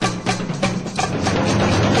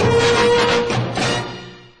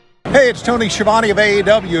it's Tony Schiavone of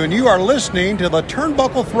AEW, and you are listening to the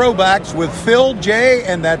Turnbuckle Throwbacks with Phil, Jay,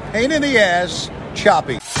 and that pain in the ass,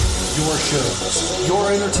 Choppy. Your shows,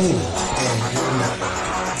 your entertainment, and your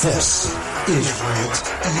network. This is Rant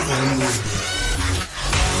EM Radio.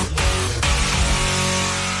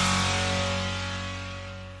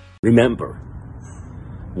 Remember,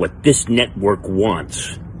 what this network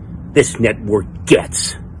wants, this network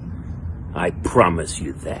gets. I promise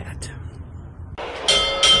you that.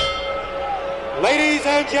 Ladies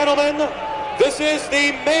and gentlemen, this is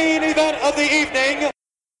the main event of the evening.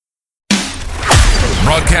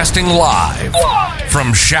 Broadcasting live from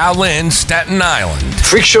Shaolin, Staten Island.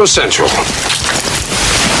 Freak Show Central.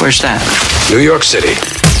 Where's that? New York City.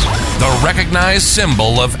 The recognized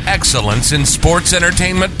symbol of excellence in sports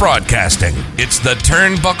entertainment broadcasting. It's the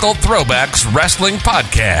Turnbuckle Throwbacks Wrestling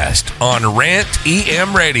Podcast on Rant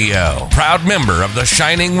EM Radio. Proud member of the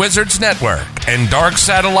Shining Wizards Network and Dark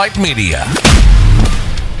Satellite Media.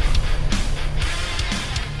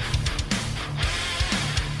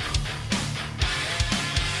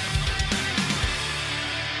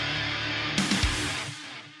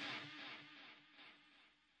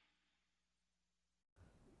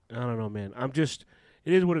 I don't know, man.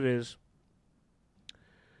 It is what it is.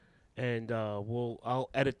 And I'll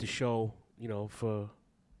edit the show, for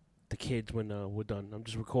the kids when we're done. I'm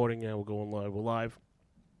just recording now. We're going live. We're live.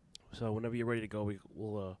 So whenever you're ready to go,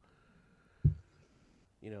 we'll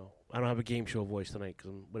I don't have a game show voice tonight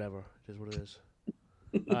because whatever. It is what it is.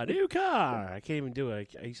 New car. I can't even do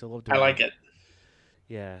it. I used to love doing it. I like it.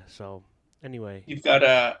 Yeah, so anyway. You've got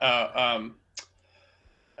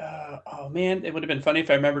oh man, it would have been funny if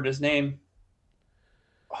I remembered his name.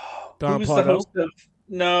 Don who was Pardo? the host of?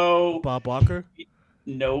 No. Bob Barker?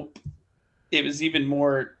 Nope. It was even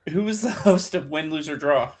more. Who was the host of Win, Lose, or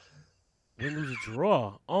Draw? Win, Lose, or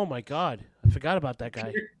Draw? Oh my God, I forgot about that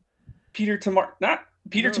guy. Peter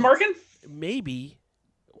Tamarkin? Maybe.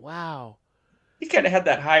 Wow. He kind of had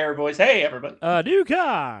that higher voice. Hey, everybody. New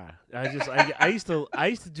car. I used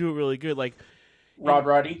to do it really good. Like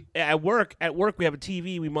Roddy. At work we have a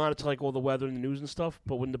TV. We monitor like all the weather and the news and stuff.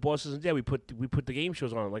 But when the boss isn't there, we put the game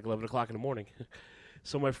shows on at like 11 o'clock in the morning.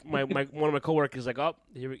 So my one of my coworkers is like, "Oh,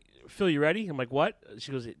 Phil, you ready?" I'm like, "What?"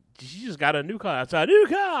 She goes, "She just got a new car." I said, "A new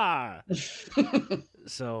car."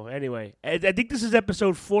 So anyway, I think this is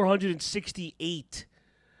episode 468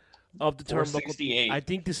 of the Turnbuckle. I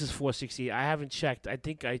think this is 468. I haven't checked. I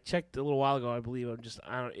think I checked a little while ago. I believe I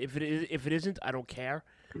don't. If it isn't, I don't care.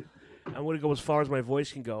 I'm going to go as far as my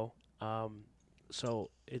voice can go. So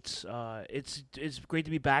it's great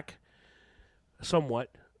to be back. Somewhat.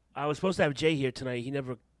 I was supposed to have Jay here tonight. He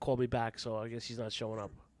never called me back, so I guess he's not showing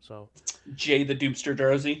up. So Jay the Doopster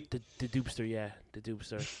Jersey. The Doopster, yeah, the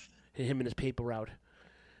Doopster. Him and his paper route.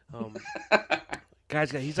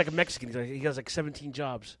 He's like a Mexican. He has like 17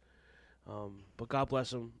 jobs. But God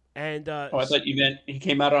bless him. And I thought you meant he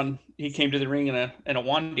came to the ring in a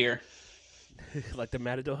one deer. Like the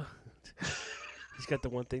Matador. He's got the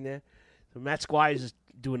one thing there. So Matt Squires is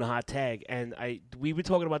doing a hot tag, and we were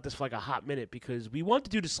talking about this for like a hot minute because we want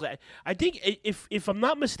to do this. I think if I'm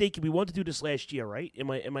not mistaken, we wanted to do this last year, right?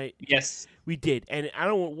 Am I? Yes, we did, and I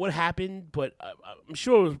don't know what happened, but I'm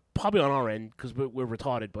sure it was probably on our end because we're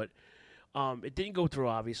retarded, but it didn't go through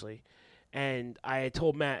obviously. And I had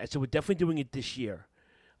told Matt, I said we're definitely doing it this year.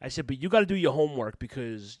 I said, but you got to do your homework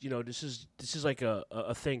because this is like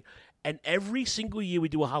a thing. And every single year we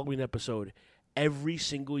do a Halloween episode. Every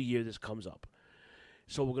single year this comes up.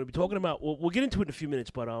 So we're going to be talking about. We'll get into it in a few minutes,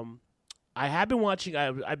 but I have been watching.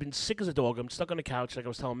 I've been sick as a dog. I'm stuck on the couch, like I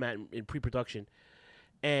was telling Matt in pre-production,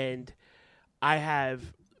 and I have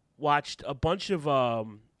watched a bunch of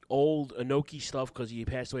old Inoki stuff because he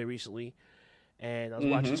passed away recently, and I was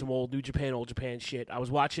watching some old New Japan, Old Japan shit. I was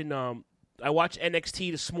watching. I watched NXT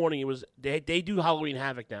this morning. It was they do Halloween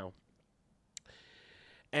Havoc now.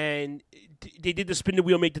 And they did the spin the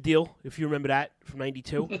wheel, make the deal, if you remember that, from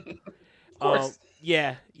 92. Of course.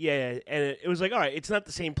 Yeah. And it was like, all right, it's not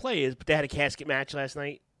the same players, but they had a casket match last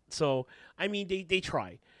night. So, I mean, they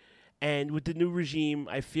try. And with the new regime,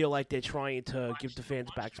 I feel like they're trying to give the fans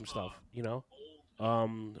back some stuff, I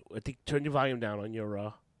think turn your volume down on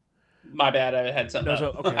your... My bad, I had something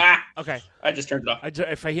up. Okay. Okay. I just turned it off.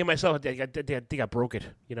 If I hear myself, I think I broke it,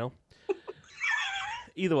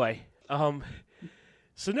 Either way.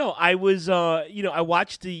 So no, I was, I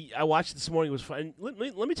watched this morning. It was fun. Let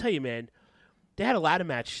me tell you, man, they had a ladder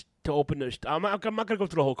match to open the. I'm not gonna go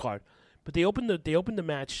through the whole card, but they opened the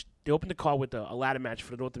match. They opened the card with a ladder match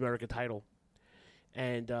for the North American title,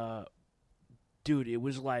 and dude, it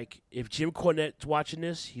was like if Jim Cornette's watching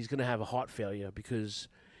this, he's gonna have a heart failure because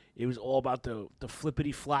It was all about the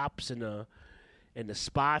flippity flops and the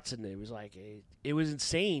spots, and it was like it was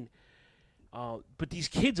insane. But these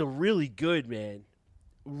kids are really good, man.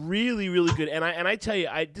 Really, really good. And I tell you,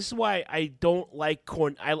 this is why I don't like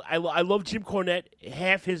I love Jim Cornette.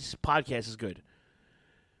 Half his podcast is good.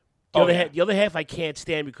 The other half I can't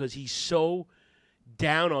stand because he's so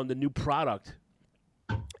down on the new product,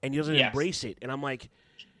 and he doesn't embrace it. And I'm like,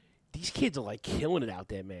 these kids are like killing it out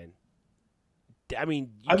there, man. I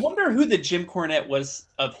mean, I wonder who the Jim Cornette was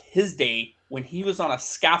of his day when he was on a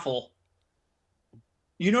scaffold.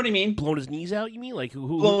 You know what I mean? Blown his knees out, you mean? Like who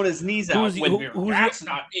blown his knees out? That's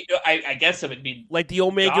not. I guess it would be like the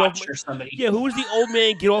old man get off or somebody. Yeah, who was the old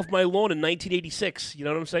man get off my lawn in 1986? You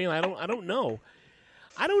know what I'm saying? I don't know.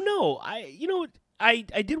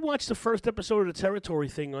 I did watch the first episode of the Territory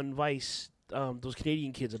thing on Vice. Those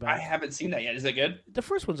Canadian kids about. I haven't seen that yet. Is it good? The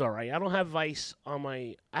first one's all right. I don't have Vice on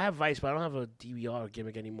my. I have Vice, but I don't have a DVR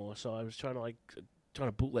gimmick anymore. So I was trying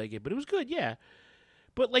to bootleg it, but it was good. Yeah.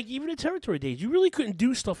 But, like, even the Territory days, you really couldn't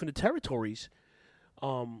do stuff in the territories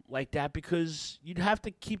like that because you'd have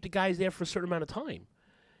to keep the guys there for a certain amount of time.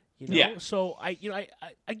 You know? Yeah. So,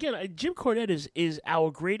 Jim Cornette is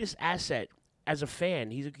our greatest asset as a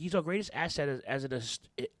fan. He's our greatest asset as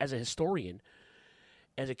a historian,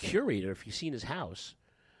 as a curator, if you've seen his house,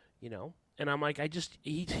 you know? And I'm like, he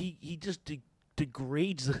just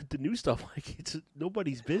degrades the new stuff like it's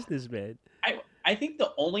nobody's business, man. I think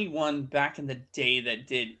the only one back in the day that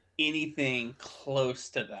did anything close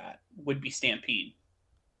to that would be Stampede.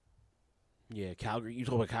 Yeah, Calgary. You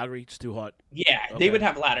talk about Calgary? It's too hot. Yeah, okay. They would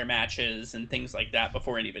have ladder matches and things like that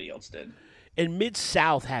before anybody else did. And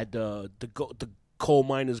Mid-South had the coal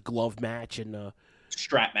miner's glove match and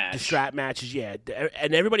strap match. The strap matches, yeah.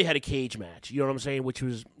 And everybody had a cage match. You know what I'm saying? Which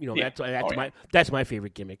was, that's my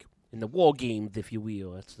favorite gimmick. In the War Games, if you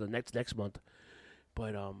will. That's the next month.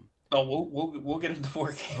 But we'll get into War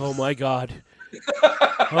Games. Oh my God.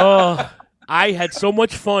 I had so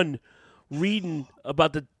much fun reading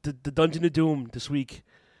about the Dungeon of Doom this week.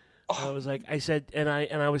 I was like, I said, and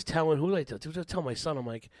I was telling who did I tell my son? I'm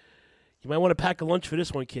like, you might want to pack a lunch for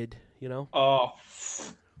this one, kid. You know? Oh,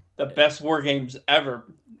 the best War Games ever,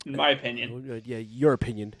 in my opinion. Yeah, your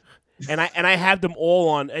opinion. And I have them all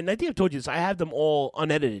on, and I think I've told you this. I have them all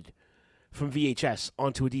unedited from VHS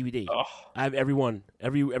onto a DVD. Oh. I have every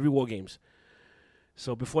War Games.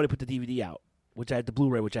 So before they put the DVD out, which I had the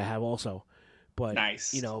Blu-ray, which I have also. But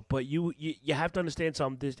nice. You know, but you have to understand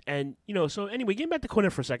something. And you know, so anyway, getting back to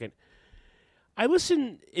Cornette for a second. I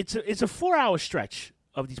listen. It's a 4-hour stretch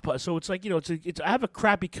of these. So it's like, you know, it's I have a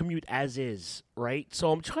crappy commute as is, right?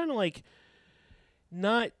 So I'm trying to like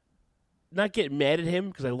not get mad at him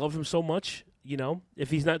because I love him so much. You know,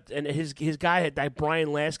 if he's not, and his guy, that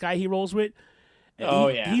Brian Last guy he rolls with.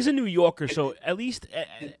 He's a New Yorker, so at least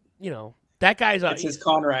you know that guy's. It's his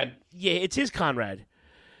Conrad. Yeah, it's his Conrad.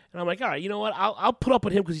 And I'm like, all right, you know what? I'll put up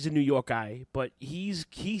with him because he's a New York guy, but he's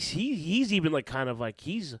even like kind of like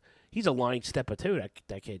he's a line stepper too.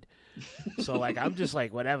 That kid. So like I'm just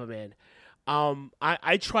like whatever, man.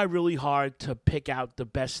 I try really hard to pick out the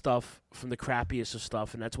best stuff from the crappiest of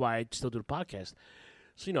stuff, and that's why I still do the podcast.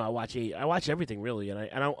 So you know, I watch everything really, and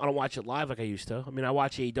I don't watch it live like I used to. I mean, I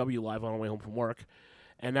watch AEW live on the way home from work,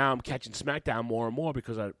 and now I'm catching SmackDown more and more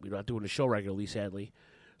because I'm not doing the show regularly, sadly.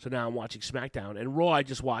 So now I'm watching SmackDown, and Raw I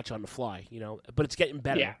just watch on the fly, you know. But it's getting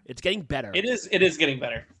better. Yeah. It's getting better. It is getting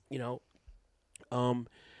better. You know,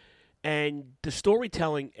 and the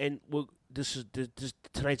storytelling, and this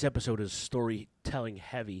tonight's episode is storytelling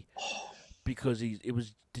heavy because it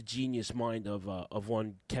was the genius mind of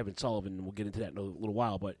one Kevin Sullivan, and we'll get into that in a little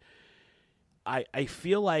while. But I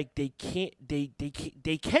feel like they can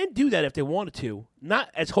do that if they wanted to, not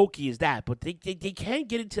as hokey as that, but they can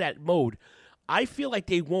get into that mode. I feel like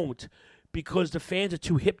they won't because the fans are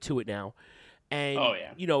too hip to it now, and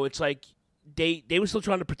you know it's like they were still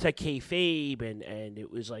trying to protect kayfabe, and it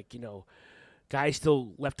was like, you know, guys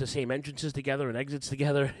still left the same entrances together and exits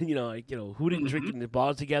together. You know, like, you know, who didn't drink in the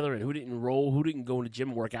bars together and who didn't roll, who didn't go in the gym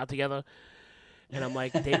and work out together. And I'm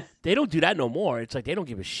like, they don't do that no more. It's like they don't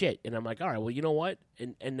give a shit. And I'm like, all right, well, you know what?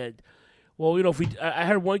 And then, well, you know, I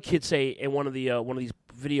heard one kid say in one of these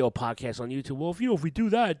video podcasts on YouTube, well, if we do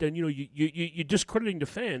that, then you know you're discrediting the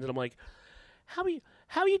fans. And I'm like, how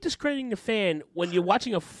are you discrediting the fan when you're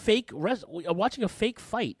watching a fake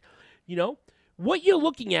fight? You know, what you're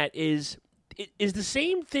looking at is the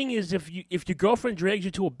same thing as if your girlfriend drags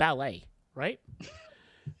you to a ballet, right?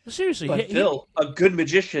 Seriously, but Phil, a good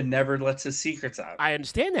magician never lets his secrets out. I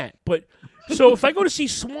understand that, but so if I go to see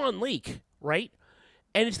Swan Lake, right,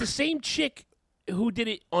 and it's the same chick who did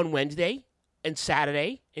it on Wednesday and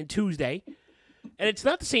Saturday and Tuesday, And it's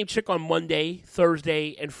not the same chick on Monday,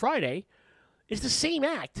 Thursday, and Friday. It's the same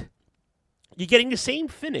act. You're getting the same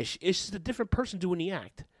finish. It's just a different person doing the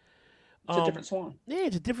act. It's a different swan. Yeah,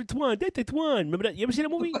 it's a different Twan. Remember that? You ever seen that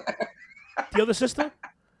movie? The Other Sister?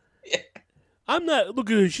 Yeah. I'm not.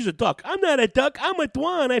 Look at her. She's a duck. I'm not a duck. I'm a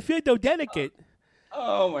Twan. I feel so delicate.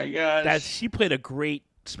 Oh my gosh. She played a great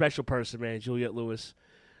special person, man. Juliette Lewis.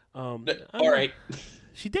 All right.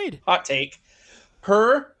 She did. Hot take.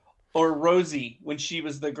 Her or Rosie when she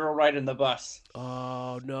was the girl riding the bus.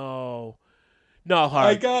 Oh no. No, hard.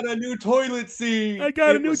 I got a new toilet seat. I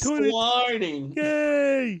got a It new was toilet. sliding.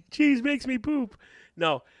 Yay! Cheese makes me poop.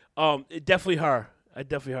 No, definitely her.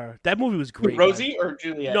 Definitely her. That movie was great. Rosie man. or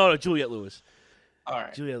Juliette? No, Juliette Lewis. All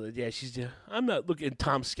right. Juliette, yeah, she's. I'm not looking at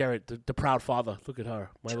Tom Skerritt, the proud father. Look at her,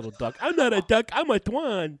 my little duck. I'm not a duck. I'm a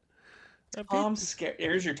Twan. Tom Skerritt.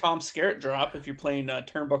 Here's your Tom Skerritt drop if you're playing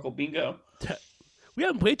Turnbuckle Bingo. We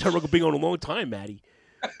haven't played Turnbuckle Bingo in a long time, Maddie.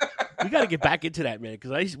 We got to get back into that, man,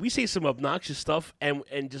 because we say some obnoxious stuff and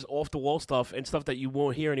just off the wall stuff and stuff that you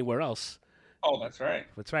won't hear anywhere else. Oh, that's right.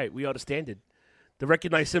 That's right. We are the standard, the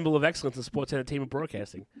recognized symbol of excellence in sports entertainment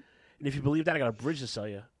broadcasting. And if you believe that, I got a bridge to sell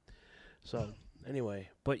you. So anyway,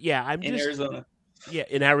 but yeah, I'm in just Arizona. Yeah,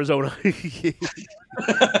 in Arizona,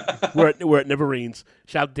 where it never rains.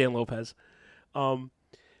 Shout out to Dan Lopez. I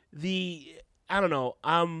don't know.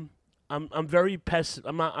 I'm very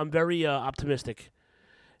I'm very optimistic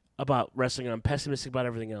about wrestling. I'm pessimistic about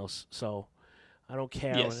everything else. So I don't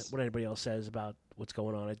care what anybody else says about what's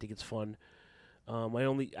going on. I think it's fun. I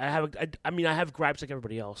have gripes like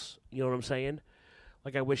everybody else. You know what I'm saying?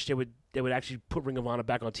 Like I wish they would actually put Ring of Honor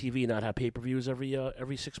back on TV and not have pay-per-views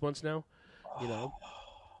every 6 months now. You know,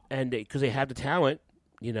 and because they have the talent,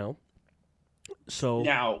 you know. So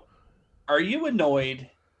now, are you annoyed?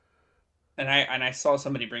 And I saw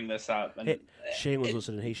somebody bring this up. And Shane was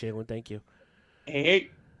listening. Hey, Shane, thank you. Hey,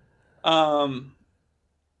 I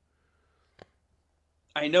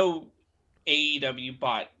know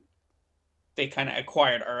AEW they kind of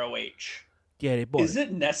acquired ROH. Yeah, they bought. Is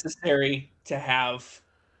it necessary to have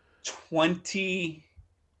 20,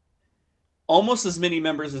 almost as many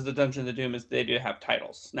members as the Dungeon of Doom as they do have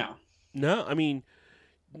titles now? No, I mean,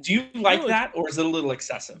 do you like that, or is it a little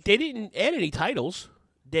excessive? They didn't add any titles.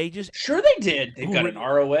 They just sure they did. They've got an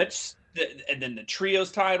ROH, and then the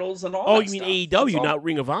trios titles and all. Oh, that you mean stuff. AEW, not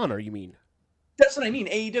Ring of Honor? You mean? That's what I mean.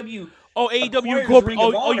 AEW. Oh, AEW corporate.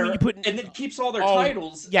 Oh, you mean you put and then keeps all their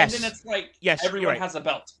titles. Yes. And then it's like everyone has a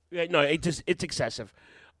belt. Yeah, no, it's excessive.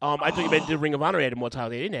 I thought you meant the Ring of Honor added more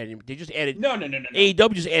titles. They didn't add any. They just added. No.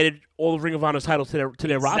 AEW just added all the Ring of Honor's titles to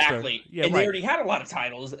their roster. Exactly. Yeah, and right. they already had a lot of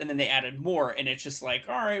titles, and then they added more, and it's just like,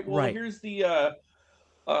 all right, well, here's the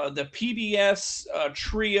PBS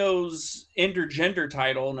Trios Intergender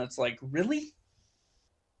title, and it's like, really?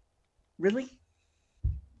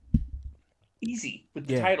 Easy with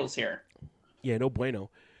the titles here. Yeah, no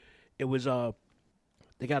bueno. It was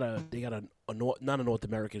they got a not a North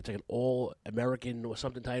American, it's like an All American or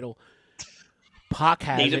something title. Pac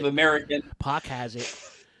has Native American. Pac has it,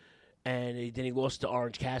 and then he lost to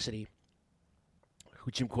Orange Cassidy,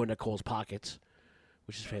 who Jim Cornette calls Pockets,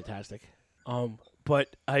 which is fantastic.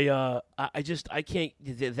 But I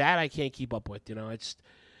can't keep up with, you know.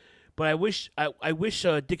 But I wish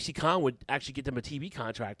Dixie Khan would actually get them a TV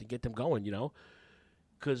contract and get them going, you know,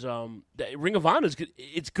 because Ring of Honor is good.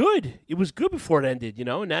 It's good. It was good before it ended, you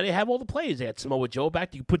know. And now they have all the players. They had Samoa Joe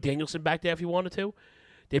back. You could put Danielson back there if you wanted to.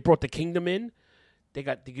 They brought the Kingdom in. They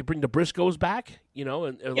could bring the Briscoes back, you know.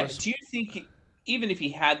 And do you think even if he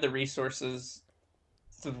had the resources,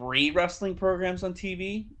 3 wrestling programs on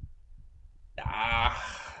TV? I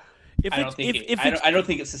don't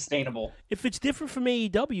think it's sustainable. If it's different from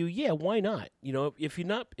AEW, yeah, why not? You know, if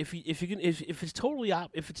it's totally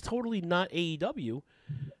not AEW,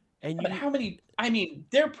 but how many? I mean,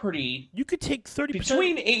 they're pretty. You could take 30%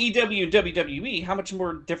 between AEW and WWE. How much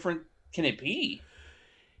more different can it be?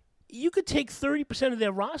 You could take 30% of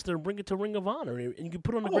their roster and bring it to Ring of Honor, and you could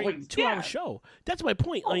put on a great 2-hour show. That's my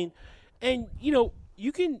point. I mean, and you know,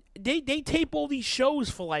 you can they tape all these shows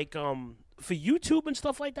for like for YouTube and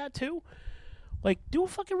stuff like that too. Like, do a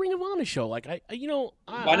fucking Ring of Honor show. Like,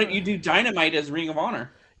 why don't you do Dynamite as Ring of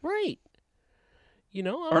Honor? Right. You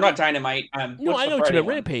know, or not Dynamite. No, I know what you meant.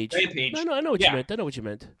 Rampage. Rampage. No, I know what you meant. I know what you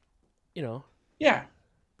meant. You know. Yeah.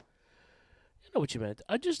 I know what you meant.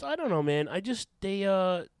 I don't know, man.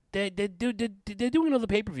 They're doing another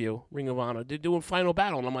pay-per-view, Ring of Honor. They're doing Final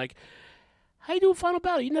Battle, and I'm like, how you do a Final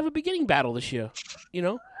Battle? You didn't have a beginning battle this year, you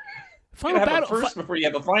know. Final Battle first before you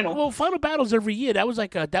have a final. Well, Final Battles every year. That was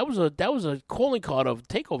like that was a calling card of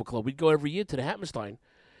Takeover Club. We'd go every year to the Hammerstein,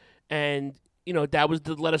 and that was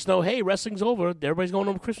to let us know, hey, wrestling's over. Everybody's going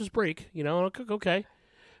on Christmas break. Okay.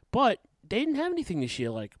 But they didn't have anything this year.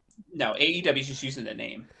 Like, no, AEW's just using the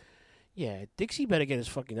name. Yeah, Dixie better get his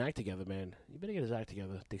fucking act together, man. He better get his act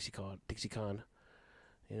together, Dixie Khan.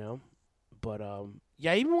 But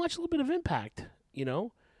I even watched a little bit of Impact.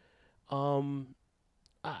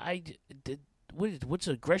 I did. What's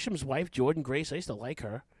Gresham's wife, Jordan Grace? I used to like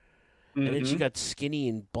her. Mm-hmm. And then she got skinny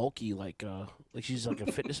and bulky, like she's like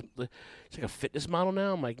a fitness, she's like a fitness model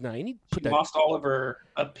now. I'm like, nah, you need to put that. Lost all of her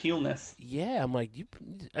appealness. Yeah, I'm like,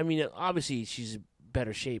 obviously she's in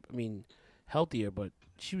better shape. Healthier, but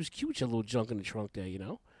she was cute. She had a little junk in the trunk there,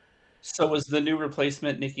 So was the new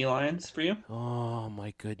replacement Nikki Lyons for you? Oh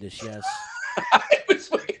my goodness, yes. I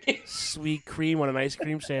was waiting. Sweet cream on an ice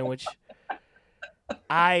cream sandwich.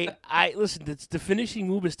 I listen. The finishing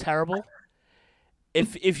move is terrible.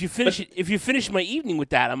 If you finish my evening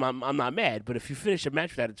with that, I'm not mad. But if you finish a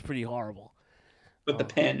match with that, it's pretty horrible. With the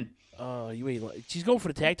pin. She's going for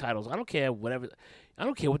the tag titles. I don't care whatever. I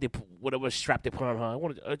don't care whatever strap they put on her.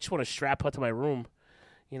 I just want to strap her to my room.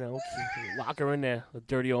 Lock her in there. The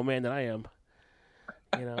dirty old man that I am.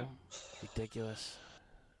 Ridiculous.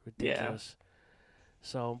 Yeah.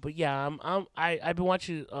 So, but yeah, I've been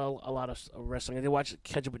watching a lot of wrestling. I did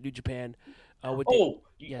catch up with New Japan.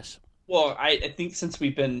 Yes. Well, I think since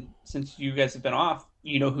you guys have been off,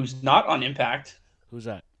 who's not on Impact? Who's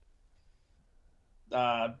that?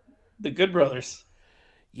 The Good Brothers.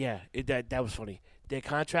 Yeah, that was funny. Their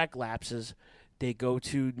contract lapses. They go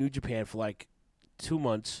to New Japan for like 2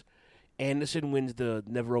 months. Anderson wins the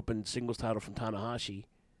never open singles title from Tanahashi.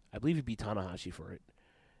 I believe he beat Tanahashi for it.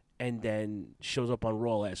 And then shows up on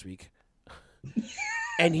Raw last week.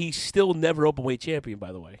 And he's still never open weight champion,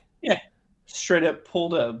 by the way. Yeah. Straight up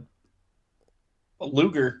pulled a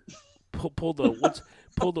Luger.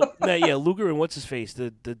 Luger and what's his face?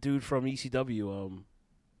 The dude from ECW.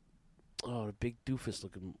 The big doofus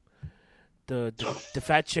looking. The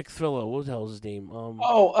fat chick Thriller. What the hell is his name?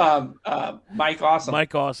 Mike Awesome.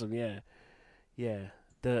 Mike Awesome, yeah.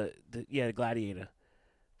 The Gladiator.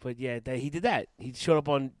 But yeah, he did that. He showed up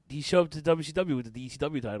to WCW with the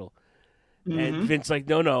ECW title. Mm-hmm. And Vince's like,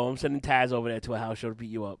 no, I'm sending Taz over there to a house show to beat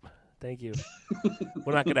you up. Thank you.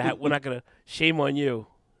 we're not gonna shame on you.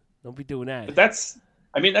 Don't be doing that. But that's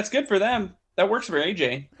good for them. That works for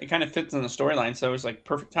AJ. It kind of fits in the storyline, so it was like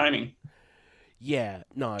perfect timing. Yeah,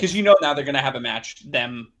 no. Because now they're gonna have a match,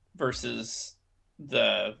 them versus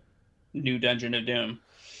the new Dungeon of Doom.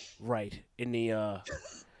 Right. In the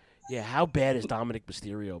yeah, how bad is Dominic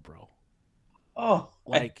Mysterio, bro? Oh,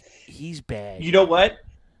 he's bad. You know what?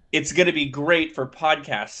 It's gonna be great for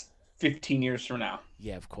podcasts 15 years from now.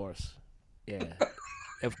 Yeah, of course. Yeah,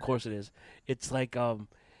 of course it is. It's like the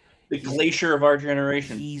glacier of our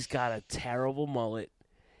generation. He's got a terrible mullet.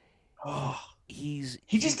 Oh, he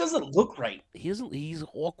just doesn't look right. He's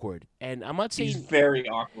awkward, and I'm not saying he's very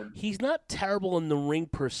awkward. He's not terrible in the ring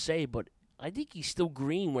per se, but I think he's still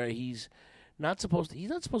green where he's not supposed to. He's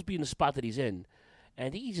not supposed to be in the spot that he's in, and I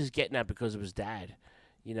think he's just getting that because of his dad,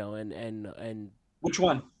 and which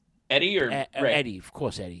one? Eddie or Ray? Eddie, of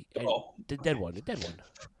course, Eddie. The dead one.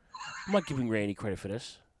 I'm not giving Ray any credit for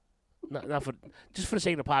this. Not for just for the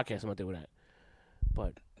sake of the podcast. I'm not doing that.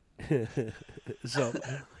 But so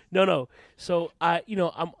no. So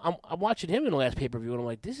I'm watching him in the last pay-per-view, and I'm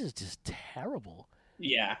like, this is just terrible.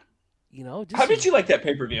 Yeah. How did you like that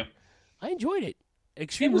pay-per-view? I enjoyed it.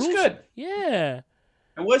 Extreme Rules? Good. Yeah.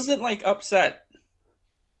 I wasn't upset.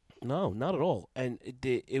 No, not at all. And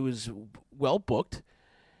it was well booked.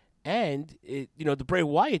 And the Bray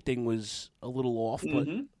Wyatt thing was a little off,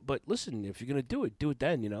 but listen, if you're gonna do it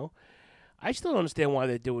then. I still don't understand why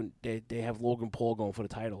they have Logan Paul going for the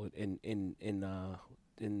title in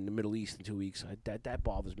the Middle East in 2 weeks. That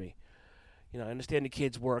bothers me. I understand the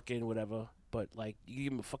kid's working, whatever, but you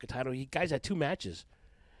give him a fucking title. Guys had 2 matches.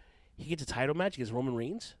 He gets a title match against Roman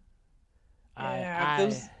Reigns.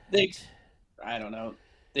 Yeah, I don't know.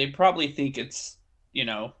 They probably think it's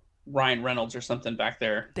Ryan Reynolds or something back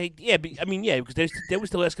there. Because they were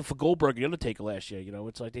still asking for Goldberg and Undertaker last year.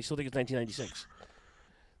 It's like they still think it's 1996.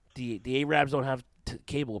 The Arabs don't have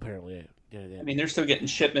cable apparently. Yeah. They're still getting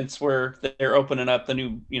shipments where they're opening up the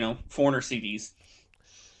new Foreigner CDs.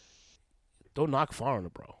 Don't knock Foreigner,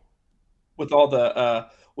 bro. With all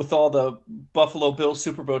the Buffalo Bills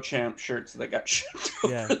Super Bowl champ shirts that got shipped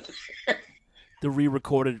over there. The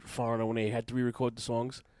re-recorded Foreigner when they had to re-record the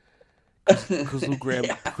songs. Because Lou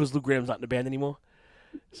Graham's not in the band anymore.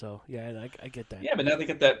 So yeah, I get that. Yeah, but now they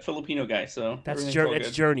get that Filipino guy. So that's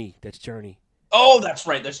Journey. That's Journey. Oh, that's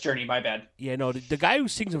right. That's Journey. My bad. Yeah, no, the guy who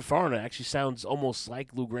sings in Foreigner actually sounds almost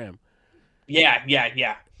like Lou Graham. Yeah.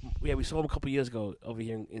 we saw him a couple years ago over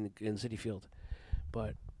here in Citi Field.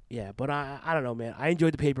 But yeah, but I don't know, man. I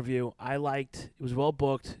enjoyed the pay-per-view. It was well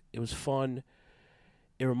booked. It was fun.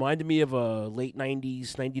 It reminded me of a late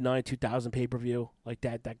 90s, 99, 2000 pay-per-view, like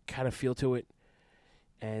that kind of feel to it.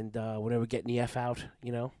 And when they were getting the F out,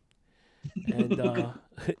 you know. And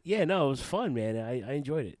yeah, no, it was fun, man. I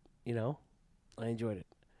enjoyed it, you know. I enjoyed it.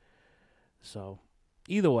 So,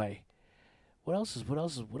 either way, what else has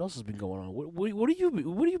been going on? What have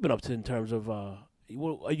you been up to in terms of are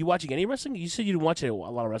you watching any wrestling? You said you didn't watch a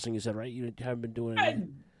lot of wrestling, you said, right? You haven't been doing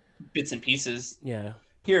anything? Bits and pieces. Yeah.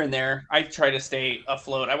 Here and there. I try to stay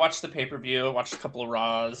afloat. I watched the pay-per-view, I watched a couple of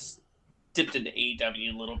Raws, dipped into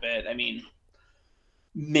AEW a little bit. I mean,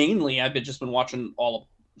 mainly I've just been watching all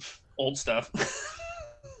old stuff.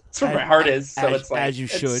 That's where my heart is. So it's like, as you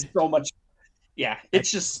should. So much. Yeah,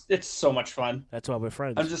 it's so much fun. That's why we're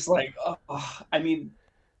friends. I'm just like, I mean,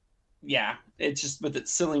 yeah, it's just with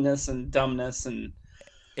its silliness and dumbness and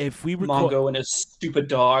if we Mongo and his stupid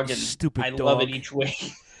dog, and I love it each way.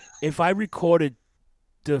 If I recorded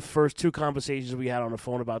the first two conversations we had on the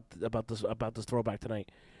phone about this throwback tonight,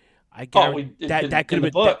 I guarantee that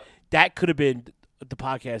could have been the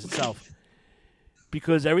podcast itself.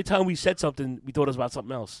 Because every time we said something, we thought it was about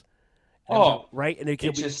something else. Right, and it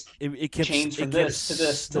kept changed from this to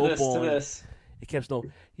this to this to this. It kept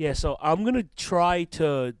snowballing. Yeah, so I'm gonna try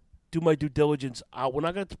to do my due diligence. We're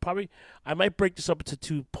not gonna I might break this up into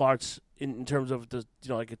two parts in terms of the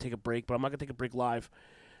I could take a break, but I'm not gonna take a break live,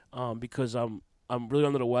 because I'm really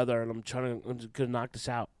under the weather and I'm just gonna knock this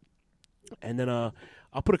out, and then I'll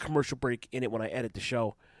put a commercial break in it when I edit the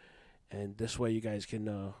show, and this way you guys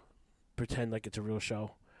can pretend like it's a real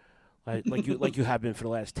show. Like you have been for the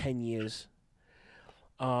last 10 years.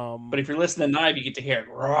 But if you're listening live, you get to hear it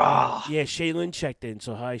raw. Yeah, Shaylin checked in.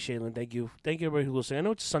 So hi, Shaylin. Thank you everybody who's listening. I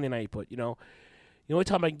know it's a Sunday night, but the only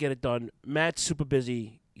time I can get it done. Matt's super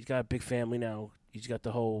busy. He's got a big family now. He's got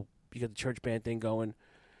the church band thing going.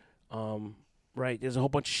 Right. There's a whole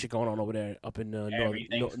bunch of shit going on over there up in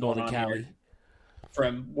Northern Cali. Here.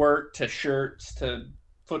 From work to shirts to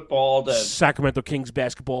football to Sacramento Kings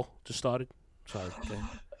basketball just started. Sorry. Okay.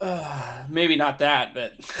 Maybe not that,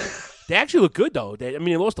 but they actually look good though. They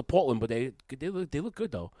lost to Portland, but they look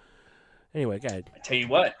good though. Anyway, go ahead. I tell you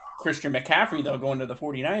what, Christian McCaffrey though going to the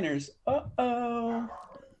 49ers.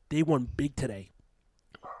 They won big today.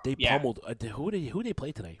 They pummeled. Who they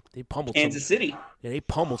play today? They pummeled Kansas City. Yeah, they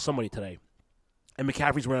pummeled somebody today. And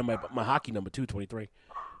McCaffrey's wearing my hockey number 223.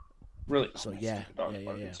 Really? So yeah. Sorry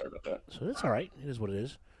about that. So that's all right. It is what it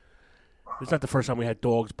is. It's not the first time we had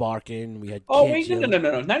dogs barking. We had kids,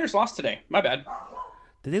 no. Niners lost today. My bad.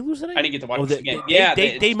 Did they lose today? I didn't get to watch this again.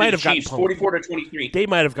 They might have gotten pummeled. 44-23. They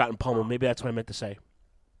might have gotten pummeled. Maybe that's what I meant to say.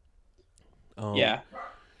 Yeah.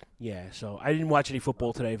 Yeah, so I didn't watch any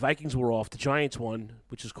football today. Vikings were off. The Giants won,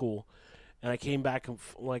 which is cool. And I came back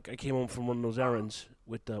I came home from one of those errands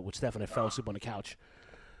with Steph, and I fell asleep on the couch.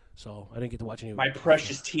 So I didn't get to watch any. My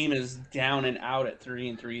precious team is down and out at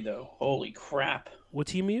 3-3 though. Holy crap! What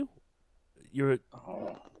team are you?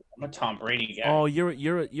 I'm a Tom Brady guy. Oh,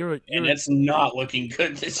 and it's not looking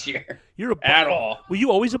good this year. You're at all. Were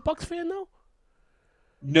you always a Bucs fan though?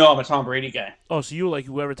 No, I'm a Tom Brady guy. Oh, so you were like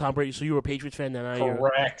whoever Tom Brady. So you were a Patriots fan, then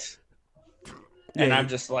correct. And I'm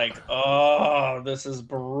just like, this is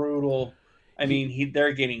brutal. I mean,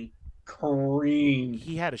 they're getting creamed.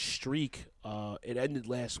 He had a streak. It ended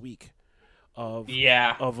last week. Of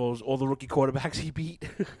all the rookie quarterbacks he beat.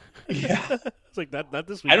 Yeah, it's like not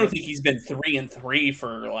this week. I don't think he's been 3-3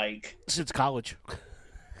 for since college.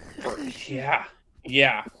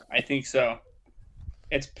 Yeah, I think so.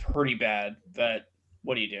 It's pretty bad, but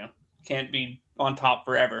what do you do? Can't be on top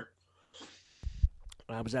forever.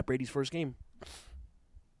 I was at Brady's first game.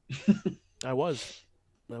 I was.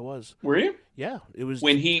 Were you? Yeah, it was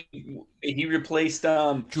when he replaced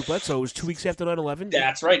Drew Bledsoe. It was 2 weeks after 9/11.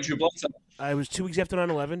 That's right, Drew Bledsoe. I was 2 weeks after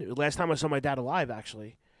 9/11. Last time I saw my dad alive,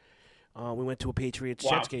 actually. We went to a Patriots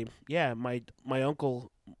Jets game. Yeah, my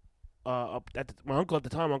uncle, my uncle at the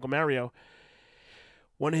time, Uncle Mario.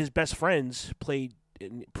 One of his best friends played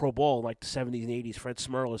in pro ball in the 70s and 80s. Fred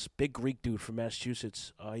Smerlis, big Greek dude from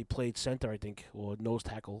Massachusetts. He played center, I think, or nose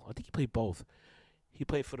tackle. I think he played both. He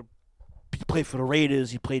played for the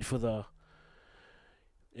Raiders. He played for the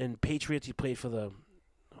Patriots. He played for the.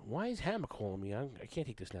 Why is Hammer calling me? I can't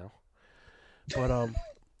take this now. But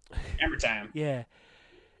Hammer time. Yeah.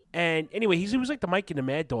 And anyway, he was like the Mike and the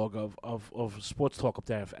Mad Dog of sports talk up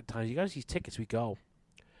there at times. You guys, these tickets, we go.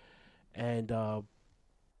 And the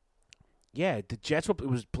Jets were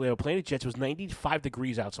playing the Jets. It was 95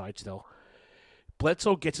 degrees outside still.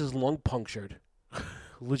 Bledsoe gets his lung punctured.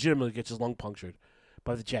 Legitimately gets his lung punctured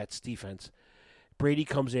by the Jets defense. Brady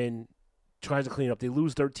comes in, tries to clean up. They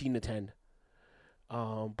lose 13-10.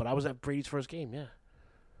 But I was at Brady's first game, yeah.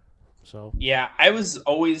 So yeah, I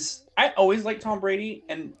always liked Tom Brady,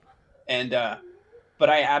 but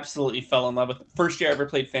I absolutely fell in love with first year I ever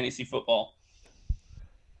played fantasy football.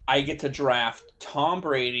 I get to draft Tom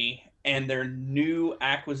Brady and their new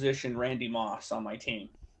acquisition, Randy Moss, on my team.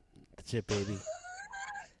 That's it, baby.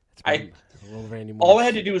 Randy Moss. All I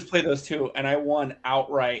had to do was play those two, and I won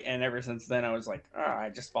outright. And ever since then, I was like, I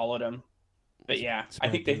just followed him. But yeah, I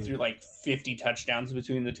think they threw like 50 touchdowns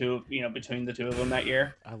between the two of them that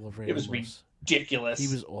year. I love Randy Moss. It was ridiculous. He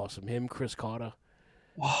was awesome. Him, Chris Carter,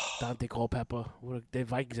 Dante Culpepper. The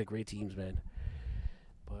Vikings had great teams, man.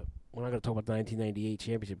 But we're not going to talk about the 1998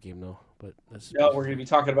 championship game, though. But we're going to be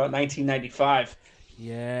talking about 1995.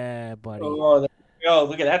 Yeah, buddy. Oh, there we go.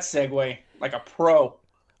 Look at that segue, like a pro.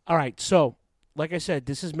 All right, so like I said,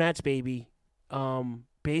 this is Matt's baby.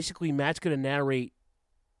 Basically, Matt's going to narrate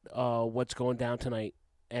what's going down tonight,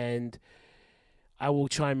 and I will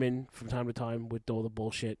chime in from time to time with all the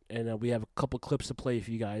bullshit. And we have a couple clips to play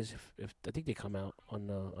for you guys. If I think they come out on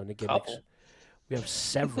the gimmicks. Couple. We have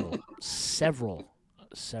several,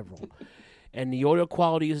 and the audio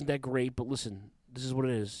quality isn't that great. But listen, this is what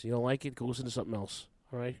it is. You don't like it? Go listen to something else.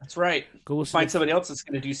 All right. That's right. Go find somebody else that's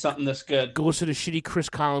going to do something this good. Go listen to shitty Chris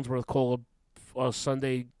Collinsworth call a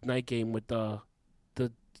Sunday night game with the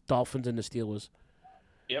Dolphins and the Steelers.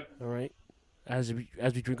 Yep. All right. As we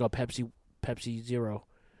drink our Pepsi Zero.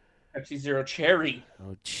 Pepsi Zero cherry.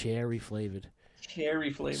 Oh, cherry flavored.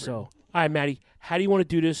 Cherry flavored. So, all right, Matty, how do you want to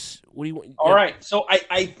do this? What do you want? All right. So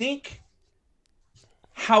I think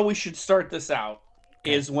how we should start this out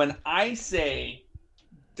is when I say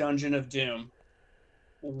Dungeon of Doom,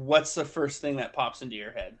 what's the first thing that pops into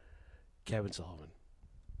your head? Kevin Sullivan.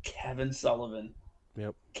 Kevin Sullivan.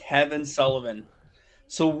 Yep. Kevin Sullivan.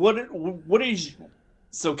 So what is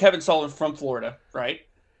Kevin Sullivan from Florida, right?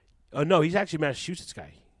 Oh no, he's actually a Massachusetts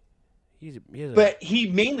guy. But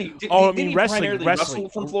he mainly wrestle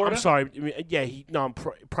from Florida. I'm sorry.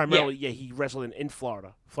 Primarily he wrestled in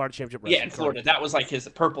Florida. Florida Championship Wrestling. Yeah, in Florida. That was like his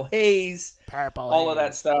Purple Haze. All of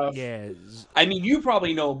that stuff. Yeah. I mean, you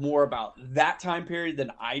probably know more about that time period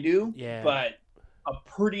than I do. Yeah. But a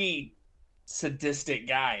pretty sadistic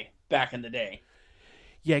guy back in the day.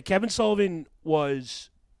 Yeah, Kevin Sullivan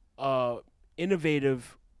was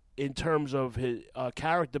innovative in terms of his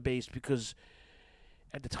character base because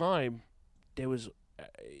at the time there was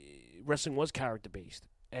wrestling was character based,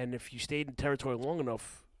 and if you stayed in territory long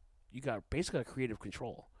enough, you got basically creative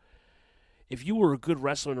control. If you were a good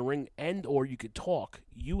wrestler in the ring and or you could talk,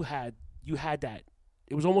 you had that.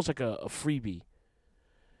 It was almost like a freebie.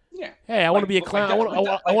 Yeah. Hey, I want to be a clown. I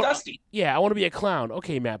want Dusty. Yeah, I want to be a clown.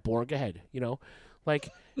 Okay, Matt Bourne, go ahead. Like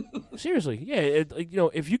seriously, yeah.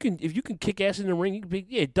 If you can kick ass in the ring, you can be,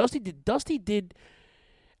 yeah. Dusty did.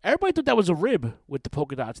 Everybody thought that was a rib with the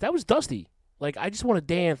polka dots. That was Dusty. Like, I just want to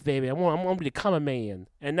dance, baby. I'm going to become a man,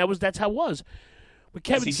 and that's how it was. With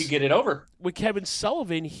Kevin, he could get it over. With Kevin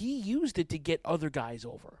Sullivan, he used it to get other guys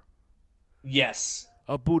over. Yes.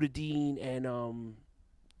 Buddha Dean and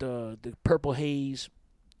the Purple Haze,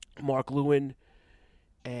 Mark Lewin,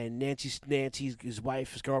 and Nancy's his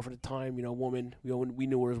wife, his girlfriend at the time, woman. We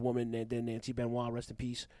knew her as woman, and then Nancy Benoit, rest in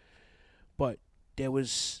peace. But there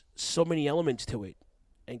was so many elements to it.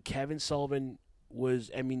 And Kevin Sullivan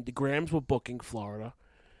the Grams were booking Florida.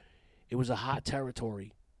 It was a hot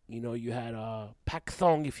territory. You had Pak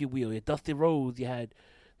Thong, if you will. You had Dusty Rhodes. You had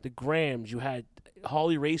the Grams. You had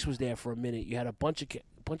Harley Race was there for a minute. You had a bunch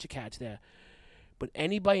of cats there. But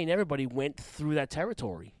anybody and everybody went through that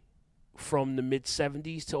territory from the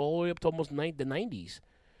mid-'70s to all the way up to almost the '90s.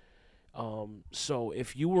 So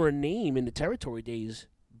if you were a name in the territory days,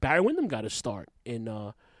 Barry Windham got a start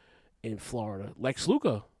in Florida. Lex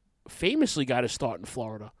Luger famously got a start in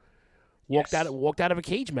Florida. Walked out of a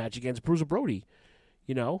cage match against Bruiser Brody.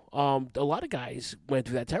 A lot of guys went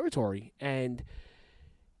through that territory, and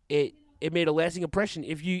it made a lasting impression.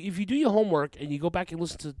 If you do your homework and you go back and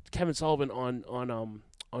listen to Kevin Sullivan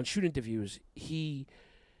on shoot interviews, he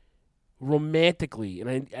romantically,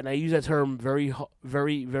 and I use that term very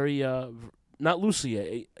very very not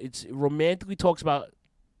loosely. It's romantically talks about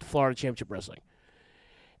Florida Championship Wrestling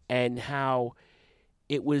and how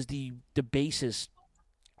it was the basis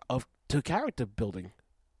to character building.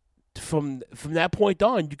 From that point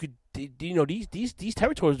on, you could these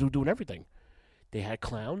territories were doing everything. They had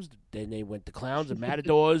clowns, then they went to clowns and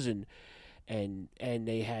matadors and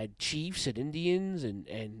they had chiefs and Indians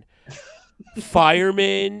and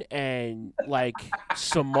firemen and like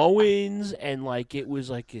Samoans and like it was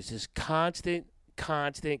like it's this constant.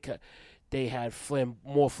 They had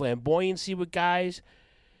more flamboyancy with guys.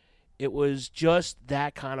 It was just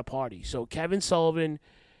that kind of party. So Kevin Sullivan,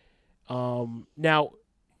 now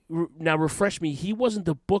refresh me. He wasn't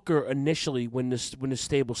the booker initially when the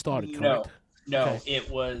stable started, correct? No, Okay. It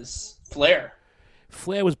was Flair.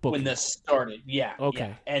 Flair was booking When this started, yeah. Okay.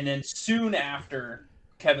 Yeah. And then soon after,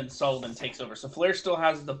 Kevin Sullivan takes over. So Flair still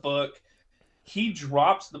has the book. He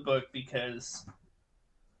drops the book because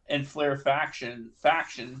in Flair faction,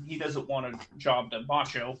 he doesn't want a job to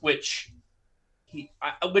Macho, which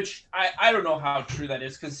I don't know how true that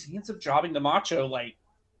is because he ends up jobbing to Macho like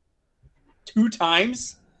 2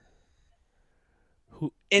 times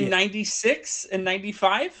in 96 and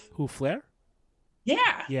 95. Who, Flair?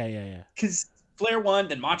 Yeah. Yeah. Because Flair won,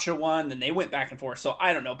 then Macho won, then they went back and forth. So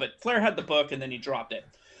I don't know, but Flair had the book and then he dropped it.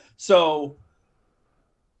 So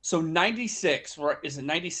 96, is it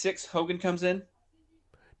 96 Hogan comes in?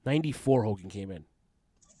 94 Hogan came in.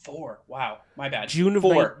 4. Wow, my bad. June of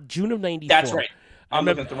 94. That's right. I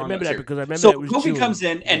remember that because I remember so it was Hogan June. comes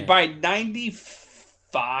in, and by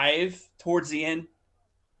 95, towards the end,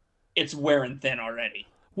 it's wearing thin already.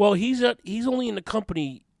 Well, he's only in the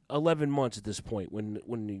company 11 months at this point when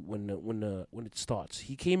it starts.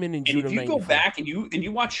 He came in June of 94. And if you go back and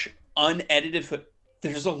you watch unedited,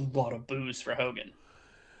 there's a lot of boos for Hogan.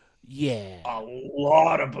 Yeah. A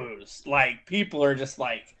lot of boos. Like, people are just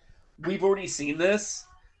like, we've already seen this,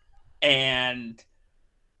 and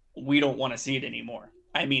we don't want to see it anymore.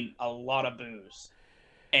 I mean, a lot of boos.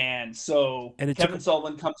 And so Kevin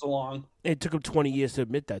Sullivan comes along. It took him 20 years to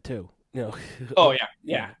admit that, too. You know. Oh,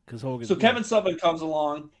 yeah. Because Hogan. So Kevin Sullivan comes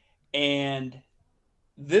along, and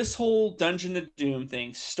this whole Dungeon of Doom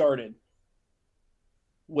thing started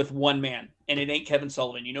with one man, and it ain't Kevin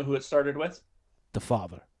Sullivan. You know who it started with? The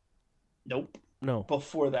Father. Nope. No.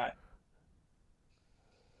 Before that.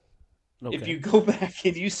 Okay. If you go back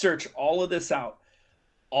and you search all of this out,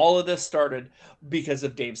 all of this started because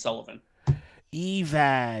of Dave Sullivan.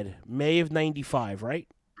 EVAD, May of 95, right?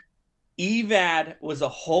 EVAD was a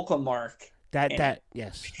Hulkamark.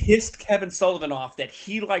 Yes. Pissed Kevin Sullivan off that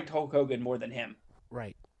he liked Hulk Hogan more than him.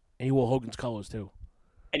 Right. And he wore Hogan's colors, too.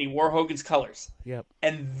 And he wore Hogan's colors. Yep.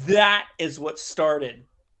 And that is what started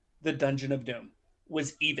the Dungeon of Doom,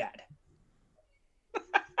 was EVAD.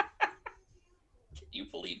 Can you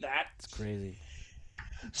believe that? It's crazy.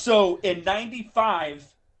 So in 95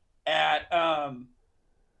 at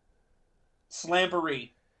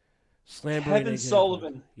Slamboree, Kevin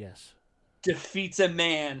Sullivan defeats a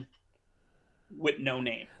man with no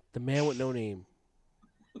name. The man with no name.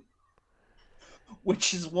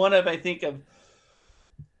 Which is one of, I think, of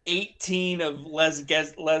 18 of can't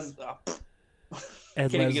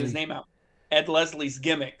even get his name out. Ed Leslie's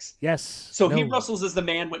gimmicks. Yes. So he wrestles as the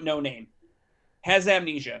man with no name. Has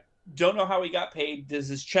amnesia. Don't know how he got paid. Does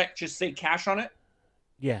his check just say cash on it?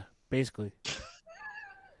 Yeah, basically.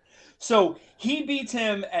 So he beats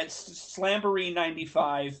him at Slamboree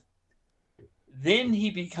 95. Then he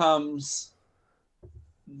becomes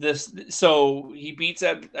this. So he beats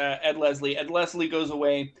Ed Leslie. Ed Leslie goes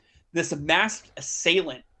away. This masked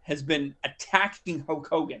assailant has been attacking Hulk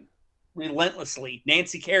Hogan relentlessly.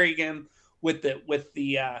 Nancy Kerrigan with the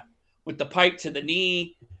pipe to the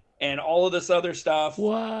knee and all of this other stuff.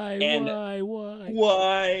 Why?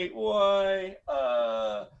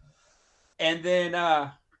 And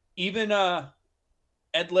then even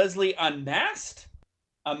Ed Leslie unmasked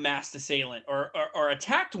a masked assailant or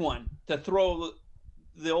attacked one to throw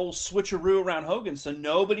the old switcheroo around Hogan, so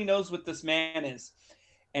nobody knows what this man is.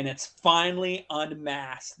 And it's finally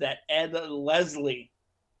unmasked that Ed Leslie,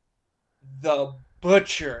 the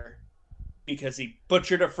Butcher, because he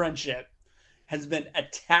butchered a friendship, has been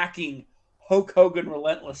attacking Hulk Hogan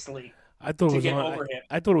relentlessly to get over him.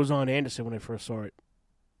 I thought it was Arn Anderson when I first saw it.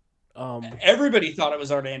 Everybody thought it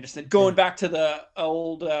was Arn Anderson. Going back to the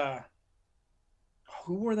old,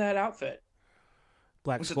 who wore that outfit?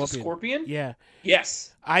 Black Scorpion. Was it the Scorpion? Yeah.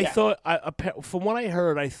 Yes. I thought, from what I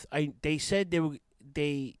heard, they said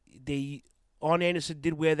Arn Anderson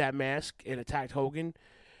did wear that mask and attacked Hogan,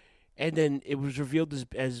 and then it was revealed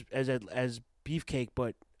as Beefcake,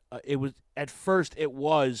 but it was at first it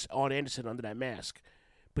was Arn Anderson under that mask,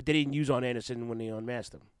 but they didn't use Arn Anderson when they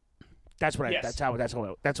unmasked him. That's what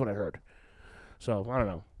that's what I heard. So I don't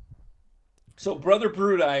know. So Brother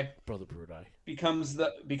Brudai becomes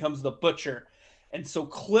the Butcher, and so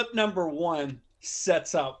clip number 1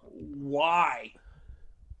 sets up why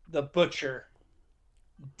the Butcher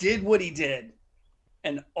did what he did,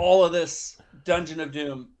 and all of this Dungeon of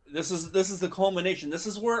Doom. This is the culmination. This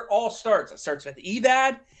is where it all starts. It starts with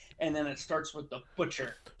EVAD, and then it starts with the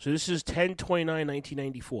Butcher. So this is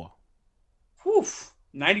 10/29/1994. Whew.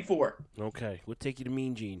 94. Okay, we'll take you to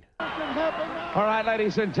Mean Gene. All right,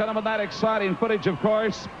 ladies and gentlemen, that exciting footage, of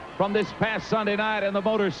course, from this past Sunday night in the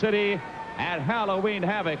Motor City at Halloween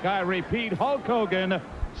Havoc. I repeat, Hulk Hogan,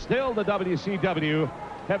 still the WCW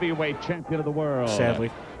heavyweight champion of the world.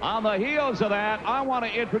 Sadly. On the heels of that, I want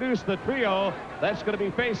to introduce the trio that's going to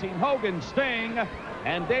be facing Hogan, Sting,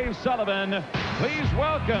 and Dave Sullivan. Please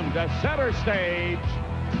welcome to center stage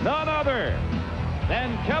none other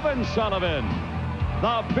than Kevin Sullivan,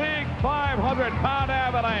 the big 500-pound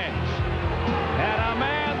Avalanche, and a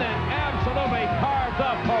man that absolutely carved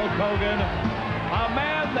up Hulk Hogan, a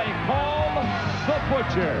man they call the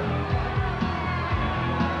Butcher.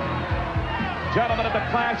 Gentlemen, at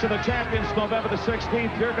the Clash of the Champions, November the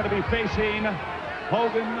 16th, you're going to be facing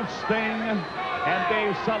Hogan, Sting, and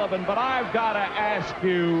Dave Sullivan. But I've got to ask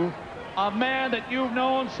you, a man that you've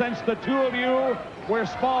known since the two of you were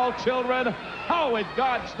small children, how in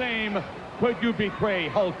God's name could you betray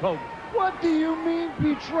Hulk Hogan? What do you mean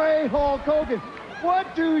betray Hulk Hogan?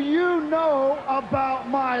 What do you know about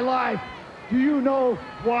my life? Do you know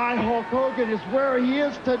why Hulk Hogan is where he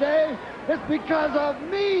is today? It's because of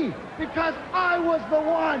me, because I was the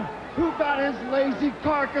one who got his lazy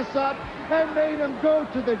carcass up and made him go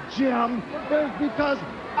to the gym. It was because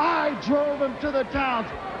I drove him to the towns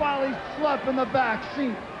while he slept in the back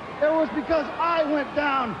seat. It was because I went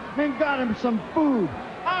down and got him some food.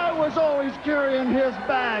 I was always carrying his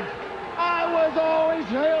bags. I was always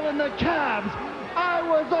hailing the cabs. I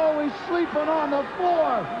was always sleeping on the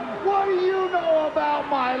floor. What do you know about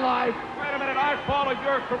my life? Wait a minute, I've followed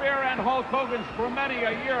your career and Hulk Hogan's for many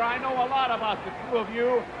a year. I know a lot about the two of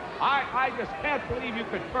you. I just can't believe you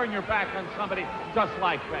could turn your back on somebody just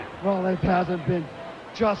like that. Well, it hasn't been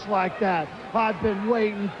just like that. I've been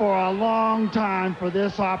waiting for a long time for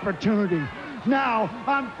this opportunity. Now,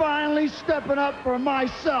 I'm finally stepping up for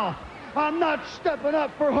myself. I'm not stepping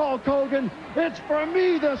up for Hulk Hogan. It's for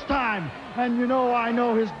me this time. And you know I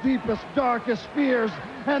know his deepest, darkest fears,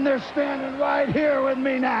 and they're standing right here with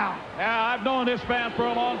me now. Yeah, I've known this man for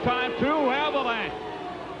a long time, too, Avalanche.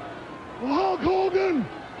 Hulk Hogan,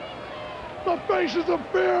 the faces of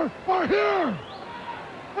fear are here.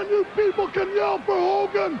 And you people can yell for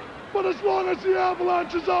Hogan, but as long as the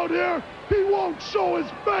Avalanche is out here, he won't show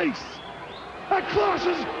his face. At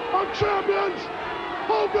Clashes of Champions,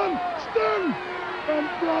 Hogan, Sting, and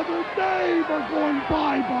Brother Dave are going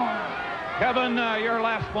bye-bye. Kevin, your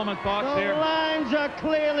last moment thoughts here. The lines are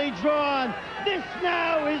clearly drawn. This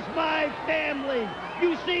now is my family.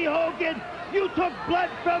 You see, Hogan, you took blood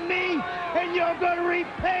from me, and you're going to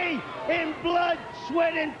repay in blood,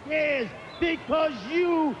 sweat, and tears because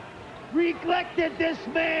you neglected this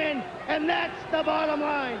man, and that's the bottom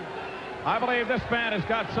line. I believe this man has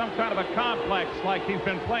got some kind of a complex, like he's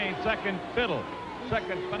been playing second fiddle,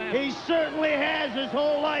 second banana. He certainly has his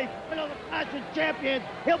whole life. You know, the Clash of Champions,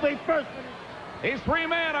 he'll be first. These three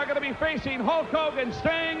men are going to be facing Hulk Hogan,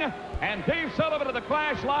 Sting, and Dave Sullivan of the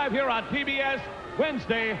Clash live here on TBS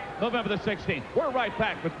Wednesday, November the 16th. We're right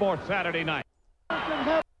back with more Saturday Night.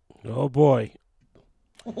 Oh, boy.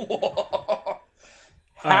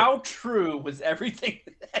 How true was everything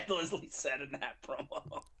that Leslie said in that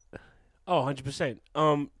promo? Oh,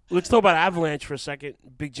 100%. Let's talk about Avalanche for a second.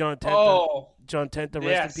 Big John Tenta. Oh, John Tenta, rest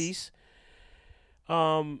yes. in peace.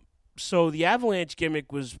 So the Avalanche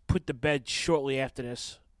gimmick was put to bed shortly after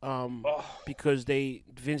this because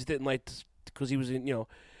Vince didn't like this, because he was in,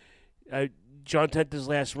 John Tenta's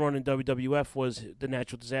last run in WWF was the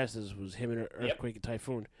Natural Disasters, was him and Earthquake and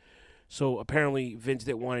Typhoon. So apparently Vince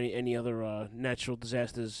didn't want any other natural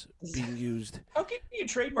disasters being used. How can you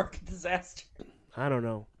trademark a disaster? I don't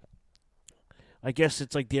know. I guess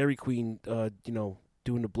it's like Dairy Queen,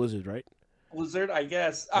 doing the Blizzard, right? Blizzard, I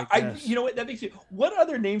guess. I guess. You know what? That makes you. What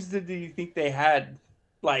other names did you think they had?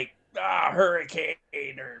 Like hurricane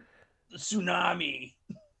or tsunami?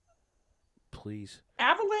 Please.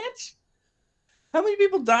 Avalanche? How many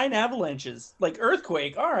people die in avalanches? Like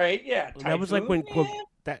earthquake? All right, yeah. Typhoon, that was like when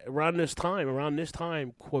yeah. around this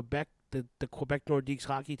time, Quebec, the Quebec Nordiques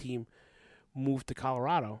hockey team moved to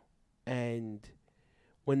Colorado, and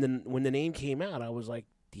when the name came out, I was like,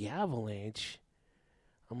 the Avalanche.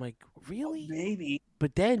 I'm like, really? Maybe.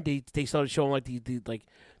 But then they started showing like the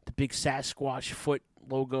big Sasquatch foot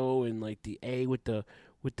logo and like the A with the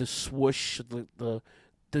swoosh, the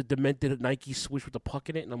demented Nike swoosh with the puck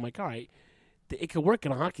in it, and I'm like, all right, it could work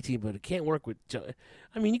in a hockey team, but it can't work with.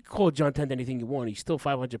 I mean, you can call John Tenta anything you want. He's still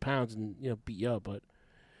 500 pounds and beat you up, but.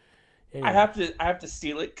 Anyway. I have to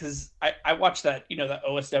steal it because I watched that, that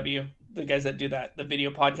OSW, the guys that do that, the video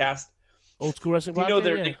podcast. Old School Wrestling Podcast? You know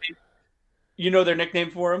their nickname? You know their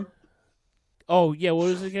nickname for him? Oh, yeah. What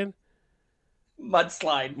was it again?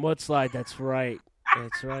 Mudslide. Mudslide, that's right.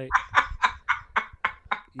 That's right.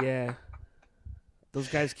 Yeah. Those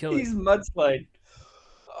guys kill He's it. Mudslide.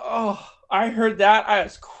 Oh, I heard that. I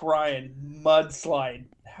was crying. Mudslide.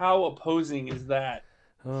 How opposing is that?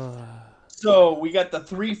 So we got the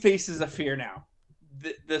three faces of fear now.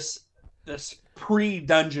 This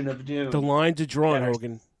pre-Dungeon of Doom. The lines are drawn,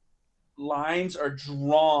 Hogan. Lines are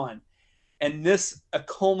drawn. And this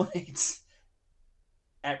culminates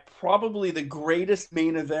at probably the greatest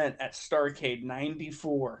main event at Starrcade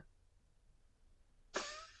 94.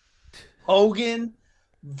 Hogan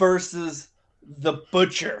versus the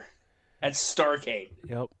Butcher at Starrcade.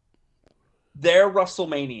 Yep. Their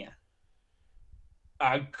WrestleMania.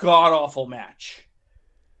 A god-awful match.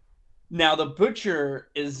 Now, the Butcher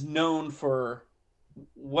is known for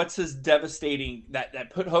what's his devastating, that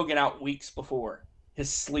put Hogan out weeks before, his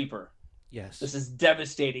sleeper. Yes. This is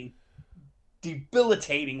devastating,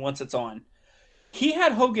 debilitating once it's on. He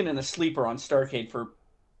had Hogan in a sleeper on Starrcade for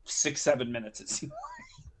 6-7 minutes, it seemed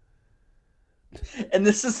like. And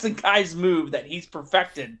this is the guy's move that he's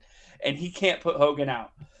perfected, and he can't put Hogan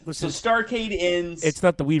out. Listen, so Starrcade ends. It's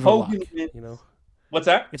not the Weaver Hogan lock, wins. you know? What's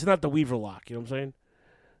that? It's not the Weaver lock, you know what I'm saying?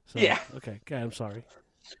 So, yeah. Okay, God, I'm sorry.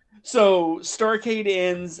 So Starrcade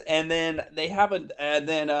ends, and then they have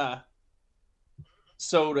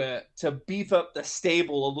so to beef up the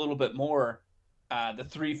stable a little bit more, the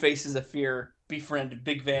Three Faces of Fear befriended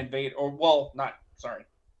Big Van Vader,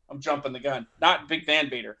 I'm jumping the gun. Not Big Van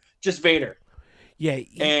Vader, just Vader. Yeah,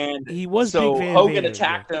 he was so Big Van Hogan Vader,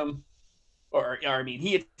 attacked him,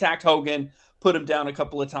 he attacked Hogan, put him down a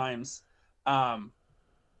couple of times,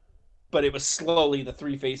 but it was slowly the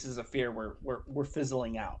Three Faces of Fear were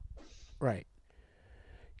fizzling out. Right.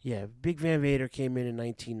 Yeah, Big Van Vader came in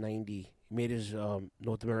 1990. He made his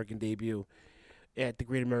North American debut at the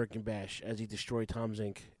Great American Bash as he destroyed Tom's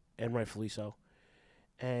Inc., and rightfully so.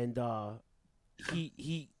 And the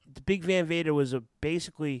Big Van Vader was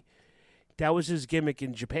basically, that was his gimmick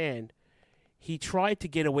in Japan. He tried to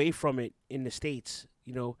get away from it in the States,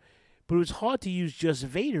 you know, but it was hard to use just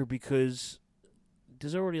Vader because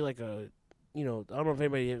there's already like a, you know, I don't know if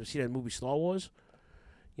anybody ever seen that movie Star Wars.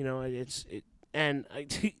 You know, and I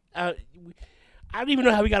don't even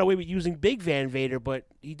know how he got away with using Big Van Vader, but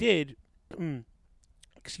he did.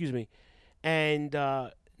 Excuse me. And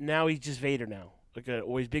now he's just Vader now.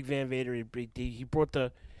 Or he's Big Van Vader. He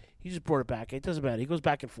just brought it back. It doesn't matter. He goes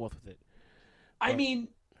back and forth with it. I mean,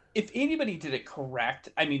 if anybody did it correct,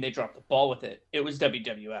 they dropped the ball with it. It was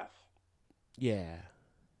WWF. Yeah.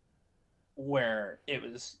 Where it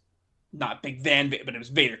was not Big Van Vader, but it was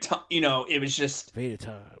Vader time. You know, it was just Vader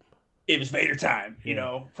time. It was Vader time, you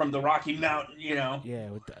know, from the Rocky Mountain, you know. Yeah.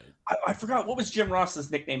 With that. I forgot, what was Jim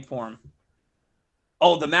Ross's nickname for him?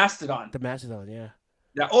 Oh, the Mastodon. The Mastodon, yeah.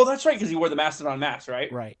 Yeah. Oh, that's right, because he wore the Mastodon mask,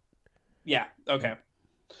 right? Right. Yeah, okay.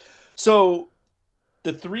 So,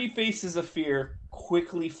 the Three Faces of Fear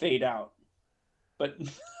quickly fade out. But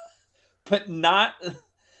not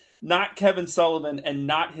Kevin Sullivan and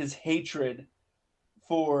not his hatred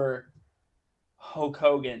for Hulk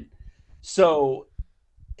Hogan. So,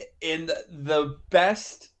 in the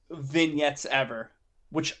best vignettes ever,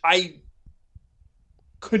 which I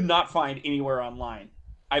could not find anywhere online,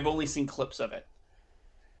 I've only seen clips of it.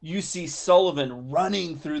 You see Sullivan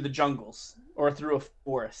running through the jungles or through a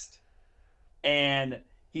forest, and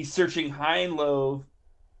he's searching high and low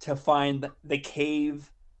to find the cave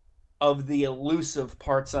of the elusive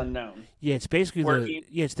Parts Unknown. Yeah, it's basically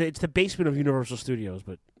it's the basement of Universal Studios,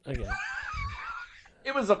 but okay.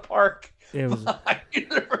 It was a park. Yeah, it was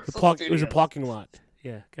it was a parking lot.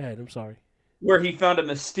 Yeah, go ahead. I'm sorry. Where he found a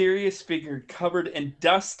mysterious figure covered in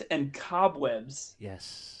dust and cobwebs.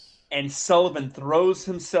 Yes. And Sullivan throws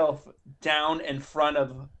himself down in front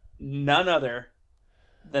of none other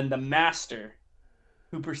than the Master,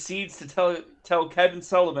 who proceeds to tell Kevin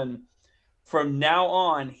Sullivan from now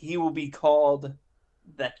on he will be called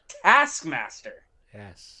the Taskmaster.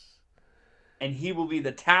 Yes. And he will be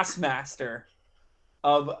the Taskmaster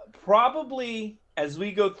of probably, as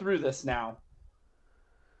we go through this now,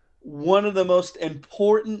 one of the most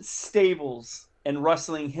important stables in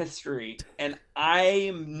wrestling history. And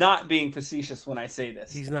I'm not being facetious when I say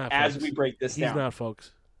this. He's not, as folks. We break this down. He's not,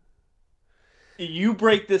 folks. You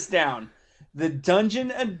break this down. The Dungeon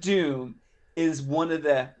of Doom is one of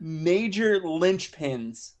the major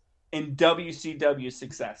linchpins in WCW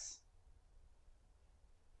success.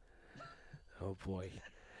 Oh, boy.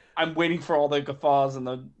 I'm waiting for all the guffaws and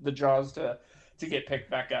the jaws to get picked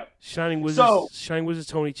back up. Shining Wizards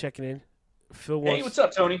Tony checking in. Hey, what's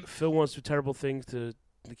up, Tony? Phil wants to do terrible things to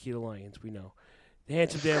Nikita Lyons, we know. The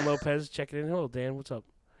handsome Dan Lopez checking in. Hello, Dan. What's up?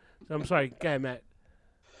 I'm sorry. Go ahead, Matt.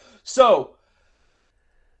 So,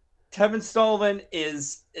 Kevin Sullivan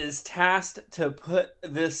is tasked to put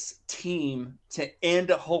this team to end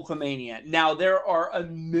Hulkamania. Now, there are a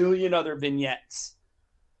million other vignettes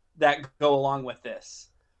that go along with this,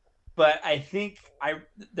 but I think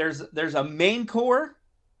there's a main core,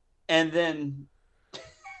 and then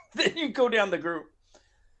then you go down the group.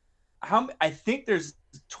 I think there's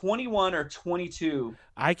 21 or 22.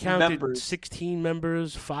 I counted members. 16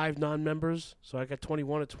 members, 5 non-members, so I got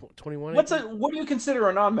 21 or 21. What do you consider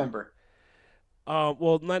a non-member?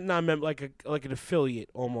 Well, not non-member, like an affiliate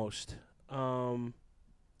almost.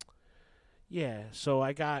 Yeah. So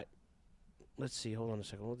I got. Let's see. Hold on a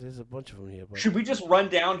second. Well, there's a bunch of them here. But... Should we just run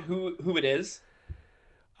down who it is?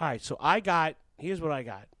 All right. So I got. Here's what I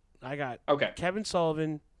got. I got Kevin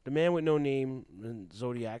Sullivan, the man with no name, and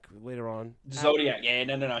Zodiac later on. Zodiac. Yeah,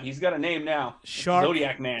 no. He's got a name now. Shark.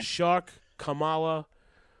 Zodiac Man. Shark, Kamala,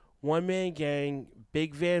 One Man Gang,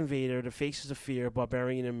 Big Van Vader, The Faces of Fear,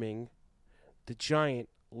 Barbarian and Ming, The Giant,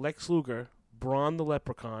 Lex Luger, Braun the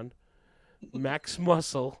Leprechaun, Max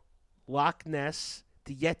Muscle, Loch Ness,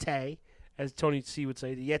 the Yeti, as Tony C would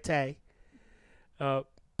say, the Yeti,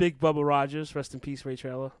 Big Bubba Rogers, rest in peace, Ray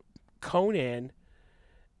Traylor, Conan,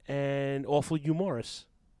 and Awful Hugh Morris.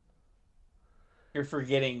 You're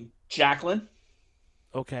forgetting Jacqueline.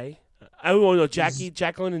 Okay. I don't know,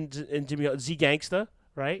 Jacqueline and Jimmy, Z Gangsta,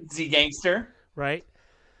 right? Z Gangster. Right.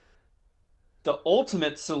 The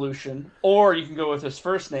Ultimate Solution, or you can go with his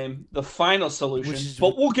first name, The Final Solution.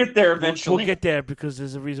 But we'll get there eventually. We'll get there because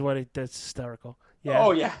there's a reason why that's hysterical. Yeah.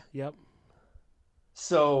 Oh, yeah. Yep.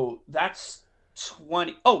 So that's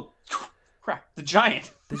 20. Oh, crap. The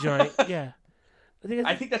Giant. The Giant, yeah.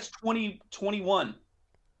 I think that's 21.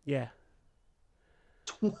 Yeah.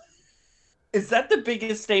 Is that the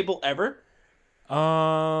biggest stable ever?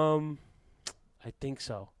 I think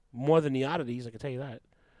so. More than the Oddities, I can tell you that.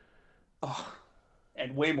 Oh,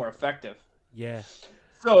 and way more effective. Yeah.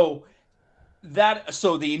 So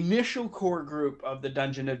the initial core group of the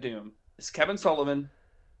Dungeon of Doom is Kevin Sullivan,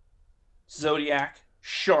 Zodiac,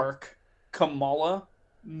 Shark, Kamala,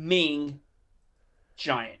 Ming,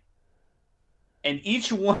 Giant. And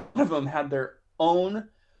each one of them had their own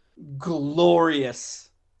glorious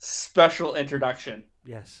special introduction.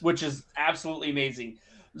 Yes. Which is absolutely amazing.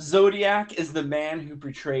 Zodiac is the man who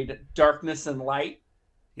portrayed darkness and light.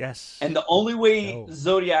 Yes. And the only way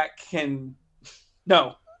Zodiac can...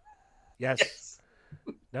 No. Yes.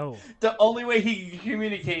 No. The only way he can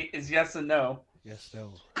communicate is yes and no. Yes,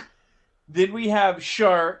 no. Then we have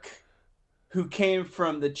Shark, who came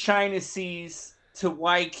from the China Seas to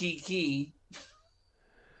Waikiki.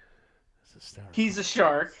 He's a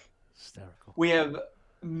shark. Hysterical. We have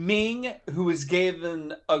Ming, who was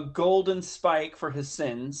given a golden spike for his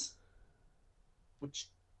sins, which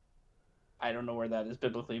I don't know where that is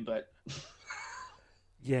biblically, but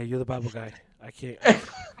yeah, you're the Bible guy. I can't.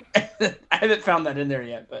 I haven't found that in there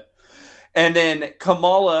yet, but and then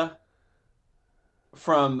Kamala,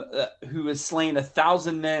 from who has slain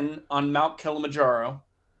 1,000 men on Mount Kilimanjaro,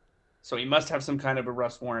 so he must have some kind of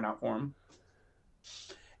arrest warrant out for him.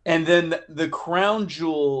 And then the crown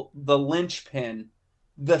jewel, the linchpin,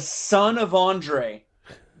 the son of Andre,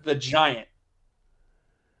 the Giant.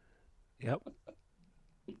 Yep.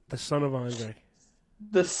 The son of Andre.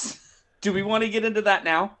 Do we want to get into that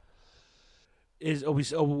now?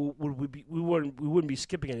 Would we wouldn't be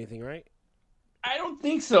skipping anything, right? I don't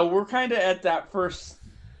think so. We're kind of at that first.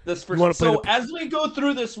 So as we go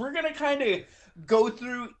through this, we're gonna kind of go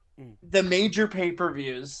through the major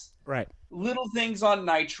pay-per-views. Right. Little things on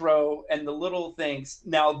Nitro and the little things.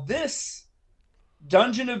 Now, this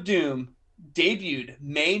Dungeon of Doom debuted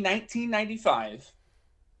May 1995,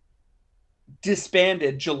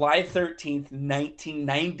 disbanded July 13th,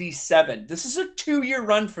 1997. This is a 2-year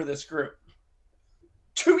run for this group.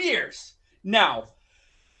 2 years. Now,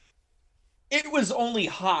 it was only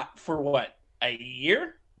hot for what, a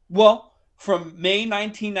year? Well, from May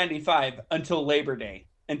 1995 until Labor Day.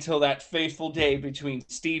 Until that fateful day between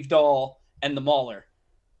Steve Dahl and the Mauler.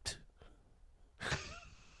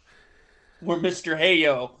 Where Mr.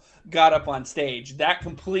 Heyo got up on stage. That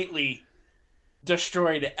completely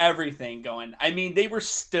destroyed everything going. I mean, they were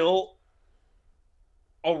still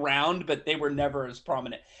around, but they were never as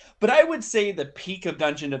prominent. But I would say the peak of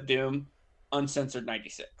Dungeon of Doom, Uncensored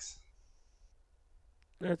 96.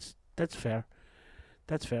 That's fair.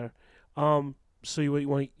 That's fair. So you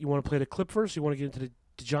want to play the clip first? You want to get into the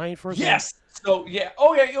Giant first? Yes. So yeah.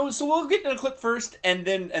 Oh yeah. So we'll get to the clip first, and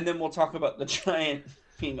then we'll talk about the Giant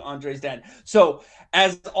being Andre's dad. So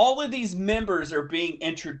as all of these members are being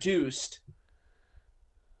introduced,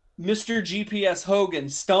 Mr. GPS Hogan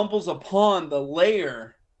stumbles upon the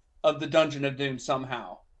lair of the Dungeon of Doom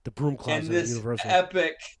somehow. The broom closet and this at Universal.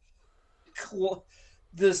 Epic,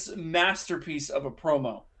 this masterpiece of a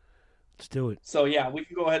promo. Let's do it. So yeah, we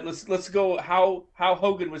can go ahead. Let's go how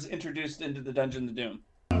Hogan was introduced into the Dungeon of Doom.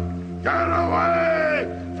 Get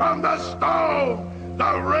away from the stove!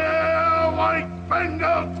 The real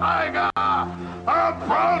white-fingered tiger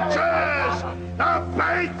approaches! The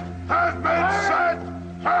bait has been set!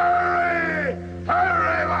 Hurry!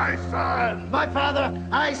 Hurry, my son! My father,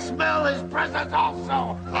 I smell his presence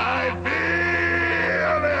also! I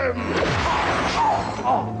feel him!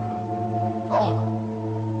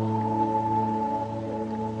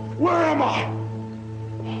 Where am I?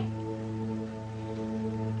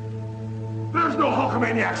 There's no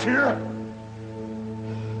Hulkamaniacs here!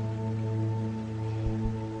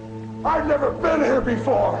 I've never been here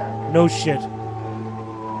before! No shit.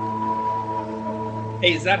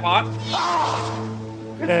 Hey, is that hot?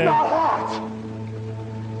 It's not hot!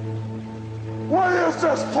 What is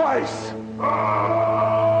this place?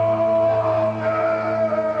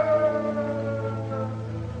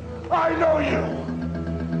 I know you!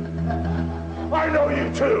 I know you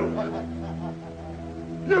too!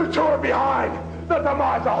 You two are behind the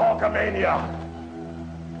demise of Hulkamania!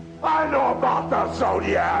 I know about the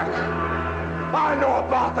Zodiac! I know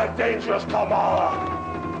about the dangerous Kamala!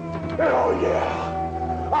 Oh yeah!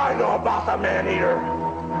 I know about the Man-Eater,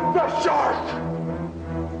 the Shark,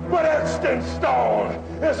 but etched in stone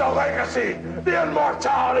is a legacy, the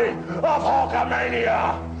immortality of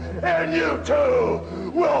Hulkamania, and you too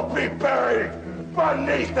will be buried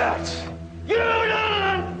beneath it. You don't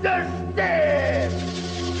understand,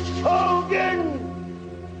 Hogan.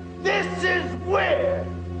 This is where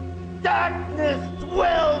darkness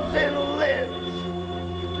dwells and lives.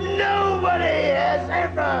 Nobody has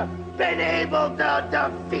ever been able to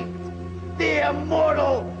defeat the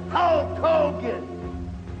immortal Hulk Hogan,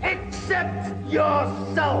 except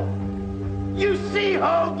yourself. You see,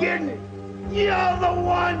 Hogan, you're the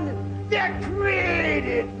one that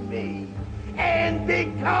created me. And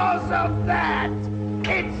because of that,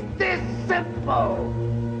 it's this simple.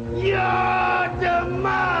 Your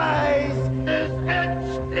demise is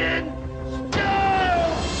etched in stone.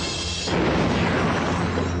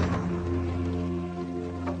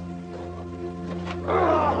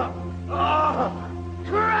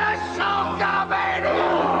 Crush Hulkamania!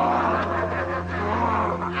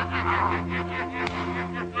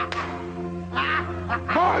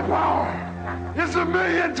 My power is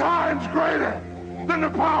 1,000,000 times greater than the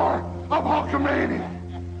power of Hulkamania.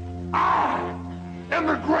 I am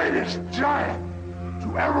the greatest giant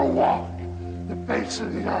to ever walk the face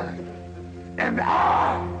of the earth. And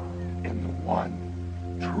I am the one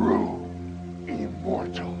true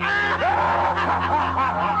immortal.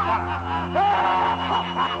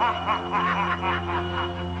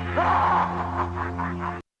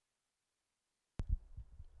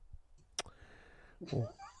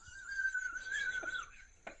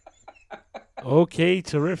 Okay,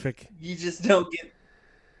 terrific. You just don't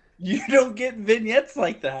get vignettes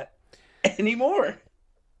like that anymore.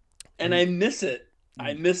 And I miss it.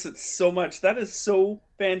 I miss it so much. That is so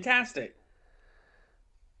fantastic.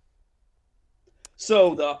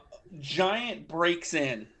 So the Giant breaks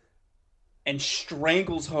in and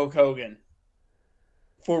strangles Hulk Hogan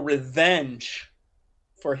for revenge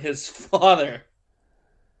for his father,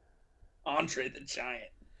 Andre the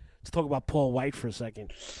Giant. Let's talk about Paul White for a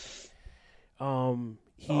second.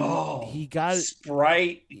 He got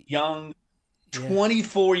Sprite, young,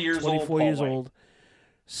 24 years old. 24 years old.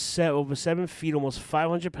 Over 7 feet, almost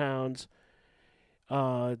 500 pounds.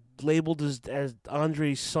 Labeled as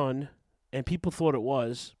Andre's son, and people thought it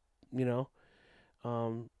was.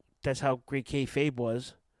 That's how great kayfabe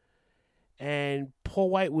was. And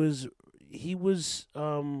Paul White was at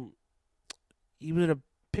a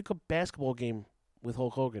pickup basketball game with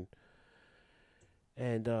Hulk Hogan.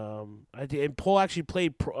 And and Paul actually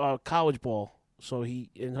played college ball, so he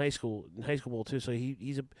in high school ball too. So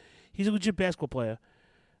he's a legit basketball player.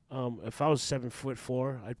 If I was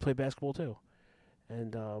 7'4", I'd play basketball too.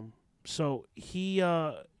 And so he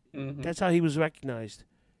that's how he was recognized.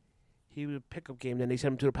 He was a pickup game. Then they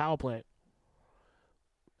sent him to the power plant,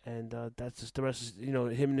 and that's just the rest. Is,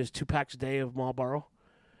 him and his 2 packs a day of Marlboro.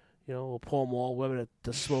 Or Paul Mall, whatever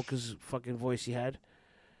the smoker's fucking voice he had,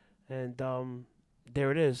 and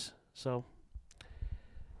there it is. So,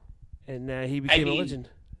 and he became a legend.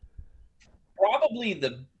 Probably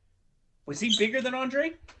was he bigger than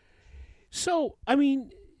Andre? So Andre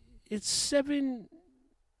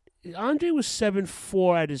was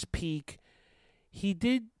 7'4" at his peak. He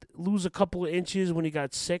did lose a couple of inches when he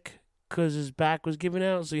got sick because his back was giving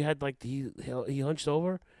out, so he had he hunched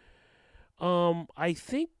over. I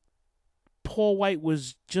think Paul White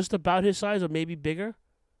was just about his size or maybe bigger,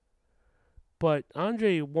 but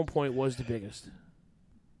Andre at one point was the biggest.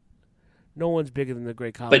 No one's bigger than the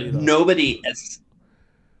Great Khali. But nobody as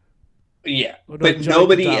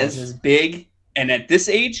nobody as big and at this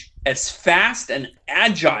age as fast and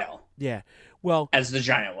agile. Yeah. Well, as the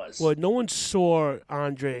Giant was. Well, no one saw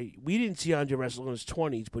Andre. We didn't see Andre wrestle in his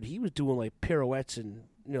 20s, but he was doing like pirouettes and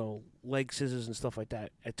leg scissors and stuff like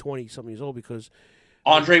that at 20-something years old because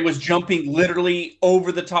Andre was jumping literally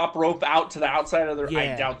over the top rope out to the outside of the.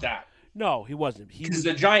 I doubt that. No, he wasn't. Because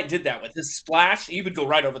the Giant did that with his splash. He would go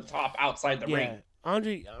right over the top outside the ring.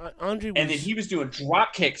 Andre was, and then he was doing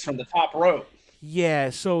drop kicks from the top rope. Yeah,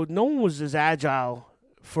 so no one was as agile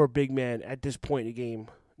for a big man at this point in the game.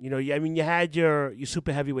 You had your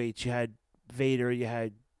super heavyweights. You had Vader. You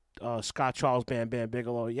had Scott Charles, Bam Bam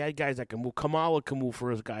Bigelow. You had guys that can move. Kamala can move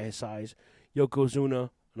for a guy his size. Yokozuna,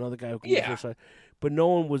 another guy who can move for his size. But no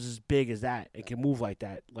one was as big as that and can move like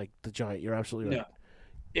that, like the Giant. You're absolutely right. No.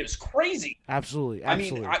 It was crazy. Absolutely. I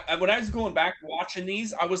mean, when I was going back watching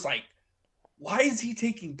these, I was like, why is he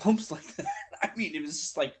taking bumps like that? I mean, it was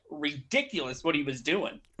just like ridiculous what he was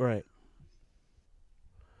doing. Right.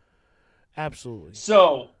 Absolutely.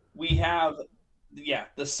 So we have,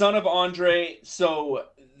 the son of Andre. So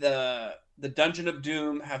the Dungeon of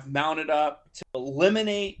Doom have mounted up to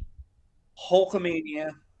eliminate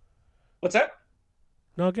Hulkamania. What's that?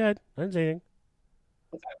 No, go ahead. I didn't say anything.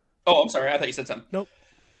 What's that? Oh, I'm sorry. I thought you said something. Nope.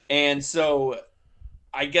 And so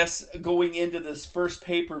I guess going into this first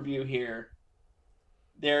pay-per-view here,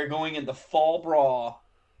 they're going into Fall Brawl.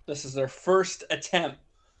 This is their first attempt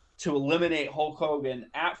to eliminate Hulk Hogan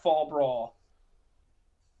at Fall Brawl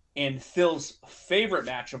in Phil's favorite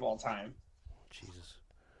match of all time. Jesus.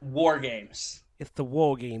 War Games. It's the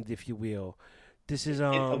War Games, if you will. This is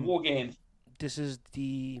it's a War Game. This is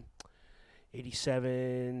the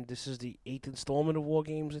 87. This is the 8th installment of War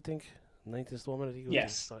Games, I think. 9th installment, I think.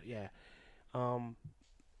 Yes. Yeah.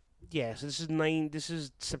 Yeah. So this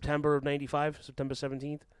is September of '95, September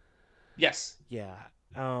 17th. Yes. Yeah.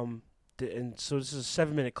 And so this is a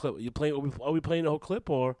 7-minute clip. Are we playing the whole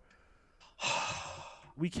clip or?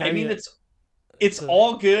 I mean, it's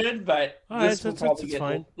all good, but this will probably get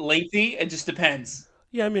fine. Lengthy. It just depends.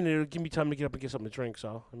 Yeah, I mean, it'll give me time to get up and get something to drink.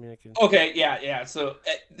 So I mean, I can. Okay. Yeah. So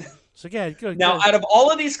yeah, good. Now, out of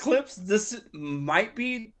all of these clips, this might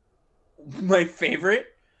be my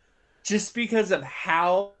favorite, just because of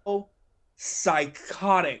how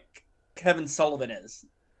psychotic Kevin Sullivan is.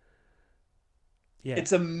 Yeah,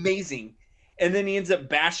 it's amazing. And then he ends up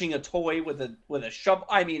bashing a toy with a shovel.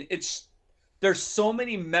 I mean, there's so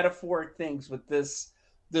many metaphoric things with this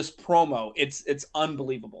promo. It's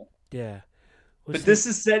unbelievable. Yeah. But this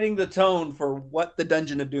is setting the tone for what the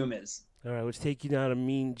Dungeon of Doom is. All right, let's take you down to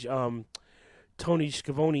mean Tony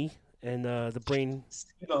Schiavone and the Brain.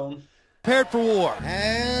 Steve-Bone. Prepared for war.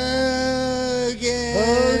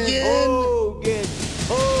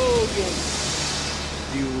 Hogan.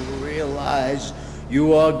 You realize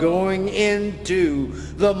you are going into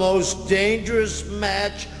the most dangerous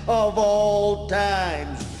match of all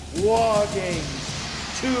times. War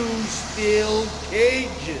Games. 2 steel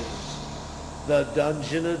cages. The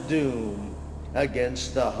Dungeon of Doom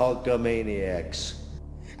against the Hulkamaniacs.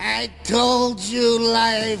 I told you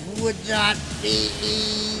life would not be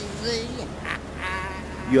easy.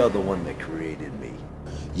 You're the one that created me.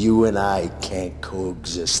 You and I can't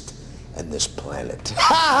coexist on this planet.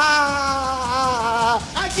 I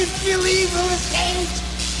can feel evil escaped.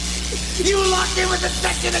 You locked in with the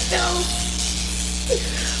Dungeon of Doom.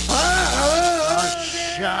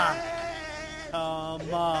 Shock.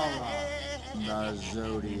 Kamala. The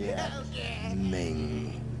Zodiac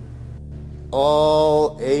Ming.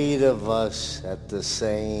 All 8 of us at the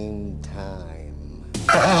same time.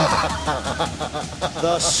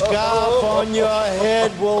 The scarf on your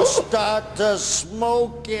head will start to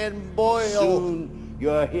smoke and boil. Soon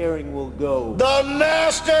your hearing will go. The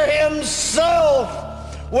Master himself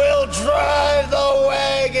will drive the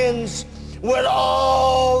wagons with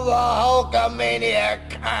all the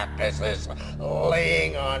Hulkamaniac carcasses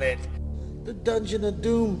laying on it. The Dungeon of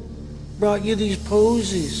Doom brought you these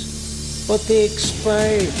posies, but they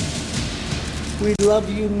expired. We love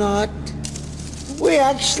you not. We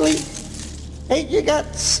actually hate your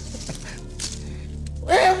guts.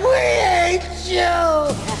 We hate you!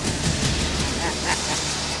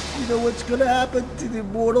 You know what's gonna happen to the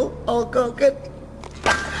immortal Hulk Hogan?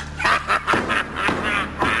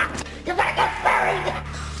 You're gonna get buried!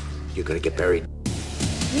 You're gonna get buried.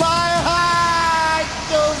 My heart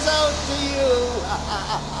goes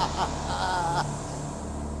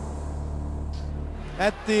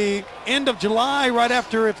At the end of July, right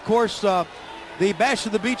after, of course, the Bash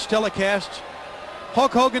of the Beach telecast,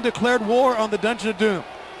 Hulk Hogan declared war on the Dungeon of Doom.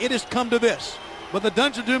 It has come to this. But the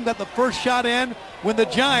Dungeon of Doom got the first shot in when the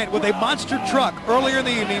Giant, with a monster truck earlier in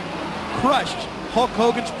the evening, crushed Hulk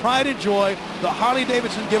Hogan's pride and joy, the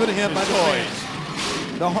Harley-Davidson given to him by the fans.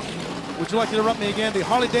 Would you like to interrupt me again? The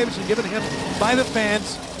Harley-Davidson given to him by the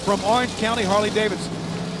fans from Orange County Harley-Davidson.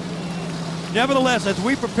 Nevertheless, as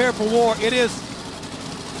we prepare for war, it is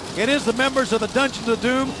the members of the Dungeons of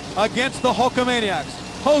Doom against the Hulkamaniacs.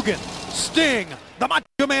 Hogan, Sting, the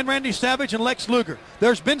Macho Man Randy Savage, and Lex Luger.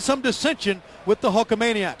 There's been some dissension with the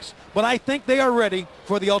Hulkamaniacs, but I think they are ready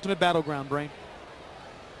for the ultimate battleground, Brain.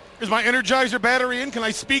 Is my Energizer battery in? Can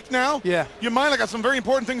I speak now? Yeah. You mind? I got some very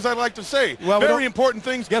important things I'd like to say. Well, very important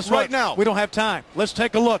things right now. We don't have time. Let's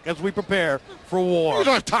take a look as we prepare for war. We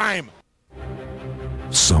don't have time.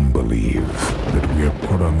 Some believe that we are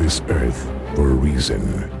put on this earth for a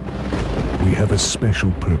reason. We have a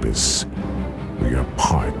special purpose. We are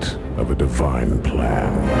part of a divine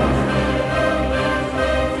plan.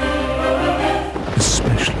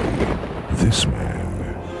 Especially this man.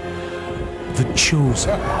 The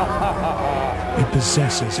Chosen. He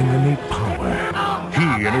possesses an innate power.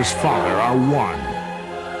 He and his father are one.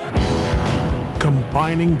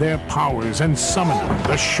 Combining their powers and summoning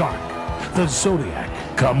the Shark, the Zodiac,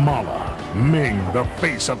 Kamala, Ming, the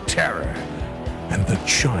Face of Terror, and the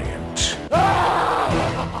Giant.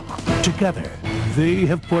 Together, they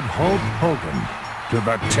have put Hulk Hogan to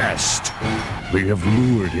the test. They have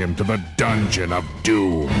lured him to the Dungeon of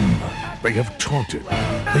Doom. They have taunted.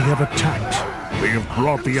 They have attacked. They have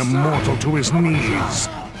brought the immortal to his knees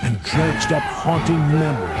and dredged up haunting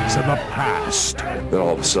memories of the past. Then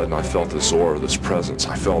all of a sudden I felt this aura, this presence.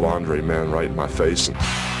 I felt Andre, man, right in my face. And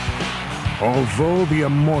although the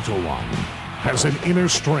Immortal One has an inner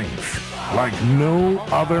strength like no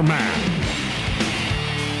other man,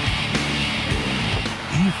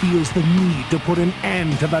 he feels the need to put an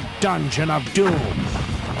end to the Dungeon of Doom.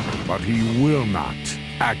 But he will not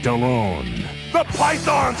act alone. The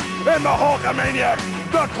Pythons and the Hulkamaniacs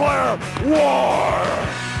declare war!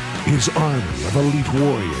 His army of elite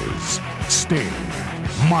warriors, Sting,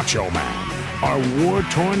 Macho Man, are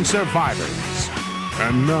war-torn survivors.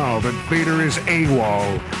 And now that Vader is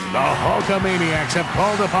AWOL, the Hulkamaniacs have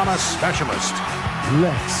called upon a specialist,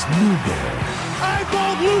 Lex Luger. I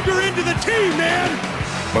brought Luger into the team, man!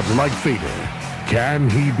 But like Vader, can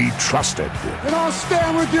he be trusted? And I'll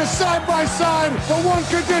stand with you side by side for one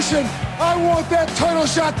condition. I want that title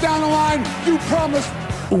shot down the line. You promised.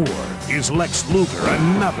 Or is Lex Luger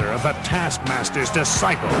another of the Taskmaster's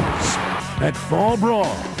disciples? At Fall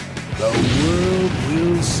Brawl, the world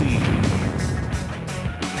will see.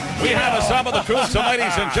 We have assembled the troops,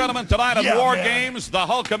 ladies and gentlemen, tonight of War Games, the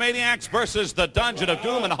Hulkamaniacs versus the Dungeon of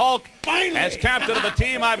Doom. And Hulk, as captain of the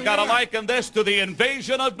team, I've got to liken this to the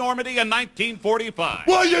invasion of Normandy in 1945.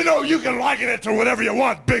 Well, you know, you can liken it to whatever you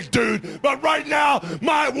want, big dude. But right now,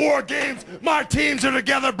 my War Games, my teams are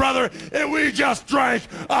together, brother, and we just drank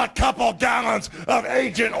a couple gallons of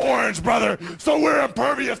Agent Orange, brother. So we're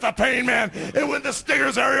impervious to pain, man. And with the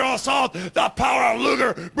Stinger's aerial assault, the power of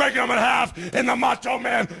Luger breaking them in half, and the Macho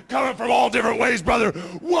Man coming from all different ways, brother.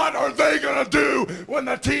 What are they gonna do when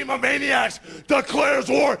the team of maniacs declares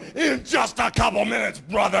war in just a couple minutes,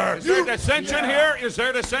 brother? Is there dissension here? Is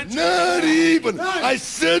there dissension? Not even. I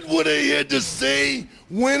said what I had to say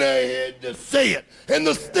when I had to say it. And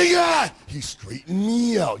the Stinger, he straightened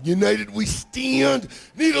me out. United we stand.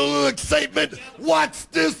 Need a little excitement. Watch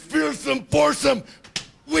this fearsome foursome.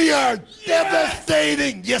 We are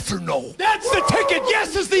devastating, yes or no? That's the ticket.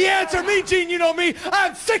 Yes is the answer. Me, Gene, you know me.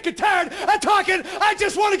 I'm sick and tired of talking. I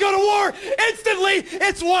just want to go to war instantly.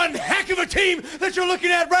 It's one heck of a team that you're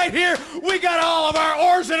looking at right here. We got all of our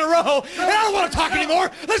oars in a row, and I don't want to talk anymore.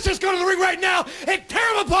 Let's just go to the ring right now and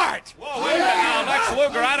tear them apart. Whoa, wait a minute now, Lex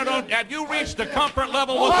Luger. I don't know. Have you reached the comfort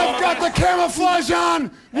level with I've got the camouflage on.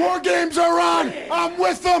 War Games are on. I'm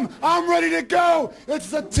with them. I'm ready to go. It's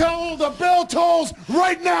the bell tolls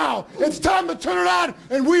right now. It's time to turn it on,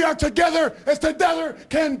 and we are together as together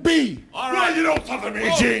can be. All right, you know something,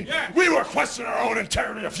 Gene? Yeah. We were questioning our own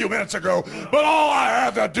integrity a few minutes ago, but all I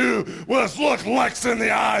had to do was look Lex in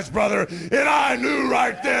the eyes, brother, and I knew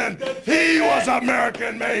right then he was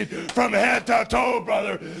American-made from head to toe,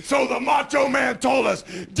 brother. So the Macho Man told us,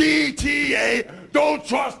 DTA, don't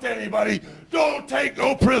trust anybody. Don't take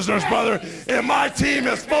no prisoners, brother. And my team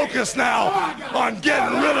is focused now on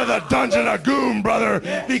getting rid of the Dungeon of Doom, brother,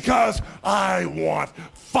 because I want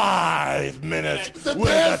 5 minutes with the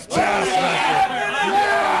Taskmaster.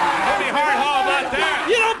 Jimmy Hardhall, about that?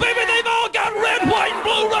 You know, baby, they've all got red, white, and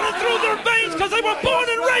blue running through their veins because they were born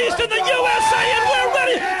and raised in the USA, and we're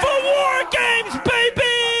ready for War Games,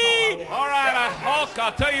 baby! All right, Hulk,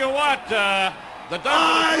 I'll tell you what.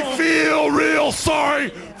 I feel real sorry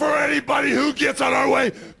for anybody who gets on our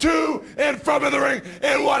way to and from the ring,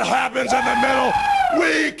 and what happens in the middle,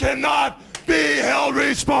 we cannot be held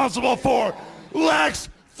responsible for. Lex,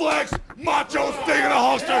 Flex, Macho, Sting in a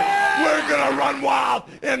holster. We're gonna run wild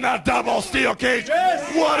in the double steel cage.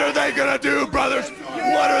 What are they gonna do, brothers?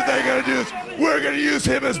 What are they gonna do? We're gonna use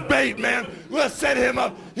him as bait, man. Let's set him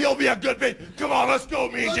up. He'll be a good bait. Come on, let's go,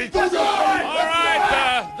 Mean Gene. All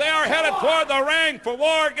right, they are headed toward the ring for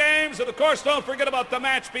War Games. And, of course, don't forget about the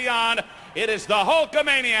match beyond. It is the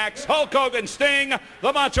Hulkamaniacs, Hulk Hogan, Sting,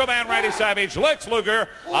 the Macho Man, Randy Savage, Lex Luger,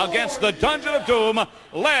 against the Dungeon of Doom,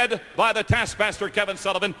 led by the Taskmaster, Kevin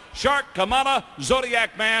Sullivan, Shark, Kamala,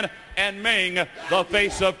 Zodiac Man, and Ming, the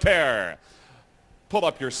Face of Terror. Pull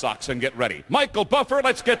up your socks and get ready. Michael Buffer,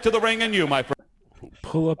 let's get to the ring, and you, my friend.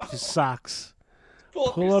 Pull up your socks.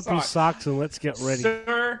 Pull up your socks and let's get ready.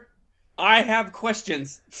 Sir, I have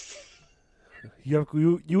questions.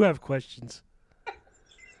 You have questions.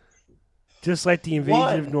 Just like the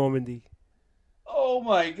invasion of Normandy. Oh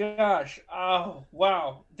my gosh! Oh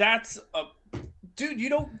wow, that's a dude. You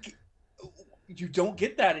don't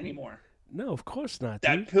get that anymore. No, of course not.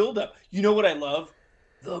 That dude. build up. You know what I love?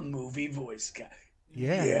 The movie voice guy.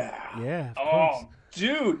 Yeah. Oh,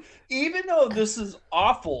 dude. Even though this is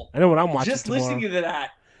awful, I know what I'm watching just tomorrow. listening to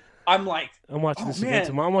that, I'm like, I'm watching this man. again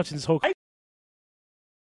tomorrow. I'm watching this whole.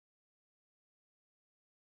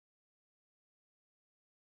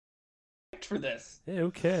 For this. Yeah,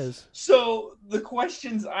 who cares? So the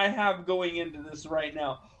questions I have going into this right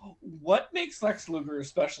now: what makes Lex Luger a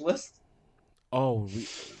specialist? Oh,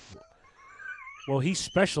 well, he's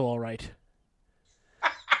special, all right.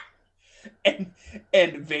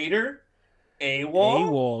 and Vader, AWOL.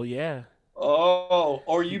 AWOL, yeah. Oh,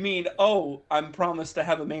 or you mean I'm promised to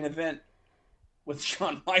have a main event with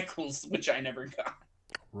Shawn Michaels, which I never got.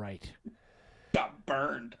 Right. Got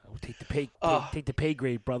burned. Oh, take the pay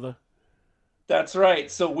grade, brother. That's right.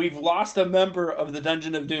 So we've lost a member of the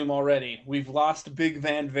Dungeon of Doom already. We've lost Big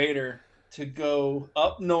Van Vader to go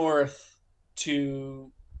up north to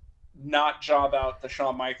not job out the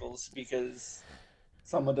Shawn Michaels because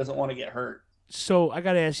someone doesn't want to get hurt. So I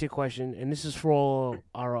got to ask you a question, and this is for all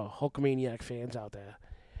our Hulkamaniac fans out there.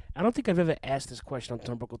 I don't think I've ever asked this question on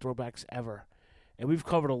Turnbuckle Throwbacks ever. And we've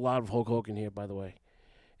covered a lot of Hulk Hogan here, by the way,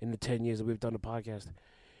 in the 10 years that we've done the podcast.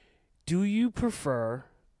 Do you prefer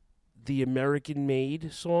the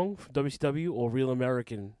American-made song from WCW or Real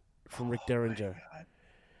American from Rick Derringer?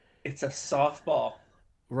 It's a softball.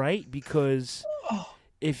 Right? Because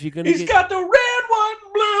if you're going to got the red, white,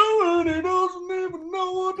 and blue, and he doesn't even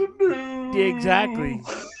know what to do. Yeah, exactly.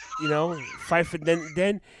 Fight for...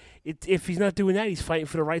 Then if he's not doing that, he's fighting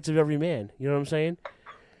for the rights of every man. You know what I'm saying?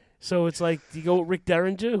 So it's like, do you go with Rick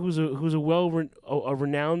Derringer, who's a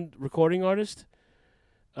renowned recording artist?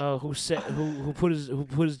 Who put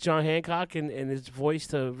his John Hancock and his voice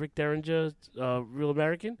to Rick Derringer, Real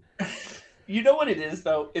American? You know what it is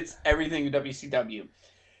though? It's everything in WCW.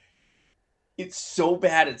 It's so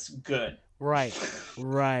bad it's good. Right.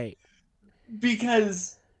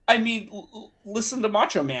 Because I mean, listen to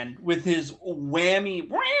Macho Man with his whammy.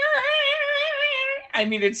 I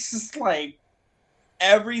mean, it's just like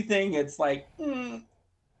everything. It's like.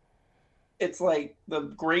 It's like the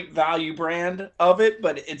Great Value brand of it,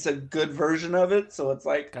 but it's a good version of it. So it's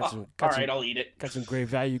like, all right, I'll eat it. Got some Great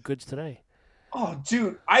Value goods today. Oh,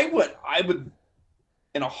 dude, I would,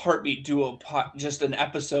 in a heartbeat, do just an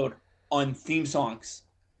episode on theme songs,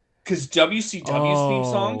 because WCW's theme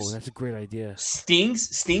songs. Oh, that's a great idea. Sting's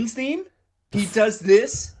theme. He does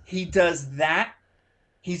this. He does that.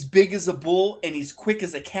 He's big as a bull and he's quick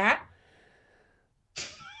as a cat.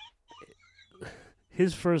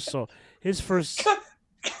 His first song.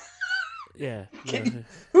 Yeah.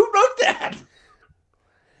 Who wrote that?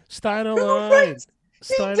 Steiner Line.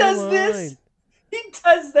 He does this. He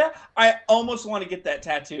does that. I almost want to get that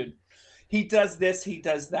tattooed. He does this. He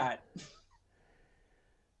does that.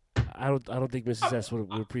 I don't think Mrs. S would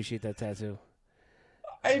appreciate that tattoo.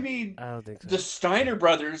 I mean, I don't think so. The Steiner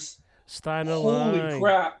brothers. Steiner Holy Line.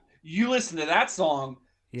 crap! You listen to that song.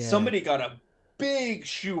 Yeah. Somebody got a big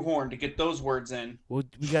shoehorn to get those words in. Well,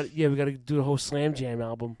 we got to do the whole Slam Jam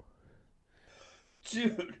album.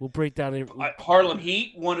 Dude. We'll break down Harlem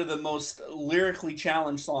Heat, one of the most lyrically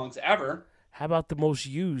challenged songs ever. How about the most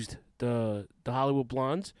used? The Hollywood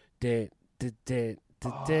Blondes. Greg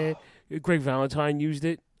Valentine used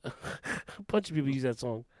it. A bunch of people use that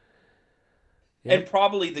song. And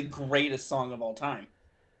probably the greatest song of all time.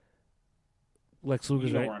 Lex Luger's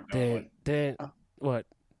You know right. where I'm going. What?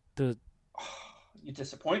 You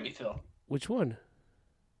disappoint me, Phil. Which one?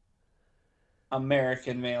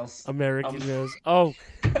 American Males. American Males. Oh,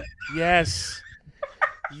 yes.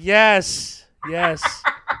 Yes.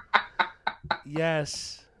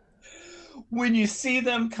 When you see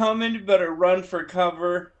them coming, you better run for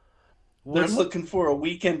cover. They're looking for a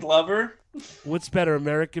weekend lover. What's better,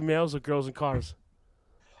 American Males or Girls in Cars?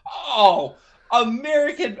 Oh,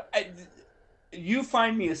 you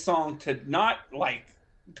find me a song to not like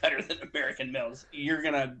better than American Males. You're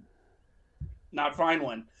going to not find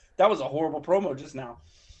one. That was a horrible promo just now.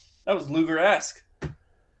 That was Luger-esque.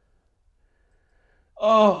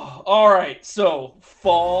 Oh, all right. So,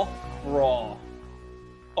 Fall Brawl.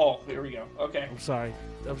 Oh, here we go. Okay. I'm sorry.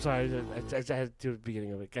 I had to do the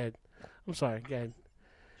beginning of it. Go ahead. I'm sorry. Go ahead.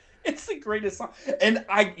 It's the greatest song. And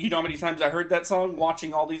you know how many times I heard that song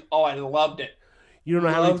watching all these? Oh, I loved it. You know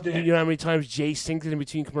how many times Jay sings it in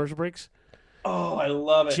between commercial breaks? Oh, I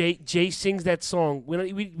love it. Jay sings that song. We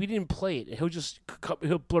didn't play it.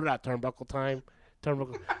 He'll blurt it out. Turnbuckle time.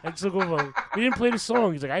 Turnbuckle. I just look over. We didn't play the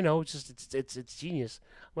song. He's like, I know. It's just it's genius.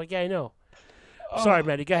 I'm like, yeah, I know. Sorry,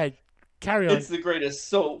 Maddie. Go ahead. Carry on. It's the greatest.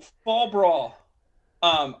 So Fall Brawl.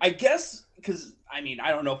 I guess because I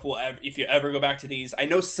don't know if you ever go back to these. I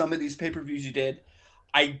know some of these pay-per-views you did.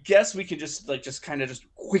 I guess we could just kind of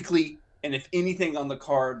quickly, and if anything on the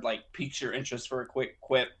card like piques your interest for a quick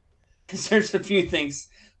quip, because there's a few things,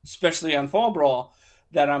 especially on Fall Brawl,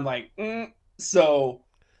 that I'm like, So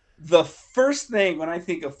the first thing when I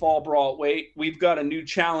think of Fall Brawl, we've got a new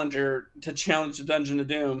challenger to challenge the Dungeon of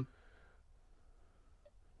Doom.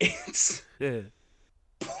 It's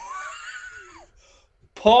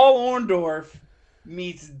Paul Orndorff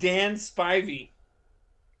meets Dan Spivey.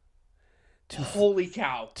 Holy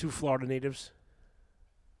cow. 2 Florida natives.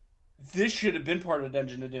 This should have been part of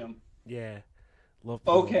Dungeon of Doom. Yeah. Love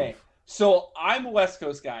Okay. So I'm a West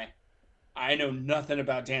Coast guy. I know nothing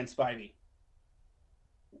about Dan Spivey.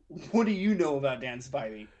 What do you know about Dan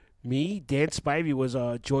Spivey? Me? Dan Spivey was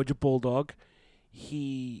a Georgia Bulldog.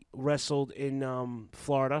 He wrestled in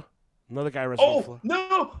Florida. Another guy wrestled in Florida.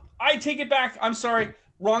 No! I take it back. I'm sorry.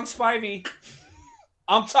 Wrong Spivey.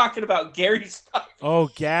 I'm talking about Gary Spivey. Oh,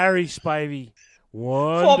 Gary Spivey.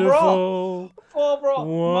 Wonderful. Fall Brawl.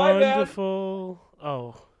 Wonderful. My bad.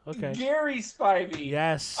 Oh, okay. Gary Spivey.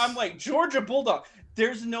 Yes. I'm like, Georgia Bulldog.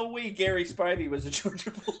 There's no way Gary Spivey was a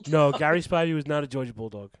Georgia Bulldog. No, Gary Spivey was not a Georgia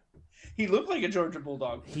Bulldog. He looked like a Georgia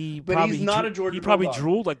Bulldog. But he's not a Georgia Bulldog. He probably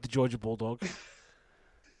drooled like the Georgia Bulldog.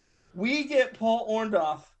 We get Paul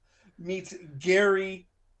Orndorff meets Gary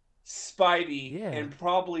Spivey, and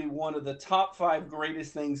probably one of the top 5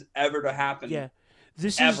 greatest things ever to happen. Yeah,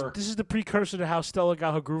 this is the precursor to how Stella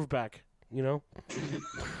got her groove back. You know,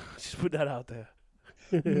 just put that out there.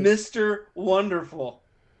 Mr. Wonderful.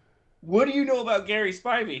 What do you know about Gary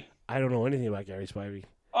Spivey? I don't know anything about Gary Spivey.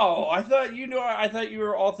 Oh, I thought you knew. I thought you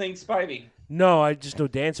were all things Spivey. No, I just know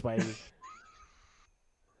Dan Spivey.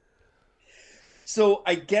 So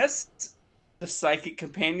I guess the Psychic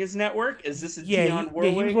Companions Network, is this a Dionne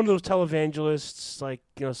Warwick? Yeah, he was one of those televangelists, like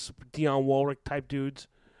Dionne Warwick type dudes.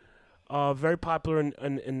 Very popular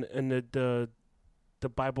in the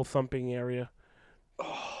Bible thumping area.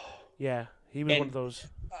 Oh, yeah, he was one of those.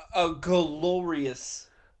 A glorious.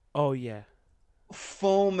 Oh yeah.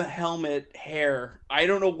 Foam helmet hair. I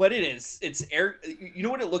don't know what it is. It's air. You know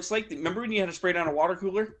what it looks like? Remember when you had to spray down a water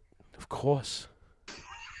cooler? Of course.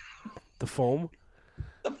 The foam.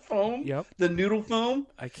 The foam. Yep. The noodle foam.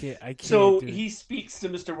 I can't. So he speaks to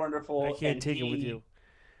Mr. Wonderful. I can't take it with you.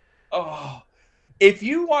 Oh, if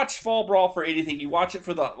you watch Fall Brawl for anything, you watch it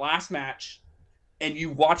for the last match, and you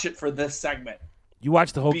watch it for this segment. You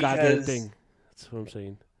watch the whole goddamn thing. That's what I'm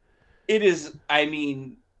saying. It is. I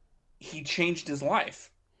mean, he changed his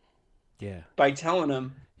life. Yeah. By telling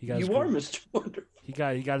him, you are Mr. Wonderful. He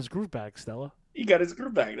got his groove back, Stella. He got his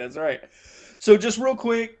groove back. That's right. So just real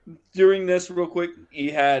quick,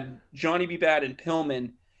 you had Johnny B. Bad and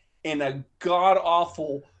Pillman in a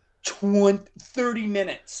god-awful 30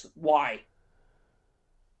 minutes. Why?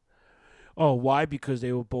 Oh, why? Because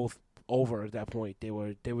they were both over at that point. They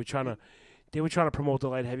were trying to promote the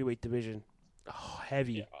light heavyweight division. Oh,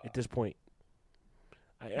 heavy at this point.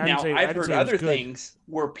 I've heard other things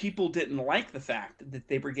where people didn't like the fact that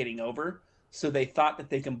they were getting over, so they thought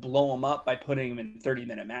that they can blow them up by putting them in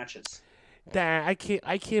 30-minute matches. I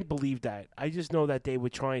can't believe that. I just know that they were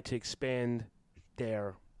trying to expand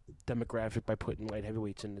their demographic by putting light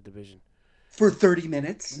heavyweights in the division. for 30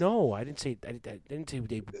 minutes. No, I didn't say. I didn't say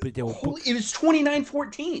they were. It was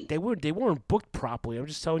 29-14. They weren't booked properly. I'm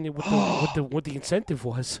just telling you what the incentive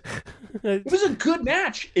was. It was a good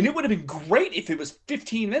match, and it would have been great if it was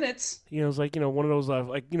 15 minutes. You know, it's like, one of those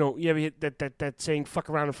you ever hit that saying "fuck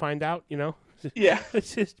around and find out." You know. Yeah.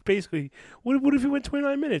 It's just basically what if you went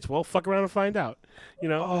 29 minutes? Well, fuck around and find out. You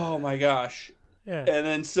know. Oh my gosh. Yeah. And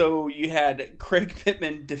then so you had Craig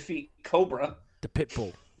Pittman defeat Cobra. The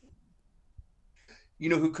Pitbull. You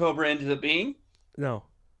know who Cobra ended up being? No.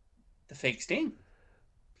 The fake Sting.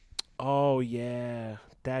 Oh yeah,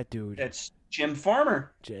 that dude. That's Jim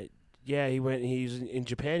Farmer. Yeah, he's in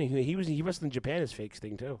Japan. He wrestled in Japan as fake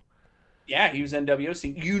Sting too. Yeah, he was NWO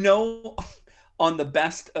Sting. You know, on the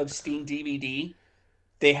Best of Sting DVD,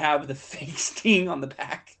 they have the fake Sting on the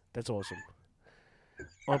back. That's awesome.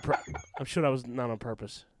 I'm sure that was not on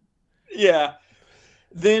purpose. Yeah.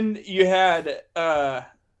 Then you had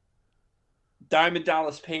Diamond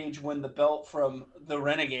Dallas Page win the belt from the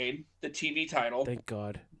Renegade, the TV title. Thank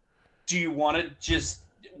God. Do you want to just...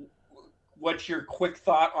 What's your quick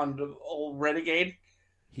thought on the old Renegade?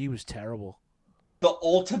 He was terrible. The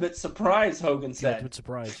ultimate surprise, Hogan said. The ultimate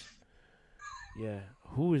surprise. Yeah.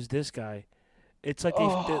 Who is this guy? It's like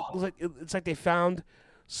it's like they found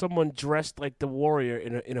someone dressed like the Warrior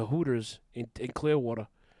in a Hooters in Clearwater.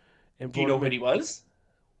 And do you know what he was?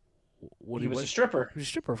 What he was a stripper. He was a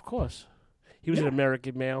stripper, of course. He was an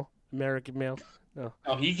American male. No.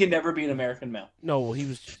 Oh, he can never be an American male. No, well,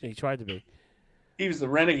 he tried to be. He was the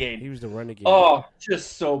Renegade. He was the Renegade. Oh,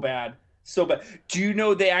 just so bad. So bad. Do you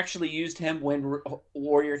know they actually used him when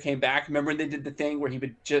Warrior came back? Remember when they did the thing where he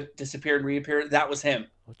would just disappear and reappear? That was him.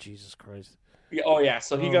 Oh, Jesus Christ. Oh, yeah.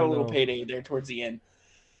 So he got a little payday there towards the end.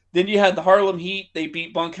 Then you had the Harlem Heat. They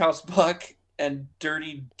beat Bunkhouse Buck and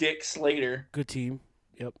Dirty Dick Slater. Good team.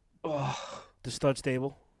 Yep. Oh. The Stud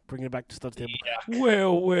Stable. Bringing it back to Stud Stable. Yuck.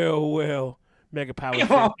 Well. Mega Power's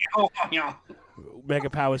favorite. Mega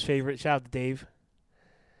Power's favorite. Shout out to Dave.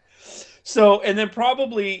 So, and then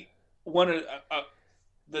probably one of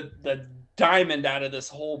the diamond out of this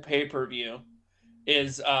whole pay-per-view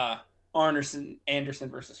is Anderson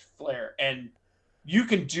versus Flair. And you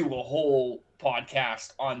can do a whole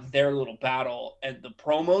podcast on their little battle and the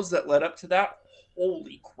promos that led up to that.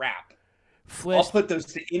 Holy crap. I'll put those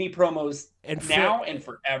to any promos now and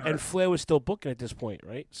forever. And Flair was still booking at this point,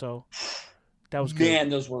 right? So that was good. Man,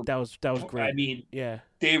 those were that was great. I mean, yeah,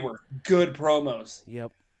 they were good promos.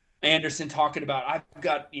 Yep. Anderson talking about, I've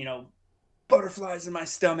got, butterflies in my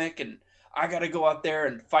stomach and I got to go out there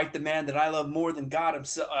and fight the man that I love more than God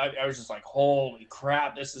himself. I was just like, holy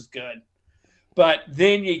crap, this is good. But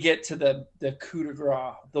then you get to the coup de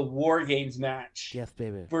grace, the War Games match. Yes,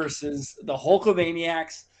 baby. Versus the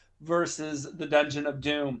Hulkamaniacs versus the Dungeon of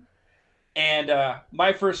Doom. And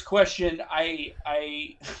my first question,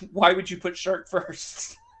 why would you put Shark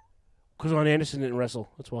first? Because Arn Anderson didn't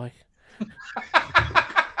wrestle. That's why.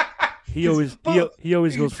 He always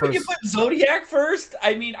goes first. You put Zodiac first?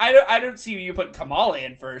 I mean, I don't see you put Kamala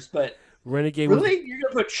in first, but Renegade. Really? You're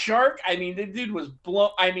gonna put Shark? I mean, the dude was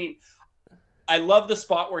blown. I mean, I love the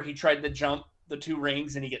spot where he tried to jump the two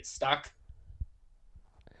rings and he gets stuck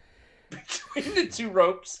between the two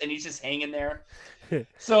ropes and he's just hanging there.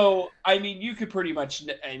 So, I mean, you could pretty much.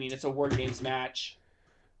 I mean, it's a War Games match.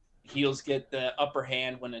 Heels get the upper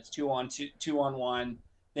hand when it's 2-on-1.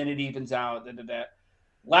 Then it evens out.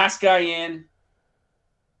 Last guy in,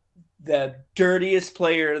 the dirtiest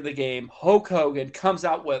player of the game, Hulk Hogan, comes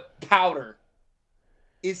out with powder.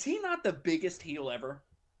 Is he not the biggest heel ever?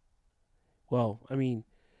 Well, I mean,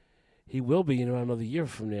 he will be in around another year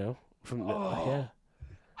from now. Yeah.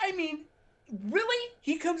 I mean, really?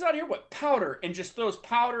 He comes out here with powder and just throws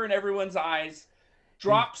powder in everyone's eyes,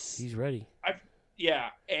 drops. He's ready.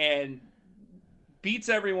 And beats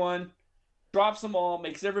everyone. Drops them all,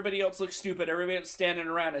 makes everybody else look stupid. Everybody else standing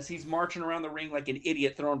around as he's marching around the ring like an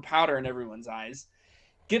idiot, throwing powder in everyone's eyes.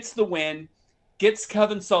 Gets the win, gets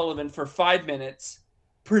Kevin Sullivan for 5 minutes,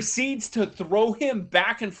 proceeds to throw him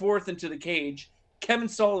back and forth into the cage. Kevin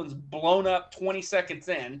Sullivan's blown up 20 seconds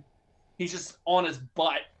in. He's just on his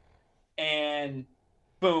butt. And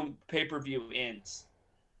boom, pay-per-view ends.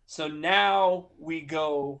 So now we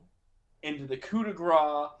go into the coup de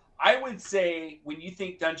grace. I would say when you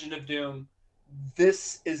think Dungeon of Doom,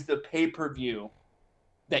 this is the pay-per-view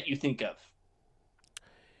that you think of.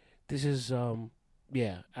 This is,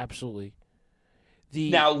 yeah, absolutely.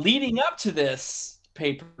 Now, leading up to this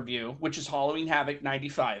pay-per-view, which is Halloween Havoc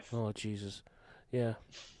 95. Oh, Jesus. Yeah.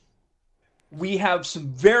 We have some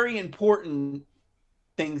very important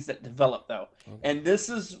things that develop, though. Okay. And this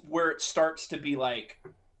is where it starts to be like,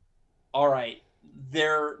 all right,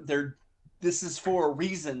 they're this is for a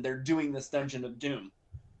reason. They're doing this Dungeon of Doom.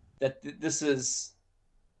 That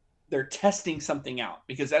they're testing something out.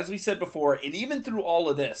 Because as we said before, and even through all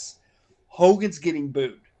of this, Hogan's getting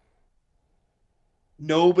booed.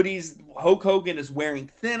 Hulk Hogan is wearing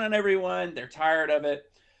thin on everyone. They're tired of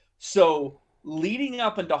it. So leading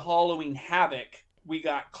up into Halloween Havoc, we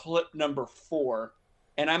got clip number 4.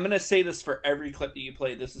 And I'm going to say this for every clip that you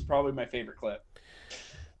play. This is probably my favorite clip.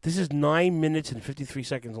 This is 9 minutes and 53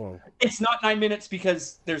 seconds long. It's not 9 minutes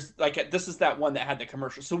because there's this is that one that had the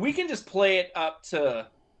commercial. So we can just play it up to,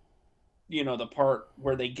 the part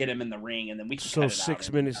where they get him in the ring, and then we can cut it out.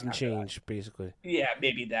 6 minutes and change, basically. Yeah,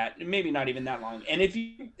 maybe that. Maybe not even that long. And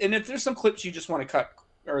if there's some clips you just want to cut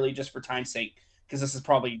early just for time's sake, because this is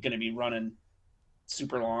probably going to be running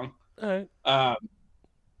super long. All right.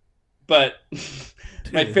 But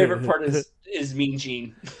my favorite part is Mean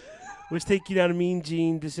Gene. Let's take you down to Mean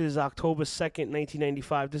Gene. This is October 2nd,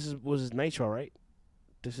 1995. Was his Nitro, right?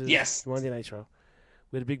 This is yes. Monday Nitro.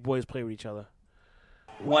 Where the big boys play with each other.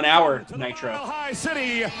 1 hour Nitro. High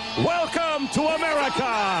City, welcome to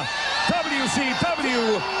America.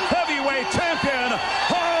 WCW Heavyweight Champion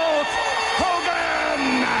Hulk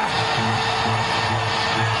Hogan.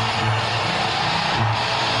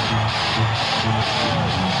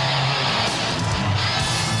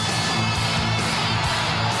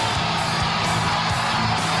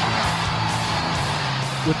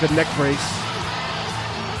 With the neck brace.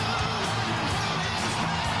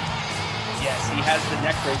 Yes, he has the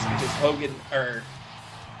neck brace because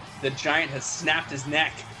the Giant has snapped his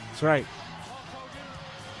neck. That's right.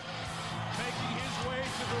 Making his way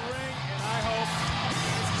to the ring, and I hope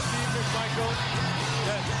Steve McMichael,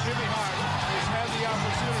 that Jimmy Hart has had the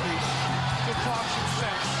opportunity to talk some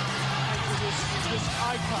sense into this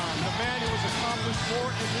icon, the man who has accomplished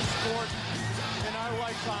more in this sport in our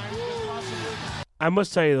lifetime than possibly. I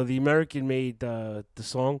must tell you though, the American made the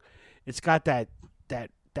song. It's got that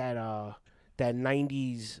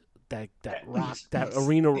 90s that rock, that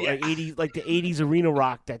arena, yeah. 80s, like the 80s arena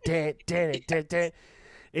rock. That dan.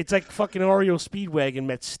 It's like fucking Oreo Speedwagon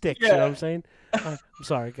met sticks. Yeah. You know what I'm saying? I'm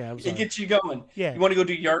sorry, okay, I'm sorry. It gets you going. Yeah. You want to go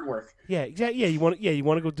do yard work. Yeah, exactly. Yeah, you want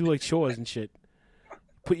to go do like chores and shit.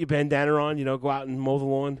 Put your bandana on. Go out and mow the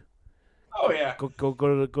lawn. Oh yeah. Go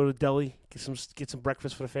to the deli. Get some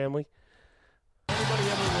breakfast for the family. Everybody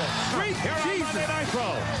ever will. Here on Monday Nitro,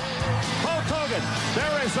 Hulk Hogan.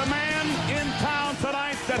 There is a man in town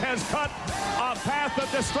tonight that has cut a path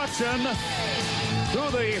of destruction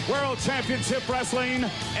through the World Championship Wrestling,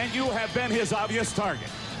 and you have been his obvious target.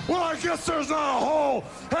 Well, I guess there's not a whole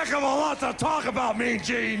heck of a lot to talk about, Mean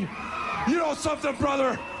Gene. You know something,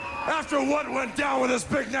 brother? After what went down with this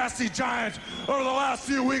big nasty Giant over the last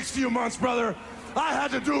few weeks, few months, brother, I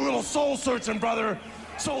had to do a little soul searching, brother.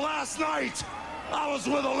 So last night, I was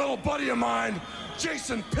with a little buddy of mine,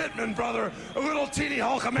 Jason Pittman, brother, a little teeny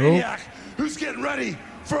Hulkamaniac, who's getting ready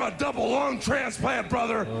for a double lung transplant,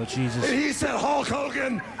 brother. Oh, Jesus. And he said, Hulk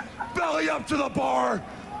Hogan, belly up to the bar,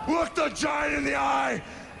 look the Giant in the eye,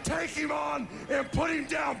 take him on, and put him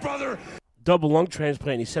down, brother. Double lung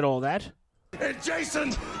transplant. He said all that? And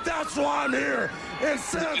Jason, that's why I'm here. And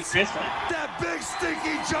since that big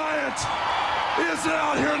stinky Giant isn't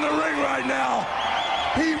out here in the ring right now,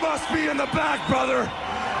 he must be in the back, brother.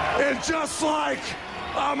 And just like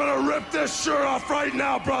I'm gonna rip this shirt off right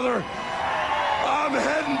now, brother, I'm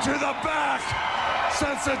heading to the back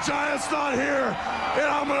since the Giant's not here, and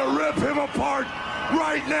I'm gonna rip him apart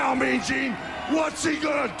right now, Mean Gene. What's he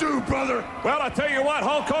gonna do, brother? Well, I tell you what,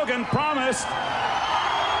 Hulk Hogan promised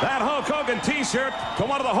that Hulk Hogan t-shirt to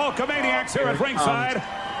one of the Hulkamaniacs here at ringside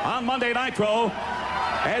on Monday Nitro.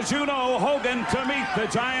 As you know, Hogan to meet the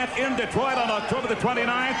Giant in Detroit on October the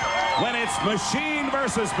 29th when it's machine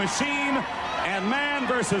versus machine and man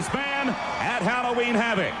versus man at Halloween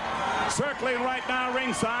Havoc. Circling right now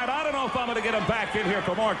ringside. I don't know if I'm going to get him back in here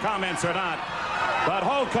for more comments or not. But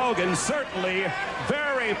Hulk Hogan certainly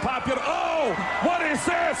very popular. Oh, what is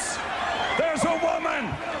this? There's a woman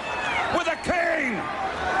with a cane.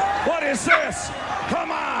 What is this?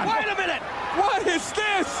 Come on. Wait a minute. What is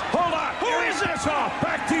this? Hold on. Who is this?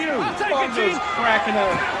 Back to you. I'll take it, Gene. Cracking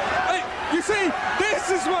up. Hey, you see,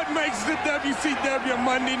 this is what makes the WCW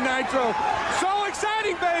Monday Nitro so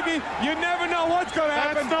exciting, baby. You never know what's going to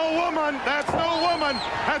happen. That's no woman. That's no woman.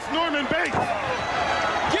 That's Norman Bates.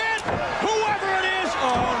 Get whoever it is.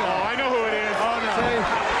 Oh, no. I know who it is. Oh, no. See?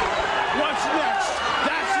 What's next?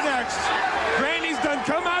 That's next. Granny's done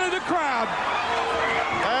come out of the crowd.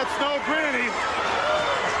 That's no granny.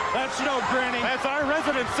 That's no granny. That's our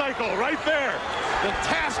resident cycle right there. The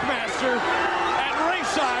Taskmaster at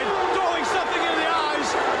ringside throwing something in the eyes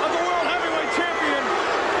of the World Heavyweight Champion,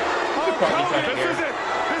 Hulk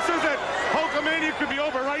This is it. Hulkamania could be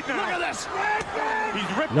over right now. Look at this. He's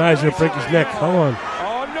ripped. Now he's gonna break his neck. Hold on.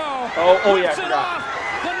 Oh no. Oh yeah, I Rips it forgot. off.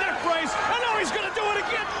 The neck brace. Oh no, he's gonna do it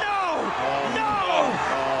again. No. No.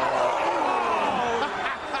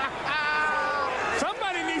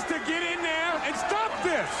 Somebody needs to get in there and stop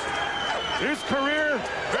this. His career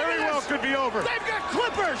very well could be over. They've got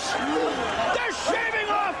clippers. They're shaving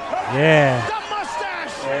off Yeah. the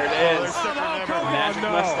mustache. There it is. Magic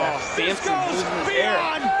mustache. This Samson goes losing his hair.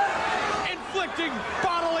 beyond inflicting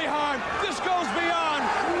bodily harm. This goes beyond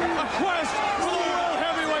a quest for the World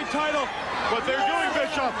Heavyweight title. What they're doing,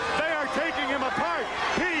 Bischoff, they are taking him apart,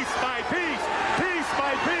 piece by piece, piece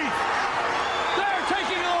by piece. They're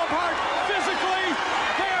taking him apart physically.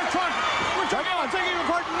 We're talking about taking him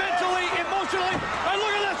apart mentally, emotionally. And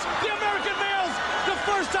look at this. The American males, the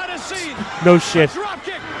first on the scene. No shit. Drop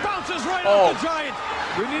kick bounces right off the Giant.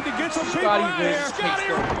 We need to get some people Scotty out here. Vince takes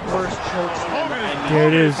the worst choke slam.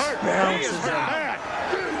 There it is. He's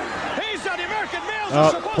on the American males.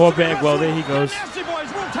 Oh, poor Bagwell. There he goes. Nasty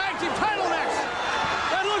Boys World Tag Team title next.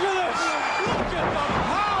 And look at this. Look at the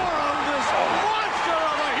power of this monster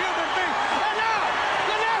of a human being. And now,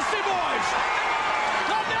 the Nasty Boys.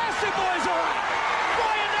 The Nasty Boys are out.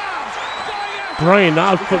 Brian Knobbs going after Brian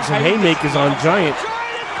Knobbs put some haymakers on Giant.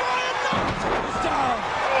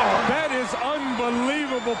 That is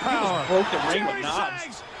unbelievable power. Broke the ring with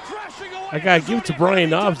Knobs. I gotta give it to Brian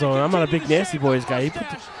Knobbs though. I'm not a big Nasty Boys guy.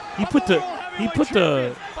 He put those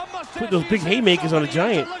big haymakers on the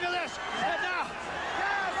Giant. Look at this. And now,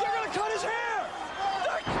 they're going to cut his hair.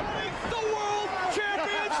 They're cutting the world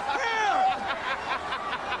champion's hair.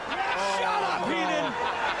 Shut up, Heenan.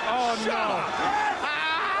 Oh, Shut up.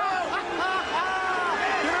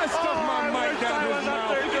 Can I stuff my mic down his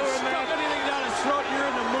mouth? You can stuff anything down his throat. You're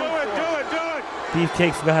in the mood. Do it.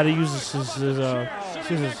 Beefcake forgot how to use his scissors.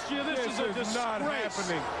 This is not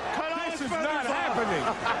happening. This is not happening.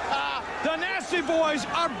 The Nasty Boys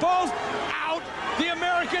are both out. The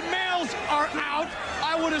American males are out.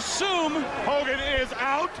 I would assume Hogan is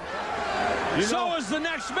out. So is the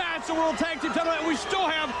next match, the World Tag Team title. We still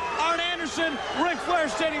have Arn Anderson, Ric Flair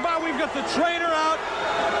standing by. We've got the trainer out.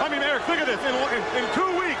 I mean, Eric, look at this. In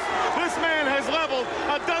 2 weeks, this man has leveled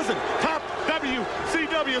a dozen top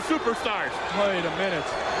WCW superstars. Wait a minute.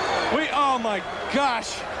 Oh my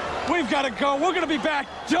gosh. We've got to go. We're going to be back.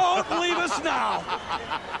 Don't leave us now.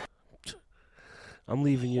 I'm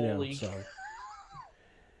leaving you now. Holy Sorry.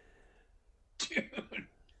 Dude.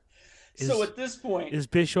 So at this point, is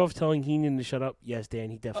Bischoff telling Heenan to shut up? Yes,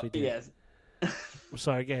 Dan, he definitely did. yes. I'm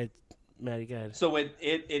sorry. Go ahead, Maddie. Go ahead. So it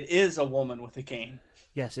is a woman with a cane.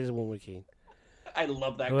 Yes, it is a woman with a cane. I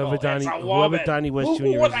love that. Whoever call. Donnie, It's a whoever woman. Donnie West Jr.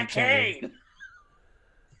 With is a in China. cane.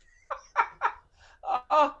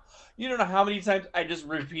 You don't know how many times I just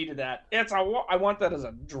repeated that. I want that as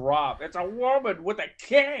a drop. It's a woman with a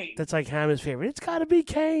cane. That's like Hammond's favorite. It's got to be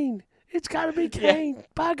Kane. It's got to be Kane.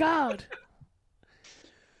 By God.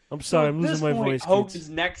 I'm sorry. I'm losing my voice. Hogan's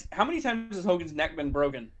neck. How many times has Hogan's neck been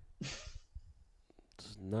broken?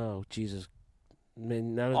 No, Jesus.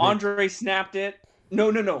 Andre snapped it.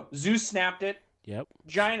 No. Zeus snapped it. Yep.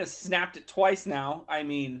 Giant has snapped it twice now. I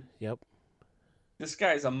mean. Yep. This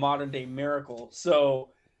guy's a modern day miracle. So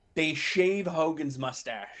they shave Hogan's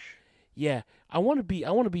mustache. Yeah, I want to be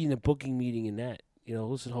in a booking meeting in that. You know,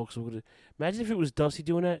 listen, Hulk. So imagine if it was Dusty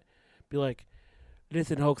doing that. Be like,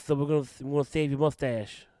 listen, Hulk. So we're gonna save your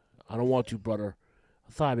mustache. I don't want you, brother.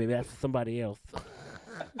 I'm sorry, baby. That's for somebody else.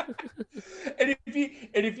 And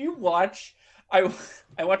if you watch, I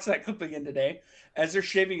watched that clip again today. As they're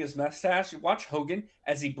shaving his mustache, you watch Hogan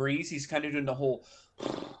as he breathes. He's kind of doing the whole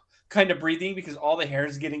kind of breathing because all the hair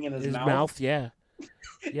is getting in his mouth. Yeah.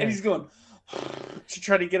 And he's going to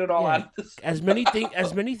try to get it all out of his as many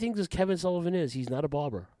things as Kevin Sullivan is, he's not a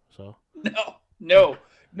barber. So no.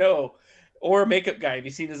 Or a makeup guy. Have you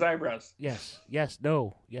seen his eyebrows? Yes.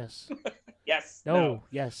 No. Yes. Yes. No.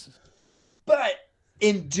 Yes. But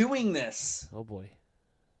in doing this, oh boy,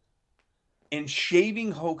 in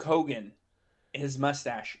shaving Hulk Hogan, his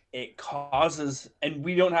mustache, it causes, and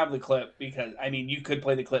we don't have the clip because, I mean, you could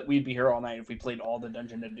play the clip. We'd be here all night if we played all the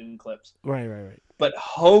Dungeon of Doom clips. Right. But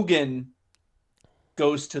Hogan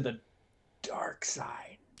goes to the dark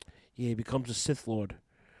side. Yeah, he becomes a Sith Lord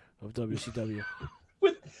of WCW.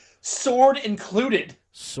 With sword included.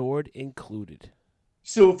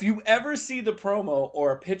 So if you ever see the promo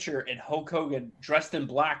or a picture in Hulk Hogan dressed in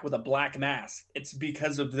black with a black mask, it's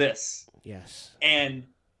because of this. Yes. And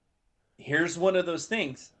here's one of those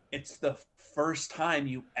things. It's the first time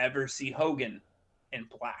you ever see Hogan in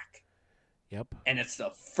black. Yep. And it's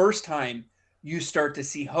the first time you start to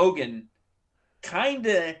see Hogan kind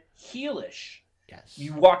of heelish. Yes.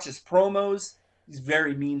 You watch his promos. He's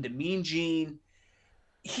very mean to Mean Gene.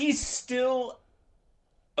 He's still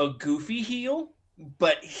a goofy heel,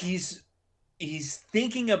 but he's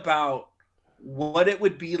thinking about what it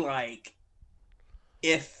would be like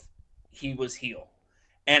if he was heel.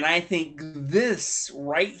 And I think this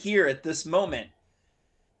right here at this moment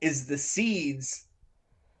is the seeds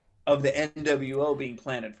of the NWO being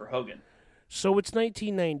planted for Hogan. So it's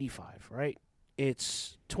 1995, right?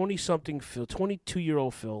 It's 20-something Phil,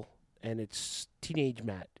 22-year-old Phil, and it's teenage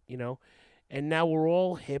Matt, you know? And now we're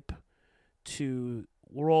all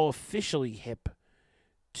officially hip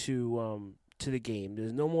to the game.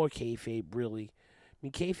 There's no more kayfabe, really. I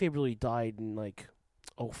mean, kayfabe really died in, like,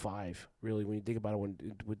 2005, really, when you think about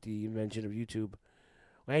it, with the invention of YouTube.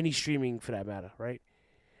 Or any streaming, for that matter, right?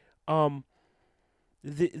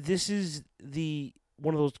 This is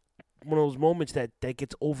one of those moments that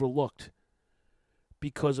gets overlooked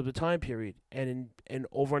because of the time period, and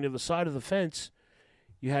over on the other side of the fence,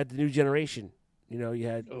 you had the new generation. You know, you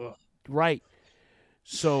had right.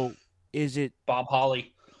 So is it Bob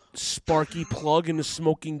Holly, Sparky Plug and the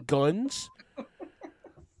Smoking Guns,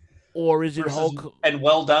 or is it Hulk and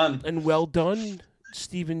Well Done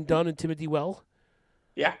Stephen Dunn and Timothy Well?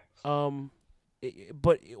 Yeah.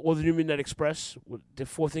 But or the New Midnight Express, the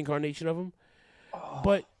fourth incarnation of them. Oh.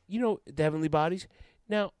 But you know, the Heavenly Bodies.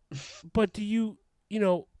 Now, but do you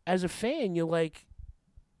know, as a fan, you're like,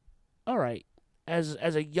 all right. As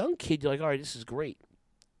a young kid, you're like, all right, this is great.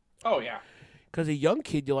 Oh yeah. Because a young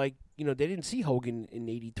kid, you're like, you know, they didn't see Hogan in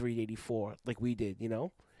 83, 84 like we did, you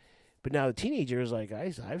know. But now the teenager is like,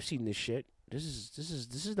 guys, I've seen this shit. This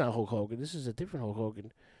is not Hulk Hogan. This is a different Hulk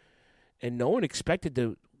Hogan. And no one expected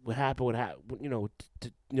what happened. You know,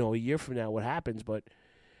 a year from now, what happens? But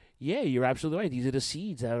yeah, you're absolutely right. These are the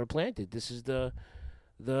seeds that are planted. This is the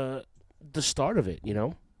start of it. You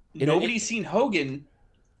know, nobody's seen Hogan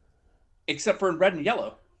except for in red and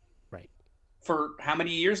yellow. Right. For how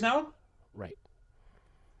many years now? Right.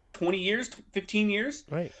 20 years, 15 years.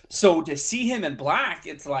 Right. So to see him in black,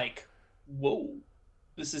 it's like, whoa,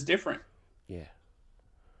 this is different. Yeah.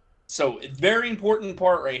 So very important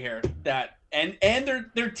part right here that and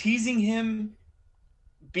they're teasing him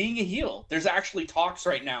being a heel. There's actually talks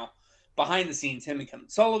right now behind the scenes, him and Kevin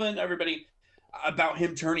Sullivan, everybody, about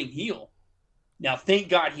him turning heel. Now, thank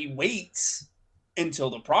God he waits until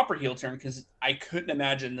the proper heel turn, because I couldn't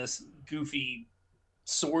imagine this goofy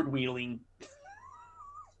sword wielding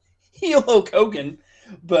heel Hulk Hogan,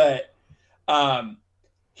 but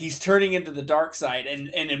he's turning into the dark side. And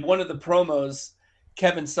in one of the promos,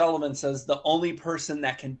 Kevin Sullivan says the only person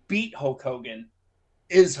that can beat Hulk Hogan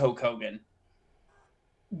is Hulk Hogan,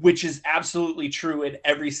 which is absolutely true in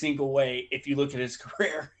every single way if you look at his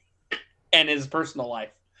career and his personal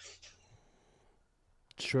life.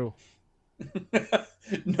 It's true.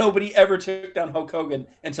 Nobody ever took down Hulk Hogan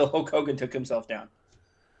until Hulk Hogan took himself down.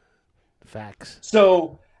 Facts.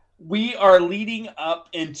 So we are leading up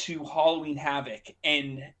into Halloween Havoc,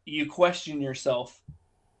 and you question yourself,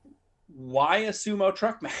 why a sumo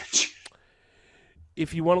truck match?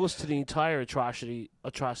 If you want to listen to the entire atrocity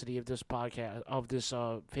of this podcast, of this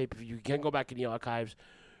pay-per-view, you can go back in the archives.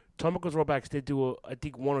 Turnbuckle Throwbacks did do, I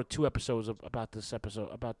think, 1 or 2 episodes about this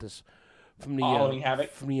from the Halloween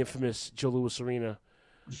Havoc, from the infamous Joe Louis Arena,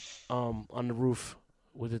 on the roof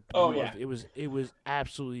with it. Oh yeah, it was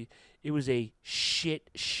absolutely, it was a shit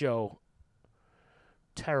show.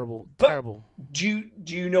 Terrible. Do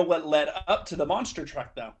you know what led up to the monster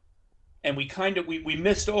truck though? And we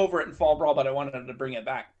missed over it in Fall Brawl, but I wanted to bring it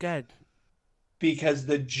back. Go ahead. Because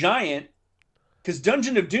Dungeon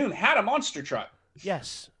of Doom had a monster truck.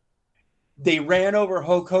 Yes. They ran over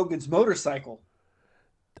Hulk Hogan's motorcycle.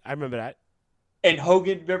 I remember that. And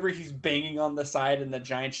Hogan, remember, he's banging on the side and the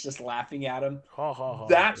Giant's just laughing at him.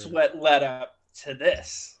 That's what led up to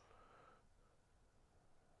this.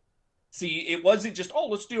 See, it wasn't just,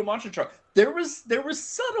 let's do a monster truck. There was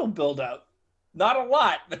subtle build-up. Not a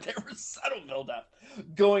lot, but there was subtle build-up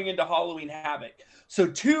going into Halloween Havoc. So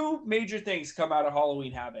 2 major things come out of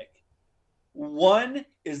Halloween Havoc. 1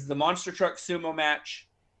 is the monster truck sumo match,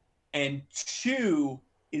 and 2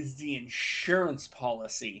 is the insurance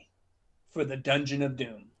policy for the Dungeon of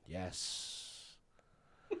Doom. Yes.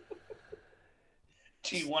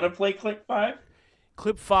 Do you want to play clip 5?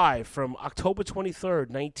 Clip 5 from October 23rd,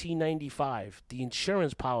 1995. The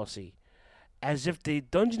insurance policy. As if the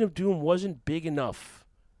Dungeon of Doom wasn't big enough.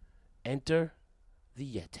 Enter the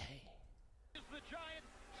Yeti.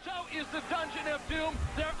 So is the Dungeon of Doom.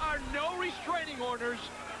 There are no restraining orders.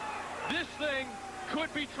 This thing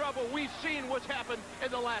could be trouble. We've seen what's happened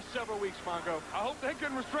in the last several weeks, Mongo. I hope they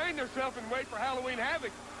can restrain themselves and wait for Halloween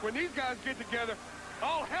Havoc. When these guys get together,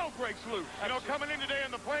 all hell breaks loose. You know, coming in today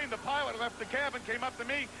on the plane, the pilot left the cabin, came up to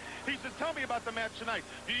me. He says, tell me about the match tonight.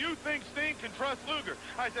 Do you think Sting can trust Luger?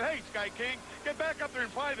 I said, hey, Sky King, get back up there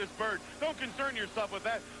and fly this bird. Don't concern yourself with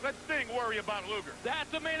that. Let Sting worry about Luger. That's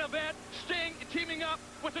the main event. Sting teaming up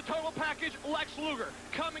with the total package, Lex Luger.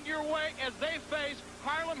 Coming your way as they face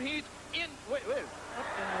Harlem Heat in... Wait. What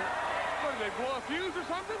did they blow a fuse or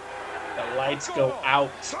something? The lights go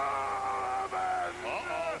out.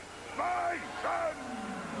 My son!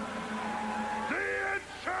 The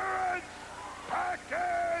insurance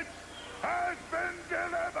package has been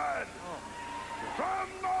delivered from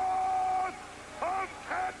north of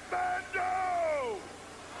Kathmandu,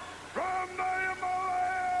 from the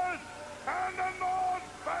Himalayas and the north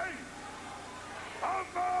face of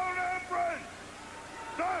Mount Everest.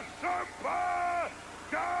 The Sherpa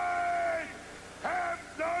guys have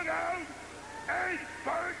dug out a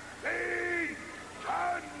 13-ton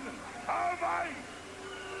of ice.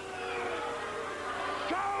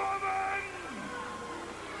 Sullivan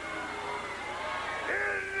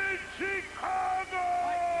in Chicago.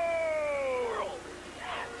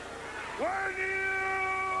 When you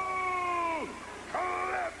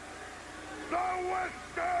clip the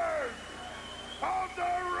whiskers of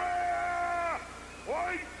the rare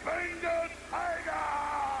white-fingered tiger,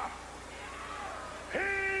 he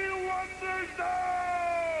wonders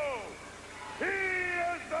now. He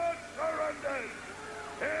is not surrendered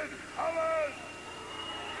in colors.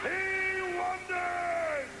 He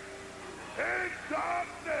wanders in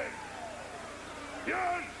darkness. You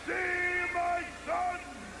see, my son,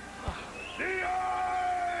 the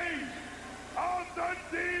eyes of the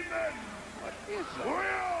demon will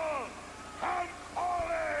come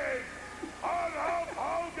calling on Hulk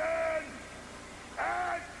Hogan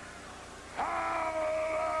at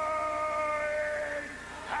Halloween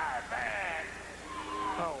Havoc.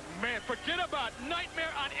 Oh, man, forget about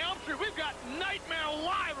Nightmare on Elm Street. We've got Nightmare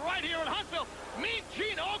live right here in Huntsville. Mean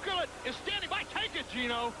Gene Okerlund is standing by. Take it,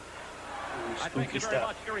 Gino. I thank you very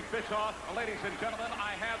much, Eric Bischoff. Ladies and gentlemen,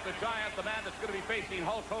 I have the Giant, the man that's going to be facing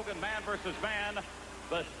Hulk Hogan, man versus man,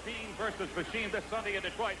 the Fiend versus Machine this Sunday in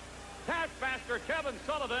Detroit. Taskmaster Kevin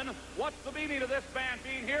Sullivan, what's the meaning of this man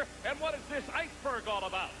being here, and what is this iceberg all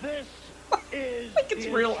about? This is Like it's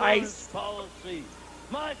real ice. Policy.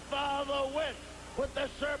 My father went with the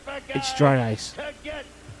Sherpa guys It's dry ice. to get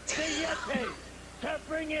the Yeti, to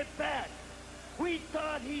bring it back. We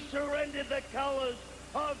thought he surrendered the colors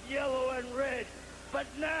of yellow and red, but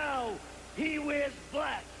now he wears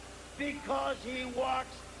black because he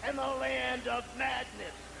walks in the land of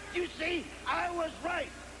madness. You see, I was right.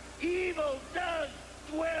 Evil does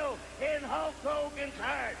dwell in Hulk Hogan's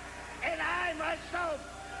heart, and I myself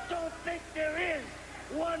don't think there is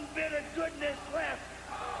one bit of goodness left.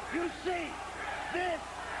 You see, this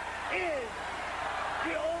is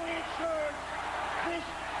the only insurance this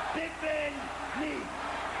big man needs.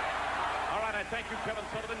 All right, I thank you, Kevin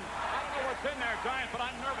Sullivan. I don't know what's in there, Giant, but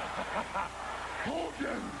I'm nervous.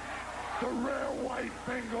 Hogan, the rare white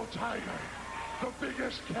Bengal tiger, the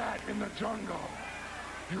biggest cat in the jungle.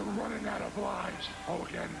 You're running out of lives,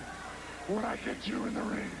 Hogan. When I get you in the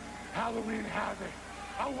ring, Halloween Havoc,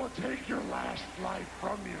 I will take your last life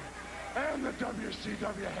from you and the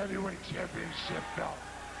WCW Heavyweight Championship belt.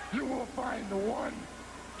 You will find the one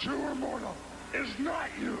true immortal is not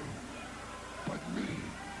you, but me,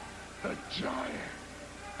 the Giant,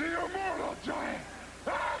 the immortal Giant.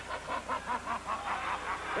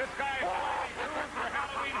 This guy is waiting soon for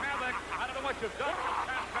Halloween Havoc. I don't know what you've done with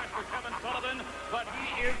Taskmaster Kevin Sullivan, but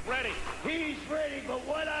he is ready. He's ready, but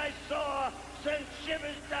what I saw sent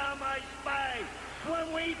shivers down my spine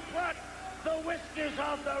when we plucked the whiskers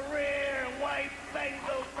of the rare white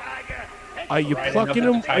Bengal tiger. Are you plucking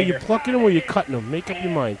them? Are you plucking them or are you cutting them? Make up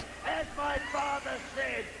your mind. As my father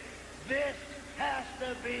said, this has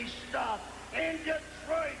to be stopped. In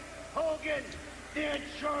Detroit, Hogan, the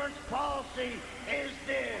insurance policy is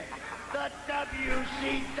there. The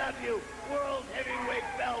WCW World Heavyweight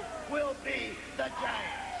belt will be the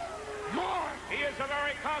Giants. More! He is a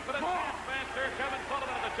very confident Taskmaster, Kevin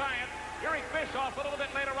Sullivan of the Giants. Eric Bischoff, a little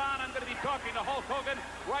bit later on, I'm going to be talking to Hulk Hogan.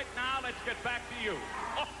 Right now, let's get back to you.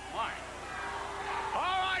 Oh, my.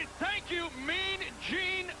 All right, thank you, Mean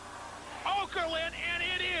Gene Okerlund, and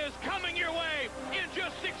it is coming your way in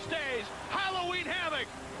just 6 days. Halloween Havoc.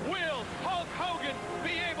 Will Hulk Hogan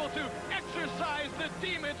be able to exercise the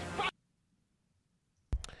demons?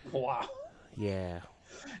 Wow. Yeah.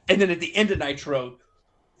 And then at the end of Nitro,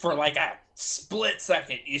 for like a split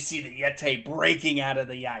second, you see the Yeti breaking out of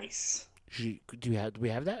the ice. Do we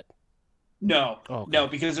have that? No, Oh, okay. no,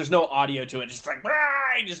 because there's no audio to it. It's just like,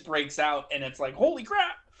 it just breaks out, and it's like, holy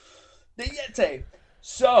crap, the Yeti.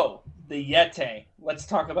 So, the Yeti. Let's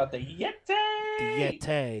talk about the Yeti. The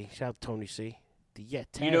Yeti. Shout out to Tony C. The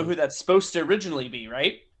Yeti. You know who that's supposed to originally be,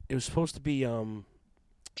 right? It was supposed to be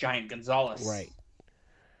Giant Gonzalez.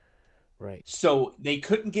 Right. So they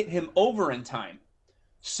couldn't get him over in time.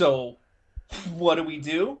 So what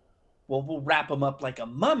do? Well, we'll wrap him up like a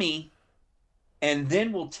mummy, and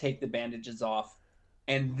then we'll take the bandages off,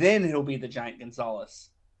 and then he'll be the Giant Gonzalez.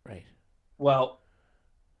 Right. Well,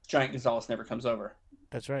 Giant Gonzalez never comes over.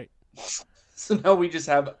 That's right. So now we just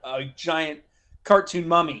have a giant cartoon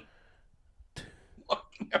mummy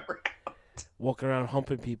walking around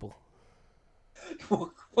humping people.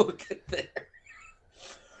 We'll get there.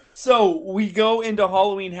 So we go into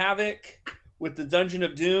Halloween Havoc with the Dungeon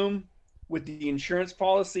of Doom, with the insurance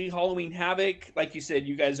policy. Halloween Havoc, like you said,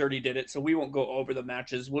 you guys already did it, so we won't go over the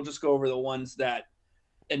matches. We'll just go over the ones that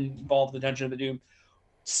involve the Dungeon of the Doom.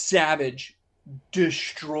 Savage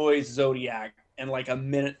destroys Zodiac in like a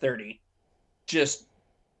minute 30. Just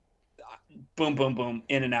boom, boom, boom,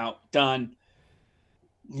 in and out, done.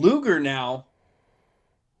 Luger now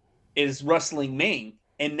is wrestling Meng.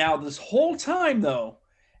 And now this whole time, though,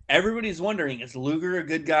 everybody's wondering, is Luger a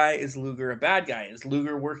good guy? Is Luger a bad guy? Is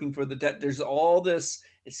Luger working for the there's all this.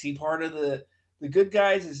 Is he part of the good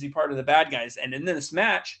guys? Is he part of the bad guys? And in this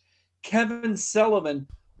match, Kevin Sullivan,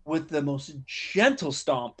 with the most gentle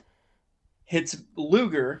stomp, hits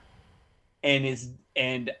Luger, and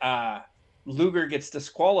Luger gets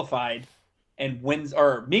disqualified and wins,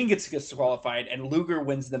 or Meng gets disqualified, and Luger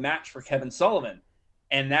wins the match for Kevin Sullivan.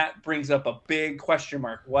 And that brings up a big question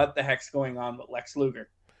mark. What the heck's going on with Lex Luger?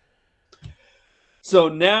 So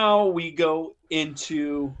now we go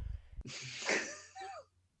into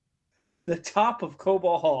the top of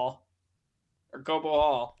Cobo Hall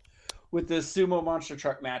with the Sumo Monster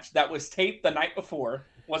Truck match that was taped the night before,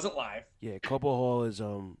 wasn't live. Yeah, Cobo Hall is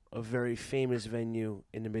a very famous venue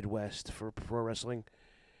in the Midwest for pro wrestling.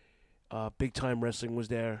 Big Time Wrestling was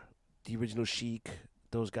there. The original Sheik,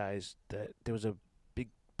 those guys. There was a big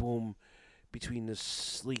boom between the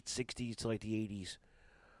late '60s to like the '80s.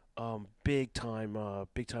 Big time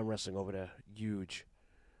wrestling over there, huge.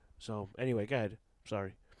 So anyway, go ahead.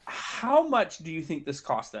 Sorry. How much do you think this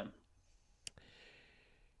cost them?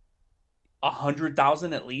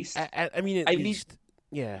 100,000 at least. I mean, at least.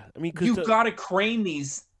 Yeah, I mean, you got to crane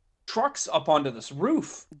these trucks up onto this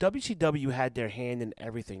roof. WCW had their hand in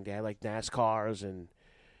everything. They had like NASCARs, and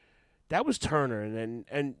that was Turner.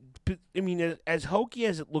 And I mean, as hokey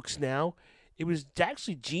as it looks now, it was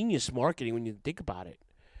actually genius marketing when you think about it.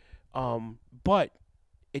 But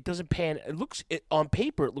it doesn't pan. On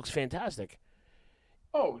paper, it looks fantastic.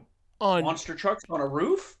 Oh, monster trucks on a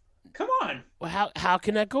roof? Come on. Well, how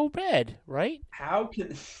can that go bad, right? How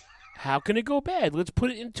can it go bad? Let's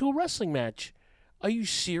put it into a wrestling match. Are you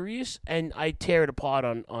serious? And I tear it apart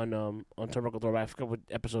on Turnbuckle Throwback. I forgot what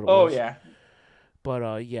episode it was. Oh yeah.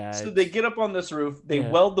 But yeah. So they get up on this roof. They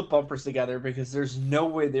weld the bumpers together because there's no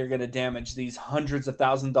way they're going to damage these hundreds of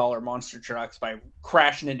 $1,000 monster trucks by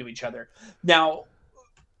crashing into each other. Now,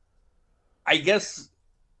 I guess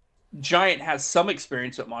Giant has some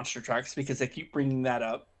experience with monster trucks because they keep bringing that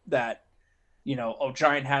up. That,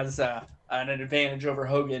 Giant has an advantage over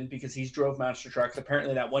Hogan because he's drove monster trucks.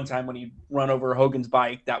 Apparently, that one time when he run over Hogan's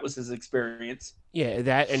bike, that was his experience. Yeah,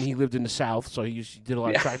 that, and he lived in the South, so he did a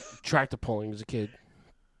lot of tractor pulling as a kid.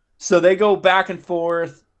 So they go back and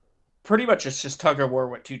forth. Pretty much it's just tug of war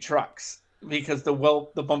with two trucks because the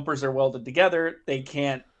bumpers are welded together.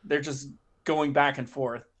 They're just going back and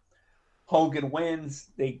forth. Hogan wins.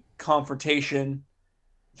 They confrontation.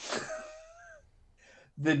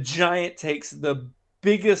 The Giant takes the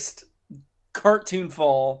biggest cartoon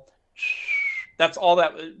fall. That's all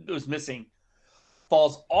that was missing.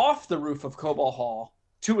 Falls off the roof of Cobo Hall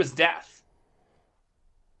to his death.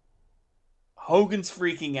 Hogan's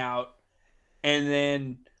freaking out, and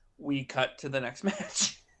then we cut to the next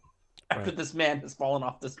match after this man has fallen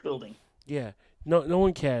off this building. Yeah, no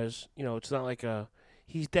one cares. It's not like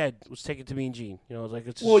he's dead. Let's take it to Mean Gene. It's like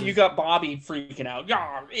it's. Well, you got Bobby freaking out.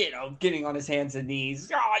 Getting on his hands and knees.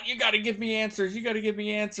 You got to give me answers. You got to give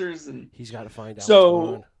me answers, and he's got to find out. So what's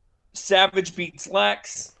going on. Savage beats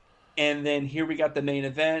Lex. And then here we got the main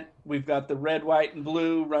event. We've got the red, white, and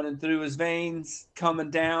blue running through his veins, coming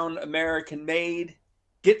down, American made,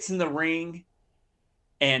 gets in the ring,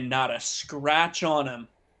 and not a scratch on him.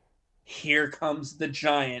 Here comes the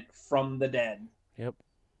Giant from the dead. Yep.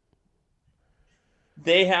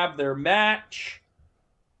 They have their match,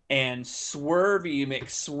 and Swervey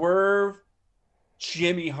McSwerve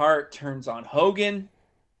Jimmy Hart turns on Hogan,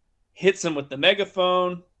 hits him with the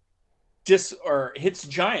megaphone, hits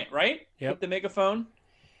Giant, right? Yep. With the megaphone.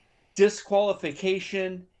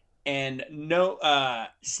 Disqualification, and no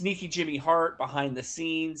sneaky Jimmy Hart behind the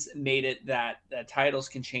scenes made it that the titles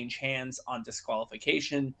can change hands on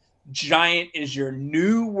disqualification. Giant is your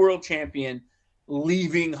new world champion,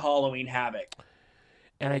 leaving Halloween Havoc.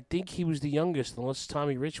 And I think he was the youngest, unless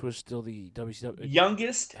Tommy Rich was still the WCW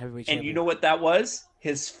youngest. Heavyweight and champion. you know what that was?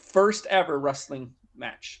 His first ever wrestling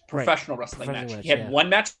match, professional wrestling match. He had one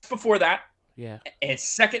match before that. Yeah. His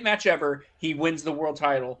second match ever, he wins the world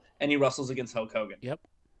title, and he wrestles against Hulk Hogan. Yep.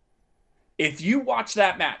 If you watch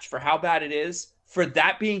that match for how bad it is, for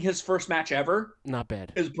that being his first match ever, not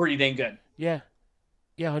bad. It was pretty dang good. Yeah.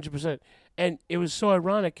 Yeah, 100%. And it was so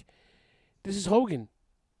ironic. This is Hogan.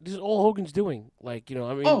 This is all Hogan's doing. Like, you know,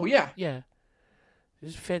 I mean. Oh, yeah. Yeah.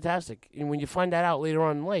 This is fantastic. And when you find that out later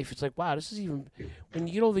on in life, it's like, wow, this is even, when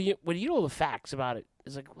you get all the facts about it,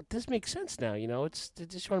 it's like, well, this makes sense now, you know? They're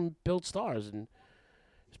just trying to build stars, and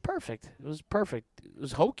it's perfect. It was perfect. It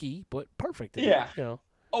was hokey, but perfect. Yeah. You know.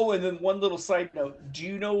 Oh, and then one little side note. Do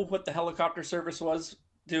you know what the helicopter service was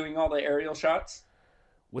doing all the aerial shots?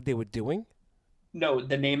 What they were doing? No,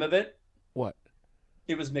 the name of it? What?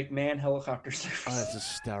 It was McMahon Helicopter Service. Oh, that's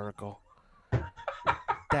hysterical.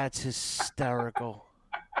 That's hysterical.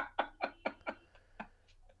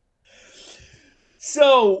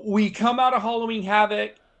 So we come out of Halloween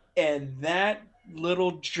Havoc, and that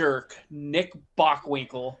little jerk, Nick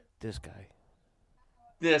Bockwinkel. This guy,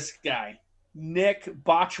 Nick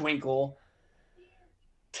Botchwinkle,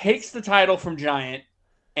 takes the title from Giant,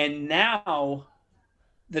 and now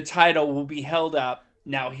the title will be held up.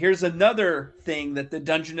 Now, here's another thing that the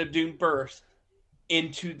Dungeon of Doom birthed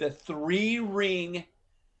into the 3-ring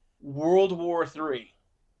World War III.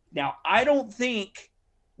 Now, I don't think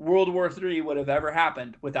World War III would have ever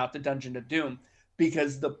happened without the Dungeon of Doom,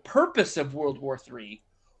 because the purpose of World War III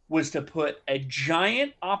was to put a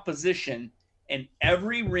giant opposition in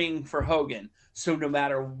every ring for Hogan. So no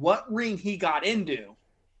matter what ring he got into,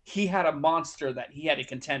 he had a monster that he had to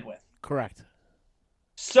contend with. Correct.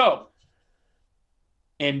 So,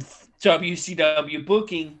 in WCW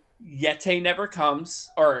booking, Yeti never comes,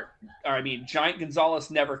 Giant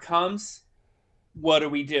Gonzalez never comes. What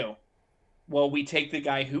do? Well, we take the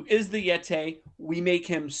guy who is the Yeti, we make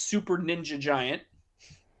him Super Ninja Giant.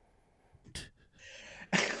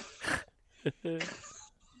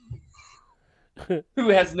 Who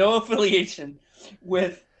has no affiliation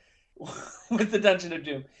with the Dungeon of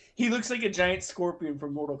Doom. He looks like a giant scorpion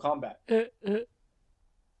from Mortal Kombat.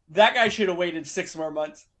 That guy should have waited 6 more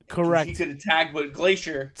months. Correct. He could have tagged with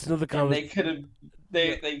Glacier. It's another and they could have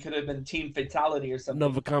they could have been Team Fatality or something.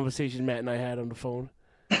 Another conversation Matt and I had on the phone.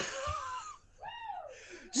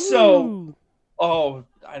 So,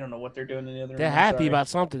 I don't know what they're doing in the other room. They're happy about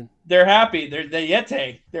something. They're happy. They're the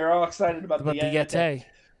Yeti. They're all excited about the Yeti.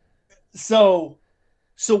 So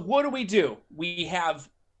what do? We have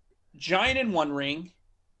Giant in one ring.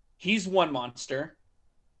 He's one monster.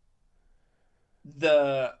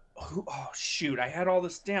 I had all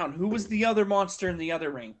this down. Who was the other monster in the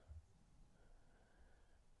other ring?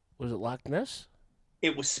 Was it Loch Ness?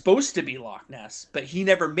 It was supposed to be Loch Ness, but he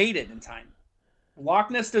never made it in time.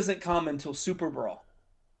 Loch Ness doesn't come until Super Brawl.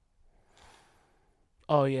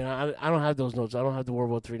 Oh, yeah. I don't have those notes. I don't have the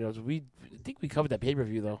World War III notes. I think we covered that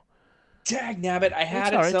pay-per-view, though. Dagnabbit, I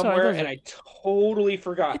had it somewhere, and I totally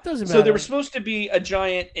forgot. It doesn't matter. So there was supposed to be a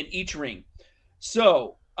giant in each ring.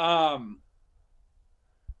 So, I'm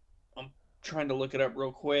trying to look it up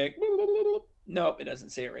real quick. Nope, it doesn't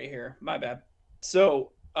say it right here. My bad.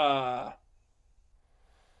 So,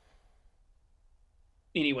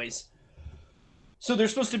 anyways. So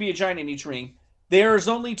there's supposed to be a giant in each ring. There's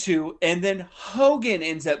only 2, and then Hogan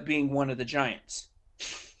ends up being one of the giants.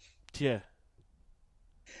 Yeah.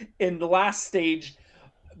 In the last stage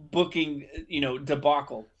booking,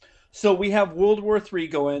 debacle. So we have World War III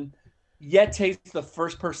going. Yeti's the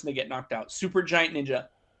first person to get knocked out. Super Giant Ninja,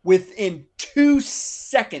 within 2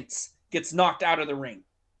 seconds, gets knocked out of the ring.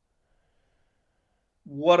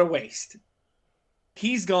 What a waste.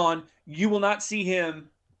 He's gone. You will not see him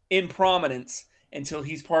in prominence until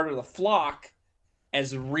he's part of the flock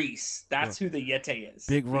as Reese. That's who the Yeti is.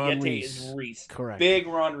 Big Ron the Yeti Reese. is Reese. Correct. Big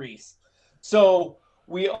Ron Reese. So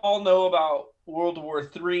we all know about World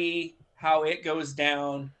War III, how it goes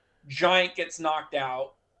down. Giant gets knocked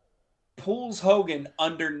out, pulls Hogan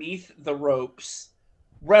underneath the ropes.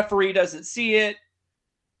 Referee doesn't see it.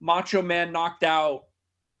 Macho Man knocked out.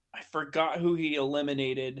 I forgot who he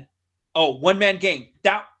eliminated. Oh, One Man Gang.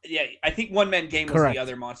 I think One Man Gang was Correct. the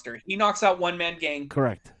other monster. He knocks out One Man Gang.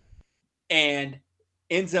 Correct. And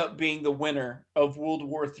ends up being the winner of World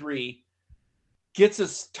War III, gets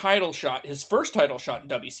his title shot, his first title shot in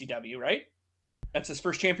WCW, right? That's his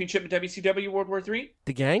first championship in WCW World War III?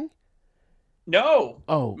 The Gang? No.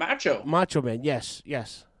 Oh. Macho. Macho Man, yes.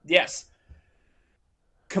 Yes.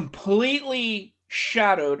 Completely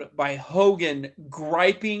shadowed by Hogan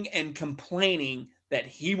griping and complaining that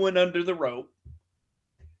he went under the rope.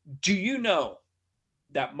 Do you know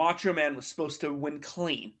that Macho Man was supposed to win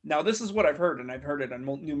clean? Now, this is what I've heard, and I've heard it on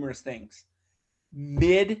numerous things.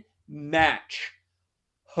 Mid-match,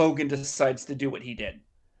 Hogan decides to do what he did.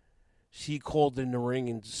 He called in the ring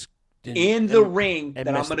and ring that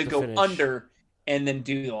I'm going to go under and then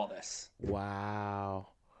do all this. Wow.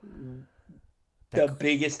 The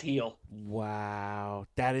biggest heel. Wow.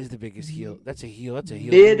 That is the biggest heel. That's a heel. That's a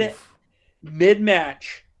heel.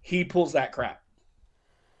 Mid-match, he pulls that crap.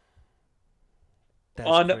 That's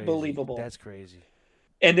unbelievable. Crazy. That's crazy.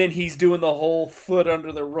 And then he's doing the whole foot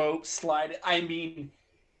under the rope slide. I mean,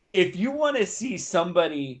 if you want to see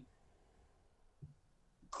somebody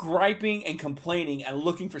griping and complaining and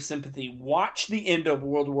looking for sympathy, watch the end of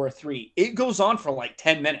World War III. It goes on for like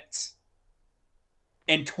 10 minutes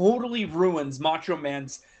and totally ruins Macho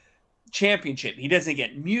Man's championship. He doesn't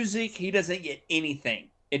get music. He doesn't get anything.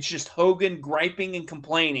 It's just Hogan griping and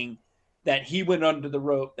complaining that he went under the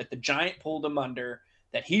rope, that the Giant pulled him under,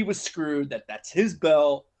 that he was screwed, that's his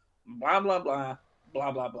belt, blah, blah, blah,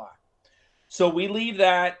 blah, blah, blah. So we leave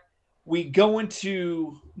that. We go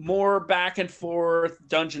into more back and forth,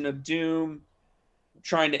 Dungeon of Doom,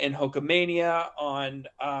 trying to end Hulkamania on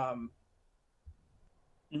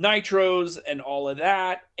Nitros and all of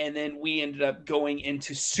that. And then we ended up going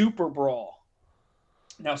into Super Brawl.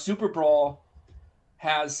 Now, Super Brawl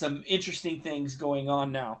has some interesting things going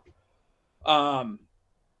on now.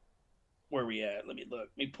 Where we at? Let me look.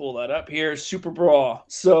 Let me pull that up here. Super Brawl.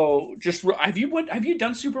 So, just have you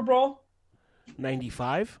done Super Brawl?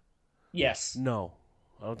 95? Yes. No,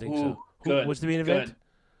 I don't think Ooh, so. Good. What's the main event?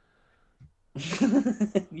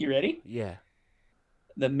 You ready? Yeah.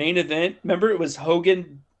 The main event. Remember, it was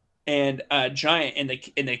Hogan and Giant in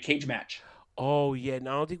the cage match. Oh yeah,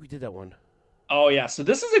 no, I don't think we did that one. Oh yeah, so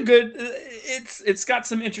this is a good. It's got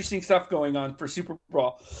some interesting stuff going on for Super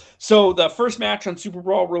Brawl. So the first match on Super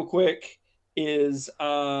Brawl, real quick, is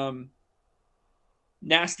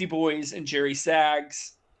Nasty Boys and Jerry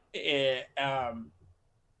Sags.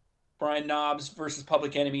 Brian Knobbs versus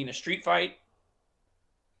Public Enemy in a street fight.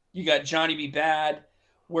 You got Johnny B. Bad,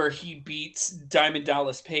 where he beats Diamond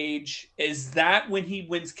Dallas Page. Is that when he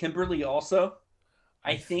wins Kimberly also?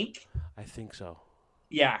 I think so.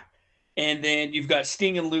 Yeah. And then you've got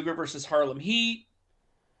Sting and Luger versus Harlem Heat.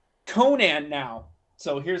 Conan now.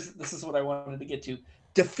 So this is what I wanted to get to.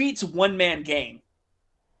 Defeats One Man Gang.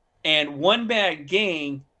 And One Man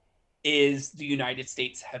Gang is the United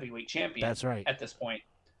States heavyweight champion. That's right. At this point.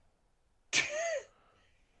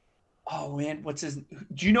 Oh man, what's his?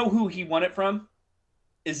 Do you know who he won it from?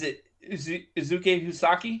 Is it Izuke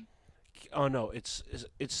Husaki? Oh no, it's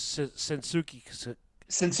Sensuke.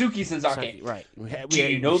 Sensuke Senzaki. Right. Do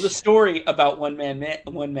you know the story about One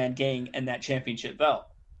Man Gang and that championship belt?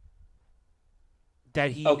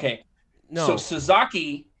 That he okay. No. So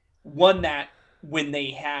Suzaki won that when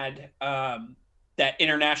they had that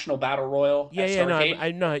international battle royal. Yeah,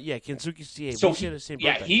 I know. Yeah, Kensuke CA. So we share the same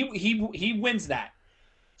yeah, birthday. he wins that.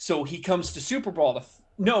 So he comes to Super Brawl.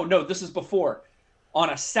 No, this is before. On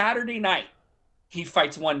a Saturday night, he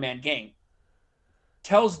fights One Man Gang.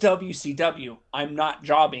 Tells WCW, I'm not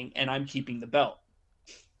jobbing and I'm keeping the belt.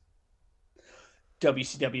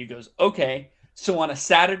 WCW goes, okay. So on a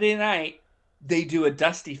Saturday night, they do a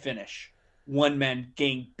dusty finish. One Man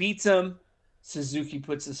Gang beats him. Sazaki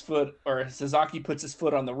puts his foot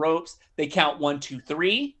on the ropes. They count 1, 2,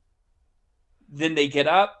 3. Then they get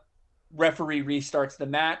up. Referee restarts the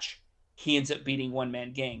match. He ends up beating One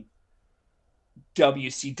Man Gang.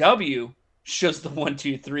 WCW shows the 1,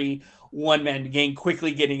 2, 3. One Man Gang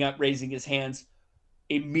quickly getting up, raising his hands.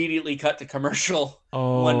 Immediately cut to commercial.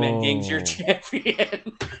 Oh. One Man Gang's your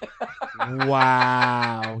champion.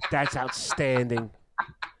 Wow, that's outstanding.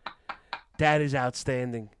 That is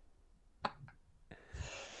outstanding.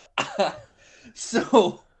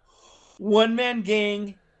 So, One Man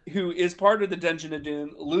Gang, who is part of the Dungeon of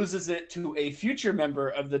Doom, loses it to a future member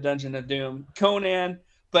of the Dungeon of Doom, Conan.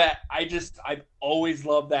 But I've always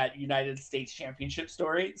loved that United States Championship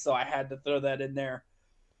story, so I had to throw that in there.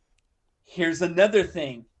 Here's another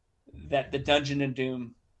thing that the Dungeon of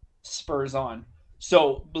Doom spurs on.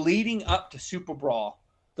 So, leading up to Super Brawl,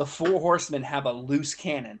 the Four Horsemen have a loose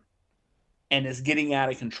cannon and is getting out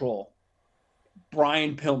of control.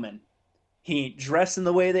 Brian Pillman. He ain't dressing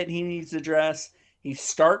the way that he needs to dress. He's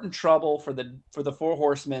starting trouble for the Four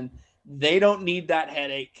Horsemen. They don't need that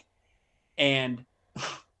headache. And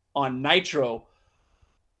on Nitro,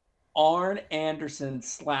 Arn Anderson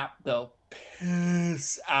slapped the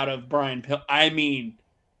piss out of Brian Pillman. I mean,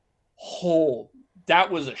 that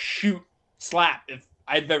was a shoot slap if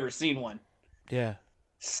I've ever seen one. Yeah.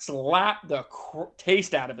 Slap the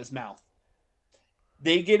taste out of his mouth.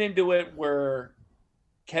 They get into it where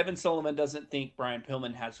Kevin Sullivan doesn't think Brian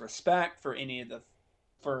Pillman has respect for any of the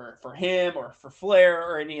for him or for Flair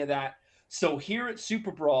or any of that. So here at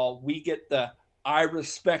Super Brawl, we get the I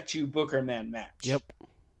respect you Booker Man match. Yep.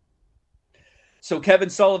 So Kevin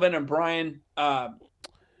Sullivan and Brian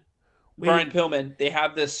Pillman, they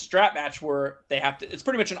have this strap match where they have to. It's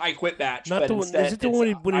pretty much an I Quit match. Not the one. Is it the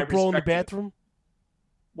one when they brawl in the bathroom?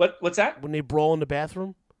 What's that? When they brawl in the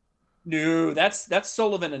bathroom? No, that's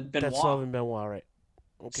Sullivan and Benoit. That's Sullivan and Benoit, right?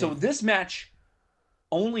 Okay. So this match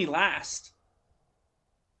only lasts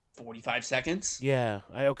 45 seconds. Yeah.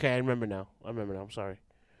 I remember now. I'm sorry.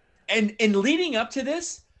 And leading up to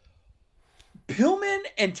this, Pillman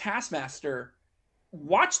and Taskmaster,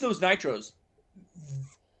 watch those Nitros.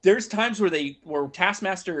 There's times where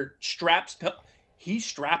Taskmaster straps he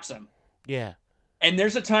straps him. Yeah. And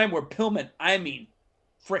there's a time where Pillman, I mean,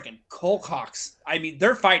 freaking Colcox. I mean,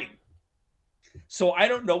 they're fighting. So I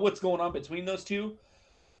don't know what's going on between those two,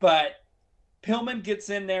 but Pillman gets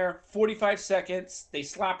in there, 45 seconds. They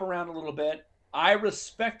slap around a little bit. I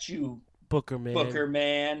respect you, Booker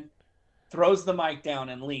Man. Throws the mic down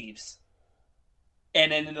and leaves.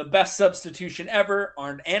 And then in the best substitution ever,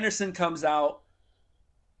 Arn Anderson comes out,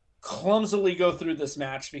 clumsily go through this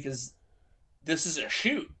match because this is a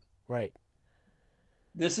shoot. Right.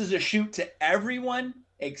 This is a shoot to everyone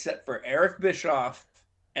except for Eric Bischoff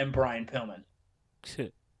and Brian Pillman.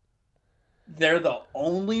 They're the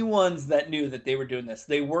only ones that knew that they were doing this.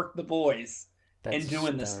 They worked the boys in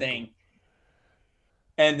doing this thing.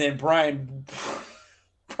 And then Brian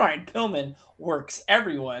Pillman works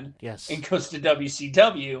everyone. Yes. And goes to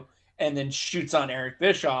WCW and then shoots on Eric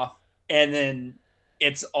Bischoff. And then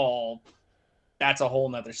that's a whole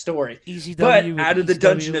nother story. ECW, but out of the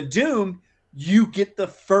Dungeon of Doom, you get the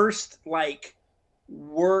first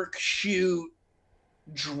work shoot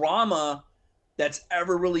drama that's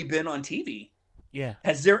ever really been on TV. Yeah.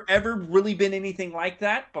 Has there ever really been anything like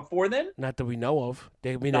that before then? Not that we know of.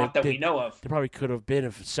 We know of. There probably could have been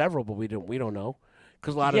several, but we don't know.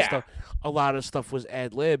 Because a lot of stuff was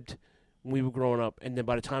ad-libbed when we were growing up, and then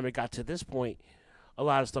by the time it got to this point, a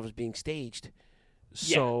lot of stuff was being staged.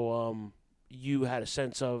 So you had a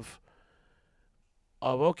sense of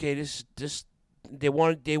okay, this they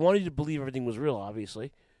wanted you to believe everything was real,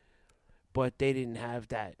 obviously, but they didn't have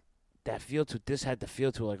that feel to it. This had the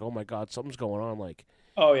feel to it, like, oh my God, something's going on. Like,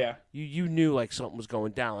 oh yeah, you knew like something was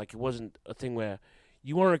going down. Like, it wasn't a thing where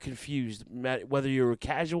you weren't confused whether you're a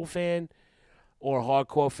casual fan or a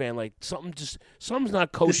hardcore fan. Like, something's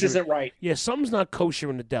not kosher. This isn't right. Yeah, something's not kosher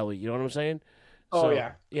in the deli. You know what I'm saying? Oh,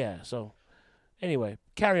 yeah. Yeah, so anyway,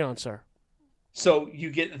 carry on, sir. So you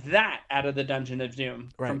get that out of the Dungeon of Doom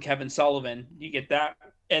from Kevin Sullivan. You get that.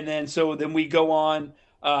 And then we go on,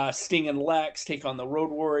 Sting and Lex take on the Road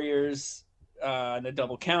Warriors in a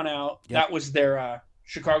double countout. Yep. That was their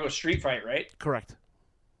Chicago street fight, right? Correct.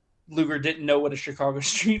 Luger didn't know what a Chicago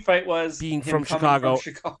street fight was. Being from Chicago.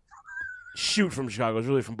 Shoot from Chicago. It's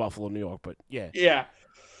really from Buffalo, New York, but yeah. Yeah.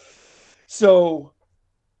 So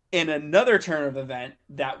in another turn of event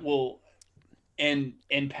that will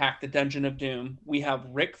impact the Dungeon of Doom, we have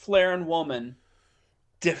Ric Flair and Woman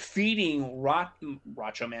defeating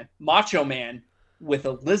Macho Man with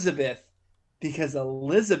Elizabeth because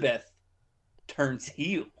Elizabeth turns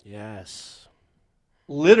heel. Yes.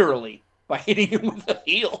 Literally by hitting him with a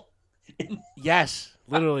heel. Yes,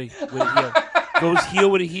 literally with a heel. Goes heel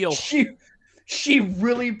with a heel. She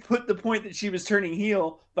really put the point that she was turning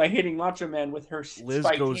heel by hitting Macho Man with her Liz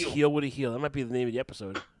spiked goes heel. Heel with a heel. That might be the name of the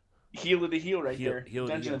episode. Heel of the heel right there.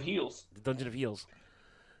 Dungeon of Heels. The Dungeon of Heels.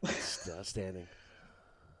 Outstanding.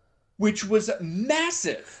 Which was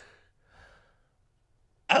massive.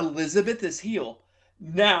 Elizabeth is heel.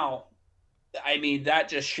 Now, I mean, that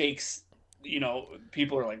just shakes,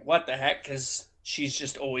 people are like, what the heck? Because she's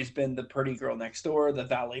just always been the pretty girl next door, the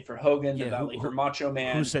valet for Hogan, the valet for Macho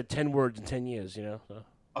Man. Who said 10 words in 10 years, So.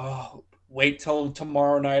 Oh, wait till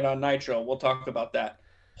tomorrow night on Nitro. We'll talk about that.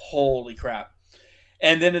 Holy crap.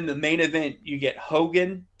 And then in the main event, you get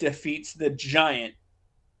Hogan defeats the Giant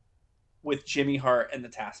with Jimmy Hart and the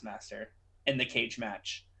Taskmaster in the cage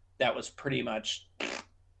match. That was pretty much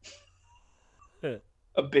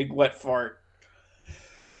a big wet fart.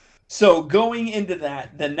 So going into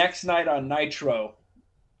that, the next night on Nitro,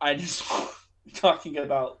 talking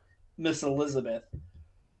about Miss Elizabeth,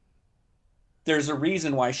 there's a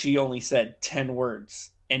reason why she only said 10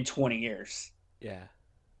 words in 20 years. Yeah.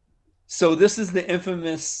 So this is the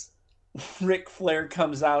infamous Ric Flair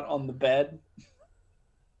comes out on the bed.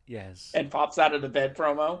 Yes. And pops out of the bed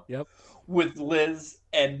promo. Yep. With Liz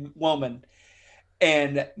and Woman.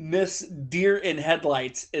 And Miss Deer in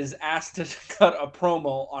Headlights is asked to cut a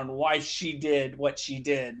promo on why she did what she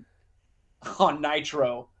did on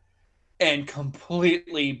Nitro and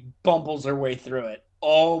completely bumbles her way through it.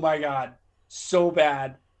 Oh my God. So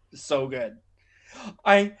bad. So good.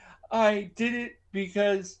 I did it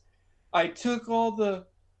because I took all the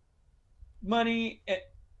money and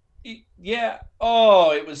yeah.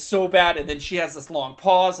 Oh, it was so bad. And then she has this long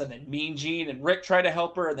pause, and then Mean Gene and Rick try to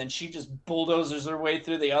help her, and then she just bulldozers her way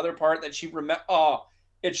through the other part that she remember. Oh,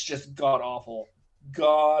 it's just god awful.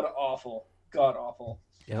 God awful. God awful.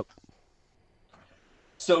 Yep.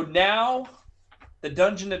 So now the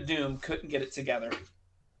Dungeon of Doom couldn't get it together.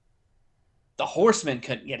 The Horsemen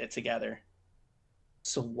couldn't get it together.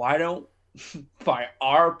 So why don't, by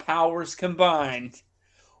our powers combined,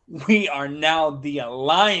 we are now the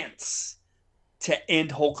alliance to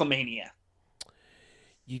end Hulkamania.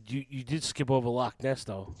 You did skip over Loch Ness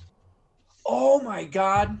though. Oh my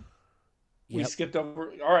God. We skipped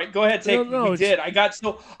over. All right, go ahead. We did. I got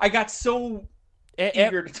so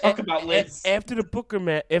eager to talk about Liz. After the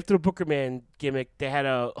Booker Man gimmick, they had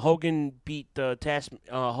a Hogan beat the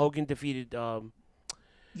Hogan defeated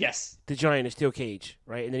yes, the Giant in a steel cage,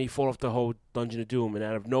 right? And then he fought off the whole Dungeon of Doom, and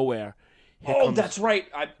out of nowhere, that's right.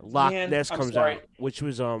 Loch Ness comes out, which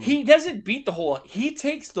was he doesn't beat the whole. He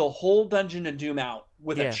takes the whole Dungeon of Doom out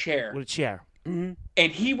with a chair. With a chair. Mm-hmm.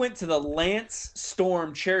 And he went to the Lance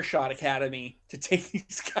Storm Chair Shot Academy to take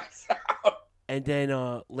these guys out. And then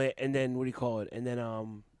what do you call it? And then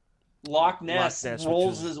Loch Ness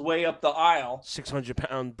rolls his way up the aisle.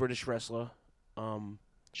 600-pound British wrestler.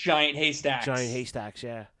 Giant Haystacks. Giant Haystacks,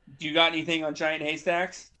 yeah. Do you got anything on Giant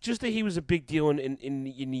Haystacks? Just that he was a big deal in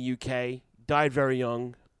the UK. Died very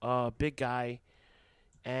young. Big guy.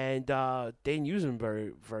 And they didn't use him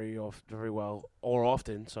very well or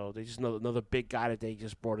often. So they just another big guy that they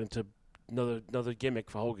just brought into another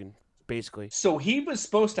gimmick for Hogan, basically. So he was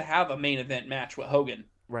supposed to have a main event match with Hogan.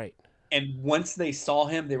 Right. And once they saw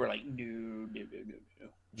him, they were like, no.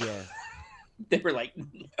 Yeah. They were like,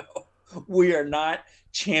 no, we are not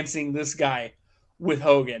chancing this guy with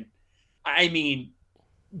Hogan. I mean,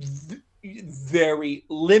 very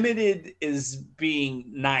limited is being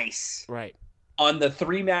nice. Right. On the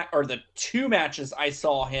the 2 matches I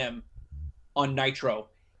saw him on Nitro,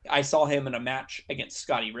 I saw him in a match against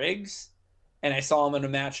Scotty Riggs, and I saw him in a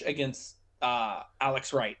match against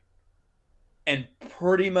Alex Wright. And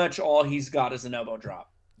pretty much all he's got is an elbow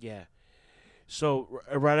drop. Yeah. So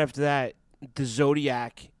right after that, the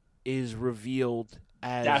Zodiac is revealed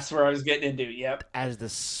as... That's where I was getting into, yep. As the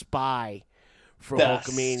spy for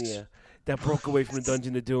Hulkamania that broke away from the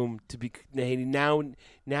Dungeon of Doom to be... Now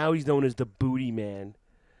he's known as the Booty Man.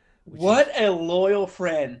 What a loyal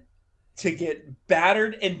friend to get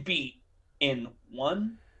battered and beat in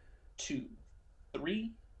 1, 2,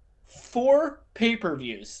 3, 4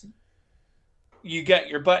 pay-per-views. You get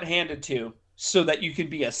your butt handed to so that you can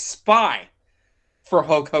be a spy for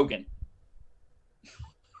Hulk Hogan.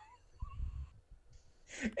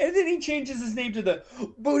 And then he changes his name to the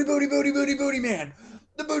Booty Man.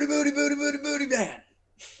 The Booty Man.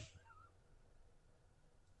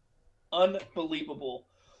 Unbelievable.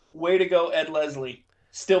 Way to go, Ed Leslie.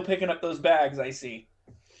 Still picking up those bags, I see.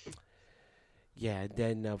 Yeah,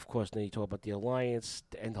 then, of course, then you talk about the Alliance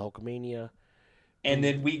to end Hulkamania. And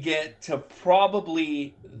then we get to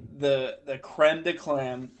probably the creme de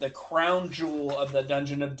creme, the crown jewel of the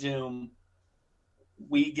Dungeon of Doom.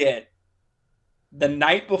 We get the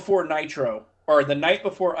night before Nitro, or the night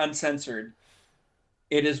before Uncensored.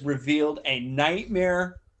 It is revealed a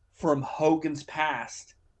Nightmare from Hogan's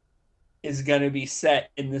past is going to be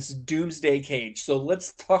set in this Doomsday Cage. So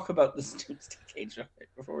let's talk about this Doomsday Cage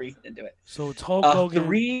before we get into it. So it's Hulk Hogan.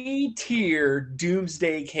 3-tier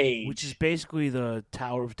Doomsday Cage. Which is basically the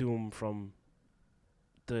Tower of Doom from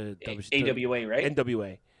the AWA, right?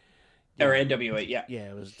 NWA. Yeah. Or NWA, yeah.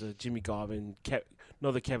 Yeah, it was the Jimmy Garvin,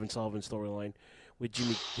 another Kevin Sullivan storyline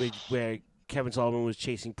where Kevin Sullivan was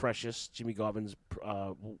chasing Precious, Jimmy Garvin's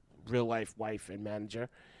real-life wife and manager.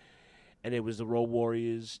 And it was the Road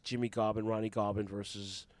Warriors, Jimmy Garvin, Ronnie Garvin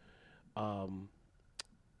versus, I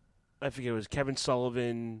forget, it was Kevin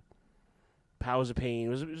Sullivan, Powers of Pain.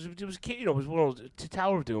 It was one of those,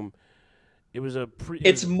 Tower of Doom. It was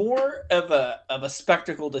it's more of a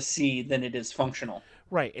spectacle to see than it is functional.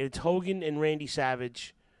 Right. It's Hogan and Randy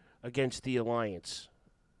Savage against the Alliance,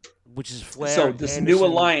 which is Flair. So this Anderson. new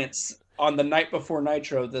alliance on the night before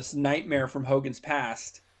Nitro, this nightmare from Hogan's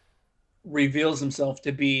past, reveals himself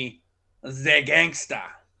to be the Gangsta.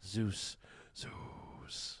 Zeus.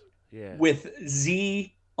 Yeah. With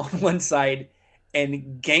Z on one side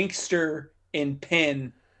and Gangster in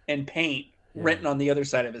pen and paint written on the other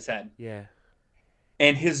side of his head. Yeah.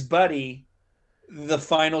 And his buddy, the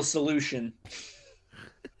Final Solution.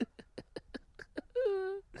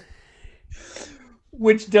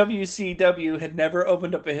 Which WCW had never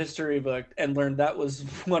opened up a history book and learned that was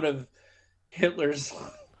one of Hitler's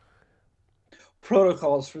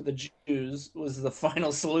protocols for the Jews, was the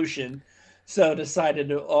Final Solution. So decided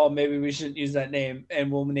to, maybe we shouldn't use that name,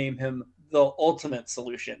 and we'll name him the Ultimate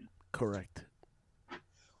Solution. Correct.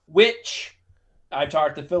 Which, I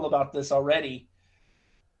talked to Phil about this already,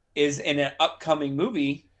 is in an upcoming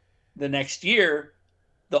movie the next year.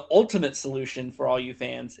 The Ultimate Solution, for all you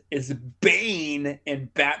fans, is Bane in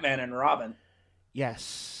Batman and Robin.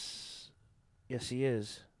 Yes. Yes, he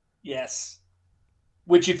is. Yes.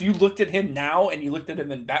 Which, if you looked at him now and you looked at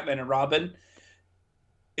him in Batman and Robin,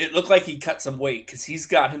 it looked like he cut some weight because he's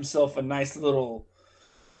got himself a nice little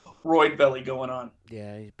roid belly going on.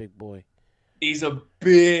 Yeah, he's a big boy. He's a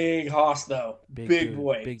big hoss, though. Big dude,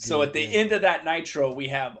 boy. big So dude, at the end of that Nitro, we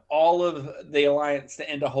have all of the Alliance to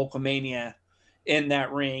end a Hulkamania in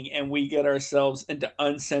that ring, and we get ourselves into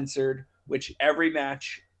Uncensored, which every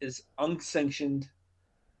match is unsanctioned,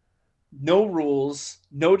 no rules,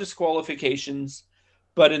 no disqualifications,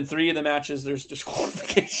 but in 3 of the matches, there's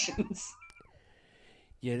disqualifications.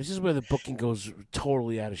 Yeah, this is where the booking goes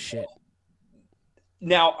totally out of shit.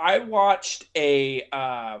 Now, I watched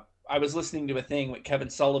I was listening to a thing with Kevin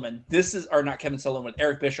Sullivan. Not Kevin Sullivan, with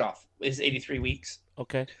Eric Bischoff, is 83 weeks.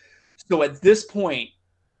 Okay. So at this point,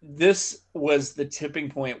 this was the tipping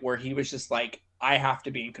point where he was just like, I have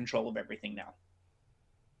to be in control of everything now.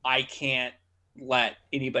 I can't let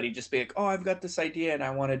anybody just be like, oh, I've got this idea and I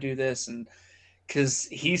want to do this. And because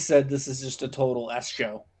he said this is just a total S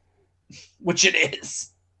show, which it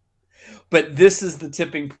is. But this is the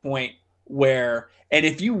tipping point where, and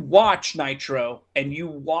if you watch Nitro and you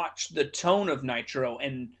watch the tone of Nitro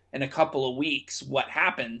and in a couple of weeks, what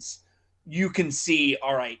happens, you can see,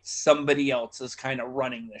 all right, somebody else is kind of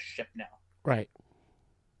running this ship now. Right.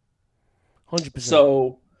 100%.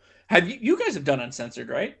 So have you guys have done Uncensored,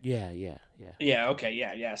 right? Yeah. Yeah, okay,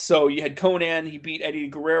 yeah. So you had Conan, he beat Eddie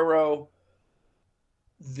Guerrero.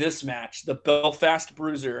 This match, the Belfast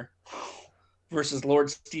Bruiser versus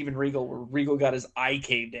Lord Steven Regal, where Regal got his eye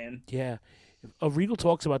caved in. Yeah. Regal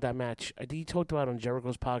talks about that match. I think he talked about it on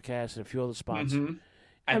Jericho's podcast and a few other spots. Mm-hmm.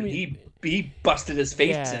 I mean, he busted his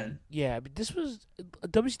face in. Yeah, but this was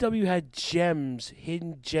WCW had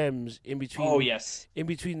hidden gems in between. Oh yes, in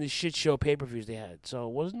between the shit show pay-per-views they had. So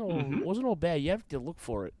it wasn't all bad. You have to look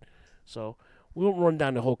for it. So we won't run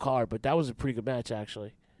down the whole card, but that was a pretty good match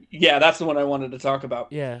actually. Yeah, that's the one I wanted to talk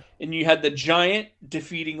about. Yeah, and you had the Giant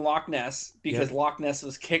defeating Loch Ness because Loch Ness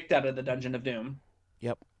was kicked out of the Dungeon of Doom.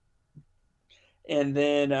 Yep. And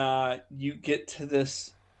then you get to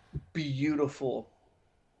this beautiful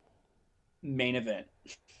main event.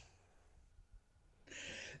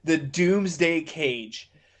 The Doomsday Cage.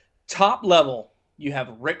 Top level, you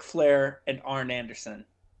have Ric Flair and Arn Anderson.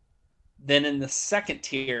 Then in the second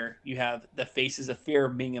tier, you have the Faces of Fear,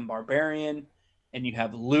 Ming and Barbarian, and you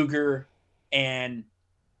have Luger and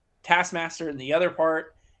Taskmaster in the other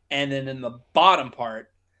part. And then in the bottom part,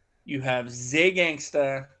 you have Zay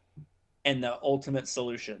Gangsta and the Ultimate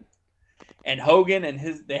Solution. And Hogan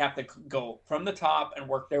and they have to go from the top and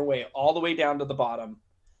work their way all the way down to the bottom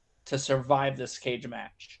to survive this cage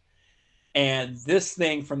match. And this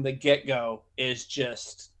thing from the get-go is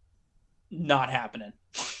just not happening.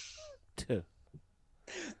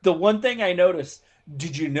 The one thing I noticed,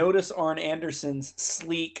 did you notice Arn Anderson's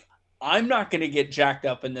sleek, I'm not going to get jacked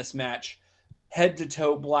up in this match,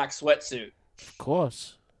 head-to-toe black sweatsuit? Of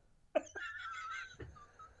course.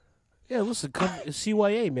 Yeah, listen,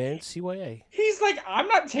 CYA, man. CYA. He's like, I'm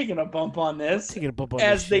not taking a bump on this. Taking a bump on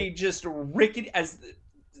as this they shit. Just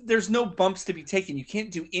there's no bumps to be taken. You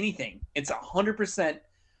can't do anything. It's 100%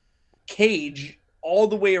 cage all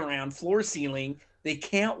the way around, floor ceiling. They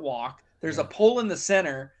can't walk. There's a pole in the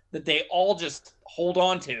center that they all just hold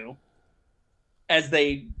on to as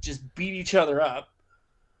they just beat each other up.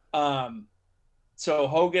 So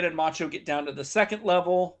Hogan and Macho get down to the second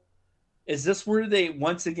level. Is this where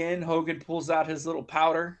once again, Hogan pulls out his little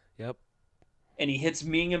powder? Yep. And he hits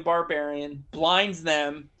Ming and Barbarian, blinds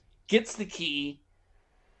them, gets the key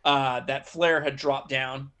that Flair had dropped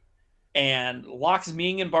down, and locks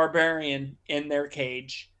Ming and Barbarian in their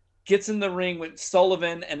cage, gets in the ring with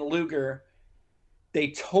Sullivan and Luger.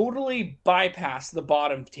 They totally bypass the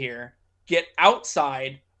bottom tier, get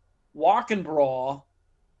outside, walk and brawl.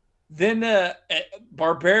 Then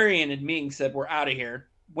Barbarian and Ming said, we're out of here.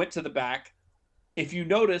 Went to the back. If you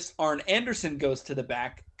notice, Arn Anderson goes to the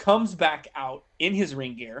back, comes back out in his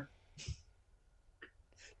ring gear,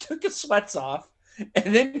 took his sweats off,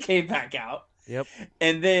 and then came back out. Yep.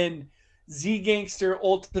 And then Z Gangster,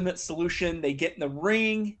 Ultimate Solution, they get in the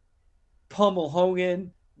ring, pummel Hogan,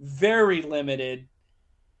 very limited,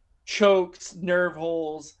 chokes, nerve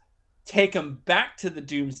holes, take him back to the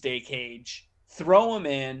Doomsday Cage, throw him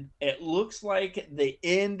in. It looks like the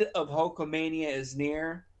end of Hulkamania is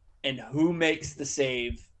near, and who makes the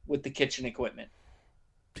save with the kitchen equipment?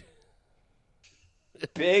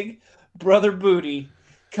 Big Brother Booty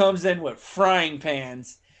comes in with frying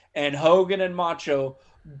pans, and Hogan and Macho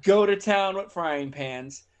go to town with frying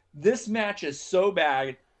pans. This match is so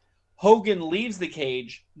bad. Hogan leaves the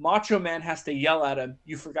cage. Macho Man has to yell at him,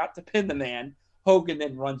 "You forgot to pin the man." Hogan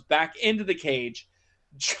then runs back into the cage,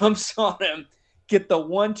 jumps on him, get the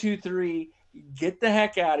 1, 2, 3, get the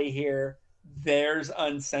heck out of here. There's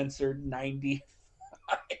Uncensored 95.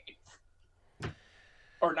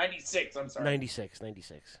 Or 96, I'm sorry.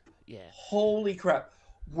 96. Yeah. Holy crap.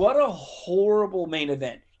 What a horrible main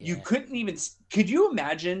event. Yeah. You couldn't even... Could you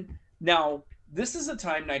imagine? Now, this is a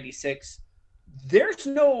time 96. There's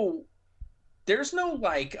no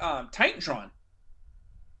like Titantron.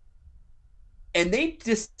 And they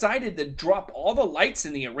decided to drop all the lights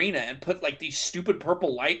in the arena and put like these stupid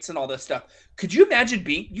purple lights and all this stuff. Could you imagine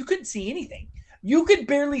you couldn't see anything. You could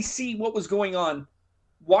barely see what was going on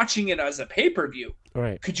watching it as a pay-per-view.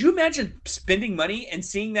 Right. Could you imagine spending money and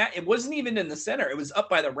seeing that? It wasn't even in the center. It was up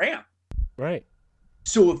by the ramp. Right.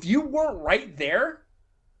 So if you weren't right there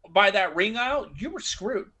by that ring aisle, you were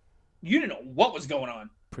screwed. You didn't know what was going on.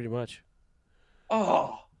 Pretty much.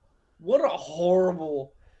 Oh, what a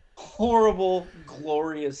horrible,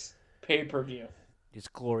 glorious pay-per-view. It's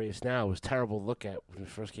glorious now. It was terrible to look at when it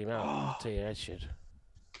first came out. I'll tell you that shit.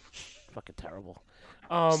 Fucking terrible.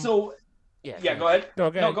 Go ahead. No,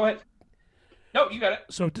 go ahead. No, you got it.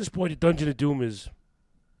 So at this point, the Dungeon of Doom is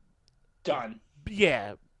done.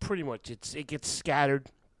 Yeah, pretty much. It gets scattered.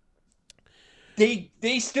 They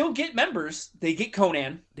still get members. They get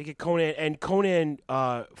Conan. And Conan,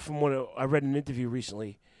 from what I read in an interview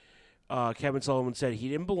recently, Kevin Sullivan said he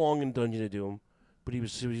didn't belong in Dungeon of Doom, but he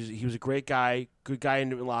was a great guy, good guy in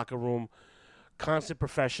the locker room, constant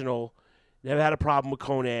professional, never had a problem with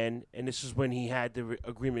Conan, and this is when he had the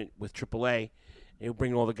agreement with AAA, and he would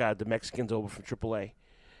bring all the Mexicans over from AAA.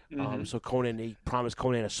 Mm-hmm. So Conan, they promised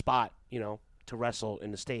Conan a spot, to wrestle in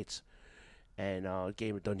the States, and gave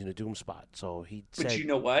him a Dungeon of Doom spot. So he said... But you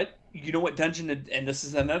know what? And this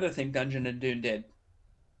is another thing Dungeon of Doom did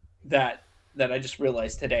that I just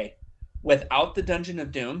realized today. Without the Dungeon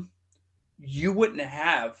of Doom, you wouldn't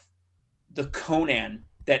have the Conan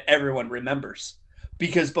that everyone remembers.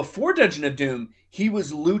 Because before Dungeon of Doom, he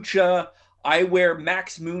was Lucha, I wear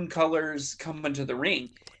Max Moon colors coming to the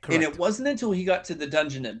ring. Correct. And it wasn't until he got to the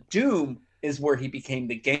Dungeon of Doom is where he became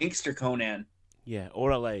the gangster Conan. Yeah,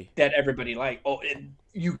 Orale. That everybody liked. Oh,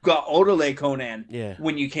 you got Orale Conan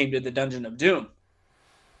when you came to the Dungeon of Doom.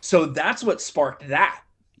 So that's what sparked that.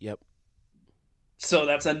 Yep. So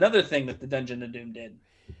that's another thing that the Dungeon of Doom did.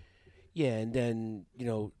 Yeah, and then,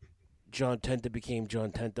 John Tenta became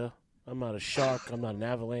John Tenta. I'm not a shark. I'm not an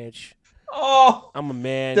avalanche. Oh! I'm a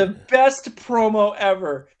man. The best promo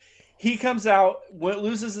ever. He comes out,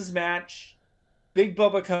 loses his match. Big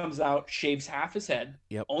Bubba comes out, shaves half his head.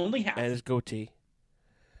 Yep. Only half. And his goatee.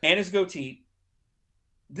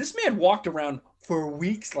 This man walked around for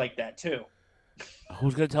weeks like that, too.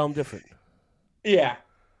 Who's going to tell him different? Yeah.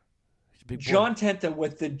 He's a big boy. John Tenta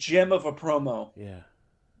with the gem of a promo. Yeah.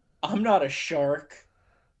 I'm not a shark.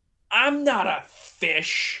 I'm not a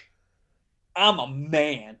fish. I'm a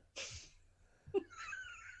man.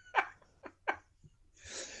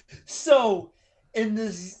 So, in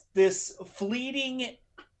this fleeting,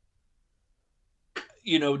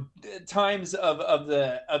 times of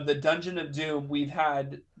the Dungeon of Doom, we've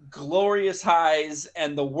had glorious highs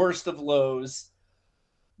and the worst of lows.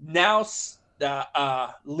 Now,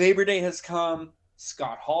 Labor Day has come.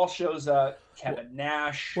 Scott Hall shows up. Kevin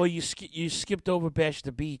Nash. Well, you skipped over Bash at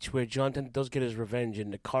the Beach, where John Tenta does get his revenge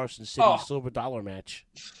in the Carson City Silver Dollar match.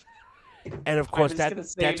 And of course,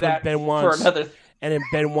 that's when Ben Juan and then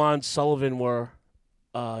Ben Juan Sullivan were.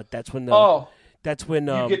 That's when you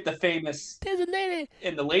get the famous. There's a lady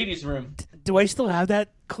in the ladies' room. Do I still have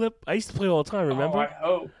that clip? I used to play it all the time. Remember? Oh, I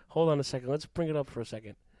hope. Hold on a second. Let's bring it up for a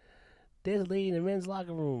second. There's a lady in the men's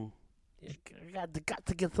locker room. I got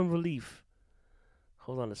to get some relief.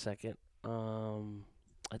 Hold on a second.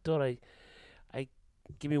 I thought I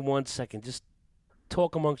give me 1 second. Just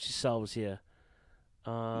talk amongst yourselves here.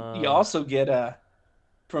 You also get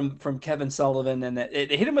from Kevin Sullivan, and it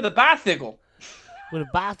hit him with a bicycle. With a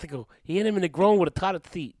bicycle, he hit him in the groin with a toilet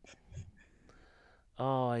seat.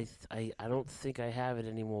 Oh, I don't think I have it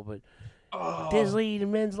anymore, but there's a lady in the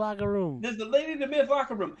men's locker room. There's the lady in the men's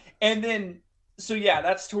locker room, and then so yeah,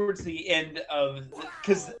 that's towards the end of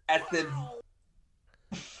because at the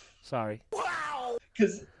sorry,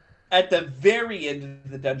 because at the very end of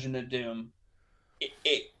the Dungeon of Doom,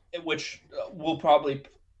 which we'll probably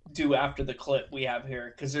do after the clip we have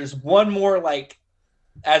here, because there's one more, like,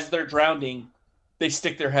 as they're drowning, they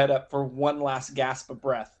stick their head up for one last gasp of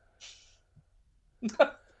breath.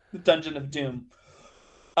 The Dungeon of Doom.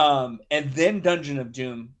 And then Dungeon of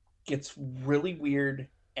Doom gets really weird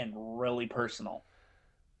and really personal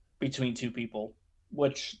between two people,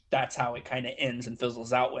 which that's how it kind of ends and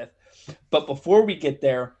fizzles out with. But before we get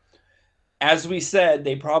there, as we said,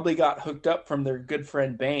 they probably got hooked up from their good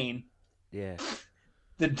friend Bane. Yeah.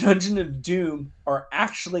 The Dungeon of Doom are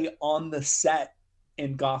actually on the set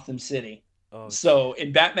in Gotham City. Oh, so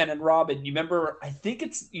in Batman and Robin, you remember, I think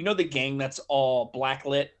it's, you know, the gang that's all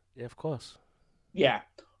blacklit? Yeah, of course. Yeah.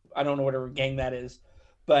 I don't know whatever gang that is,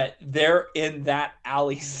 but they're in that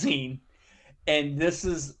alley scene. And this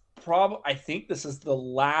is I think this is the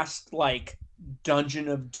last, like, Dungeon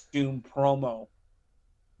of Doom promo.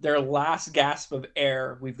 Their last gasp of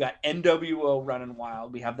air. We've got NWO running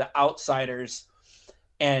wild. We have the Outsiders.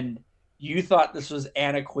 And you thought this was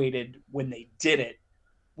antiquated when they did it.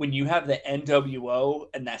 When you have the NWO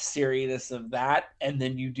and that seriousness of that, and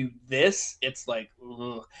then you do this, it's like,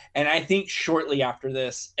 ugh. And I think shortly after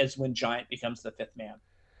this is when Giant becomes the fifth man.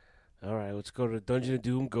 All right, let's go to Dungeon of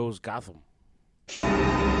Doom goes Gotham.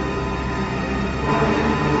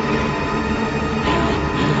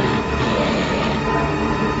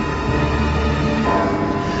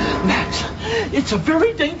 Max, it's a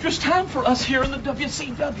very dangerous time for us here in the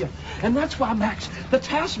WCW. And that's why, Max, the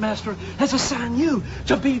Taskmaster has assigned you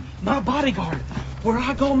to be my bodyguard. Where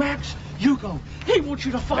I go, Max, you go. He wants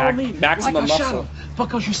you to follow me like a shadow.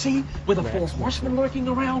 Because you see, with the four horsemen lurking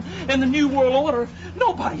around in the New World Order,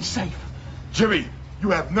 nobody's safe. Jimmy,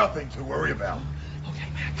 you have nothing to worry about. Okay,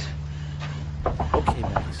 Max. Okay,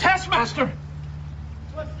 Max. Taskmaster!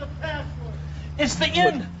 What's the password? It's the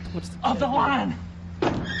end of the line.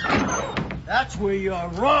 That's where you're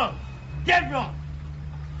wrong. Dead wrong.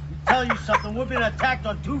 Tell you something, we've been attacked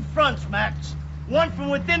on two fronts, Max. One from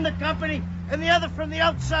within the company and the other from the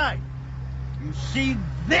outside. You see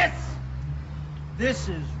this? This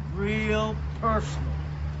is real personal.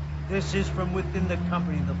 This is from within the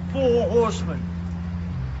company, the Four Horsemen.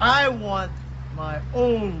 I want my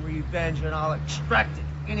own revenge, and I'll extract it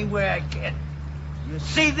any way I can. You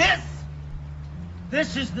see this?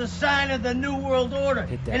 This is the sign of the New World Order.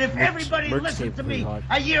 And if everybody listened to me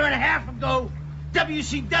a year and a half ago,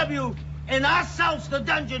 WCW and ourselves, the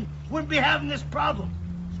Dungeon, wouldn't be having this problem.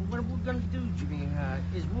 So what we're going to do, Jimmy Hart,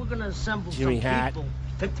 is we're going to assemble some people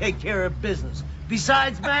to take care of business.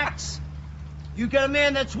 Besides Max, you got a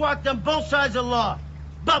man that's walked on both sides of the law,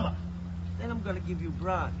 Bubba. Then I'm going to give you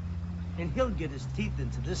Braun, and he'll get his teeth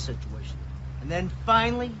into this situation. And then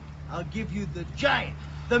finally, I'll give you the Giant,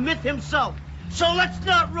 the myth himself. So let's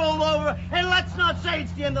not roll over, and let's not say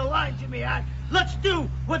it's the end of the line, Jimmy Hart. Let's do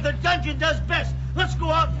what the Dungeon does best. Let's go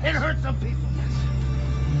out and hurt some people.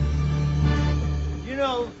 You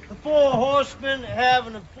know, the Four Horsemen have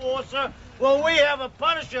an enforcer. Well, we have a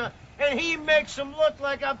Punisher, and he makes him look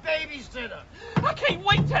like a babysitter. I can't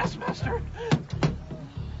wait, Taskmaster.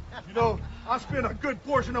 You know, I spent a good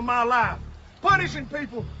portion of my life punishing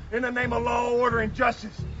people in the name of law, order, and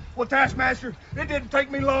justice. Well, Taskmaster, it didn't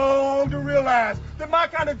take me long to realize that my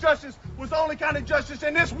kind of justice was the only kind of justice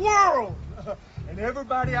in this world. And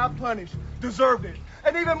everybody I punished deserved it.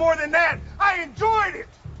 And even more than that, I enjoyed it.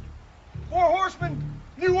 Four Horsemen,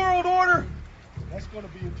 New World Order, that's going to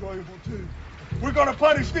be enjoyable too. We're going to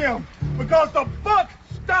punish them because the buck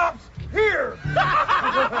stops here. Boys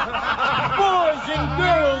and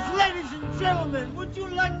girls, ladies and gentlemen, would you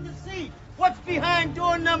like to see what's behind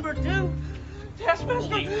door number 2?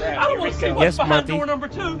 Taskmaster, I don't want to see what's behind door number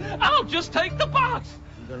 2. I'll just take the box.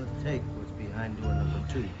 I'm going to take what's behind door number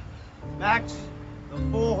 2. Max, the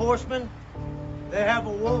Four Horsemen, they have a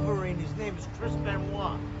Wolverine. His name is Chris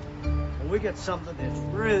Benoit. And we got something that's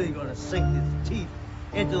really going to sink its teeth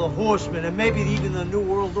into the Horsemen and maybe even the New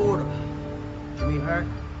World Order. Jimmy Hart,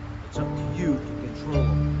 it's up to you to control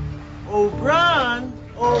them. O'Brien!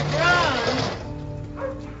 On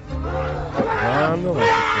the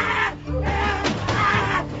left.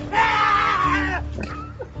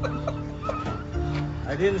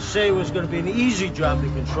 I didn't say it was going to be an easy job to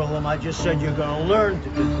control him. I just said you're going to learn to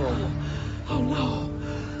control him. Oh, no.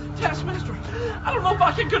 Taskmaster, I don't know if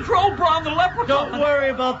I can control Braun the Leprechaun. Don't worry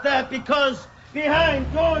about that, because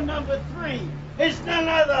behind door number 3 is none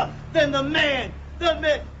other than the man, the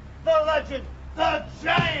myth, the legend, the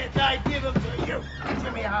giant. I give him to you,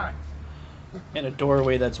 Jimmy Hart. In a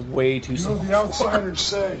doorway that's way too You know, small. the outsiders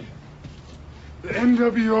say the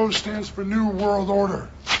NWO stands for New World Order.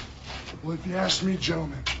 Well, if you ask me,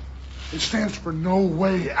 gentlemen, it stands for No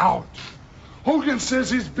Way Out. Hogan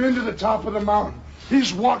says he's been to the top of the mountain.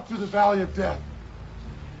 He's walked through the Valley of Death.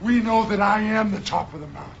 We know that I am the top of the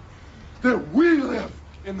mountain, that we live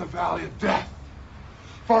in the Valley of Death.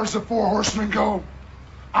 As far as the 4 horsemen go,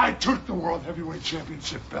 I took the World Heavyweight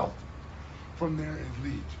Championship belt from their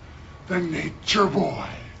elite, the Nature Boy.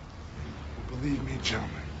 But believe me,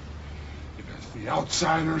 gentlemen, if it's the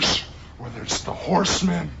outsiders, whether it's the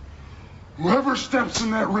horsemen, whoever steps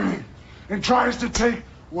in that ring and tries to take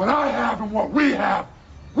what I have and what we have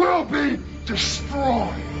will be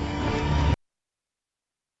destroyed.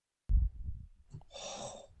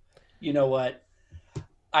 You know what?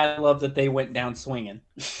 I love that they went down swinging.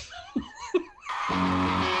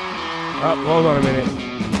 Hold on a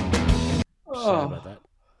minute. Sorry about that.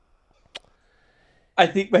 I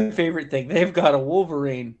think my favorite thing, they've got a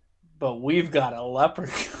Wolverine, but we've got a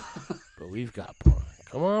Leprechaun. But we've got Braun.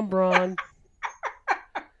 Come on, Braun.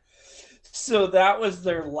 So that was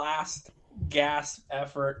their last gasp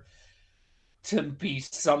effort to be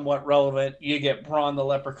somewhat relevant. You get Braun the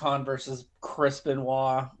Leprechaun versus Chris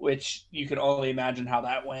Benoit, which you can only imagine how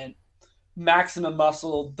that went. Maximum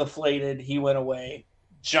Muscle deflated. He went away.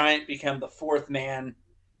 Giant became the 4th man.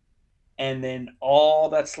 And then all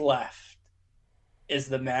that's left is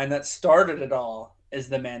the man that started it all, is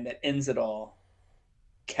the man that ends it all,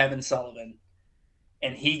 Kevin Sullivan.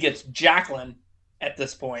 And he gets Jacqueline at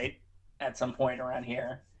this point, at some point around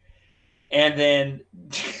here. And then,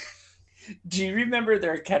 do you remember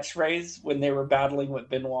their catchphrase when they were battling with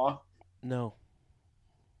Benoit? No.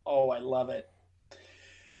 Oh, I love it.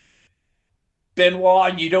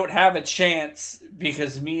 Benoit, you don't have a chance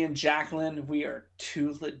because me and Jacqueline, we are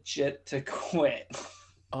too legit to quit.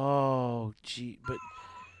 Oh, gee,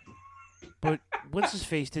 but what's his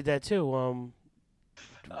face did that too?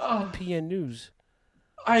 PN News.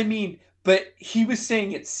 I mean, but he was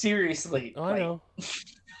saying it seriously. I know.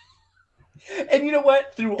 And you know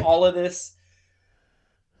what? Through all of this,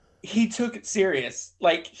 he took it serious.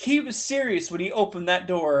 Like, he was serious when he opened that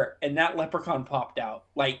door and that leprechaun popped out.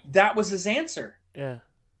 Like, that was his answer. Yeah.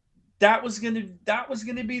 That was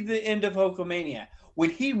gonna be the end of Hulkamania.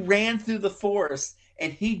 When he ran through the forest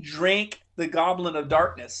and he drank the Goblet of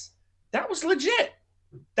Darkness, that was legit.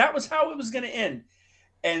 That was how it was gonna end.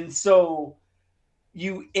 And so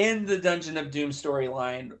you end the Dungeon of Doom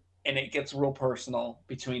storyline and it gets real personal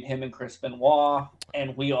between him and Chris Benoit,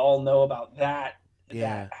 and we all know about that.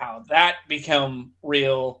 Yeah. How that become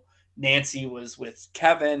real. Nancy was with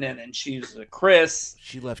Kevin, and then she was with Chris.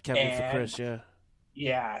 She left Kevin for Chris, yeah.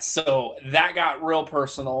 Yeah, so that got real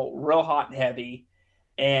personal, real hot and heavy,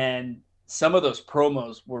 and some of those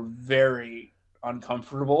promos were very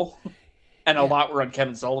uncomfortable, and a lot were on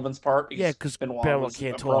Kevin Sullivan's part because Benoit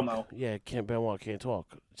can't talk. Promo. Yeah, Benoit can't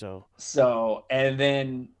talk. So, and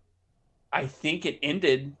then I think it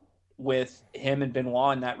ended with him and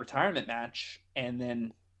Benoit in that retirement match, and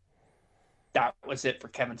then that was it for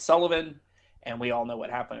Kevin Sullivan, and we all know what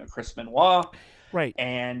happened with Chris Benoit. Right.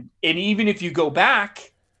 And even if you go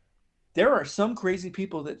back, there are some crazy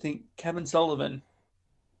people that think Kevin Sullivan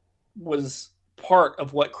was part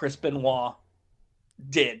of what Chris Benoit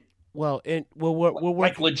did. Well, and we're working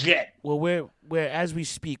like legit. Well, we're as we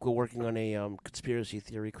speak, we're working on a conspiracy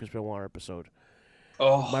theory Chris Benoit episode.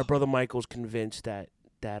 Oh, my brother Michael's convinced that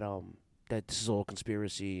this is all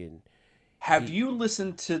conspiracy. And have you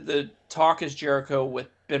listened to the Talk Is Jericho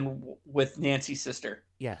with Nancy's sister?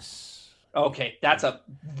 Yes. Okay,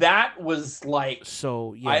 that was like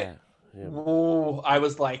so. Yeah. I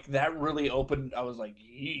was like, that really opened. I was like,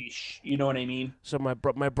 yeesh. You know what I mean? So my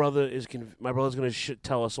brother's going to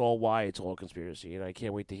tell us all why it's all conspiracy, and I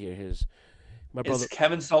can't wait to hear his. My brother is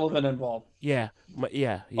Kevin Sullivan involved? Yeah, he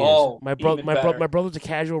oh, is. My brother's a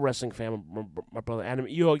casual wrestling fan. My brother, anime.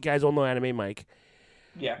 You guys all know Anime Mike.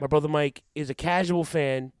 Yeah. My brother Mike is a casual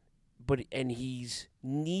fan, and he's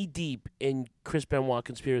knee deep in Chris Benoit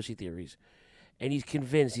conspiracy theories, and he's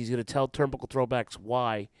convinced he's going to tell Turnbuckle Throwbacks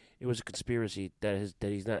why it was a conspiracy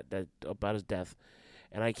about his death,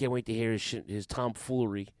 and I can't wait to hear his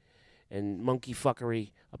tomfoolery and monkey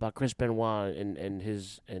fuckery about Chris Benoit and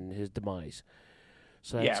his demise.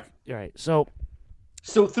 So that's all right. So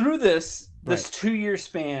So through this 2-year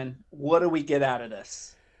span, what do we get out of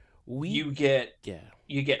this? You get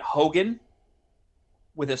Hogan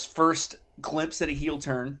with his first glimpse at a heel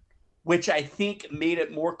turn, which I think made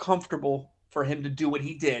it more comfortable for him to do what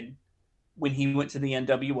he did when he went to the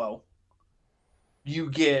NWO. You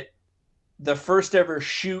get the first ever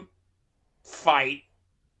shoot, fight,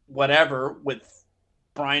 whatever, with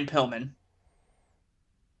Brian Pillman.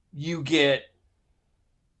 You get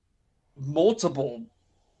multiple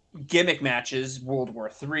gimmick matches, World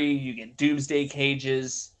War III. You get Doomsday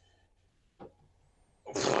Cages.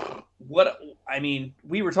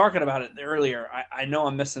 We were talking about it earlier. I know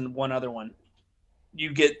I'm missing one other one.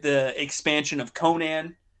 You get the expansion of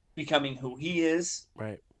Conan becoming who he is.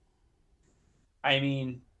 Right. I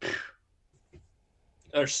mean,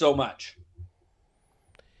 there's so much.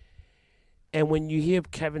 And when you hear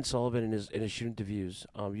Kevin Sullivan in his shoot interviews,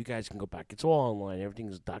 you guys can go back. It's all online. Everything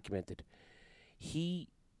is documented. He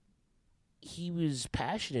was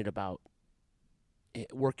passionate about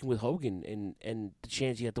working with Hogan and the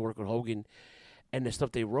chance he had to work with Hogan and the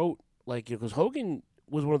stuff they wrote. Like, because Hogan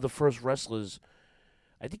was one of the first wrestlers.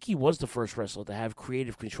 I think he was the first wrestler to have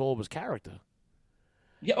creative control of his character.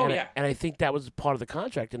 Yeah. And I think that was part of the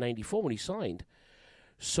contract in '94 when he signed.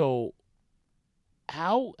 So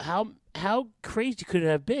how crazy could it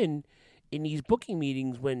have been in these booking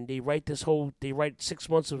meetings when they write 6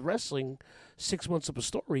 months of wrestling, 6 months of a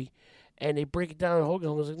story, and they break it down and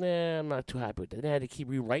Hogan was like, nah, I'm not too happy with that. They had to keep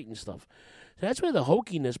rewriting stuff. So that's where the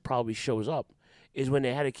hokiness probably shows up, is when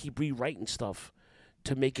they had to keep rewriting stuff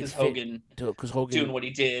to make it fit. Because Hogan doing what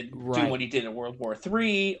he did, doing what he did in World War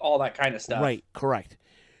III, all that kind of stuff. Right, correct.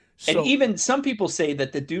 So, and even some people say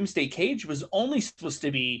that the Doomsday Cage was only supposed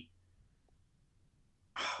to be,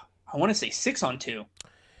 I want to say 6-on-2,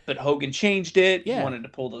 but Hogan changed it. Yeah. He wanted to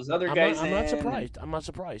pull those other guys in. I'm not surprised. I'm not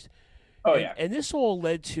surprised. Oh, and, yeah. And this all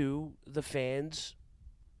led to the fans,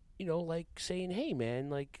 like saying, hey,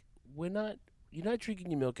 man, like, you're not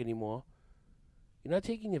drinking your milk anymore. You're not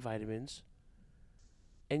taking your vitamins.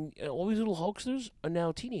 And all these little Hulksters are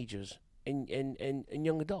now teenagers and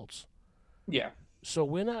young adults. Yeah. So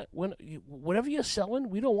whatever you're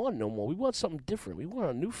selling, we don't want no more. We want something different. We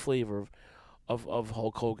want a new flavor of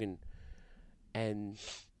Hulk Hogan and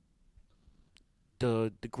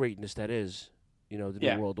the greatness that is. The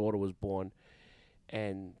New World Order was born,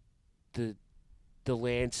 and the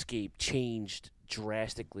landscape changed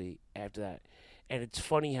drastically after that. And it's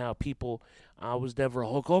funny how I was never a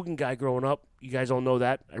Hulk Hogan guy growing up. You guys all know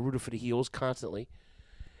that. I rooted for the heels constantly.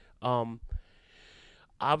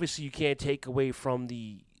 Obviously, you can't take away from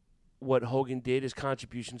what Hogan did, his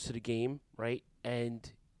contributions to the game, right?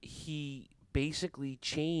 And he basically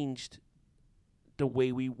changed the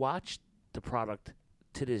way we watched the product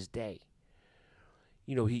to this day.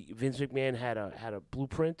 Vince McMahon had a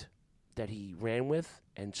blueprint that he ran with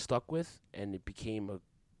and stuck with, and it became a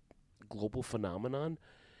global phenomenon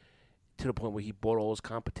to the point where he bought all his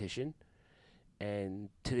competition, and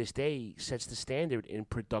to this day sets the standard in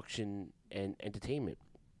production and entertainment.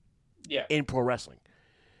 Yeah. In pro wrestling.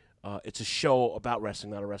 It's a show about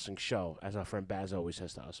wrestling, not a wrestling show, as our friend Baz always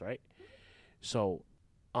says to us, right? So,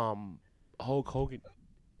 Hulk Hogan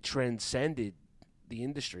transcended the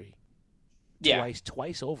industry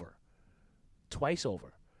twice over,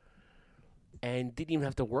 and didn't even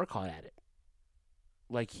have to work hard at it.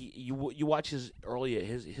 Like you watch his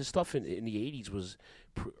stuff in the '80s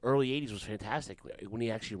early '80s was fantastic when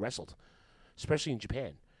he actually wrestled, especially in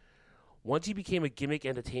Japan. Once he became a gimmick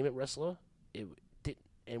entertainment wrestler,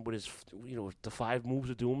 and with his the 5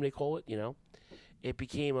 moves of doom they call it, it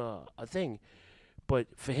became a thing. But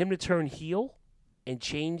for him to turn heel and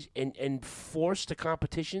change and force the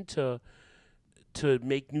competition to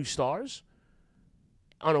make new stars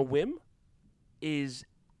on a whim is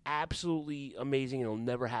absolutely amazing, and it'll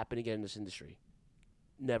never happen again in this industry.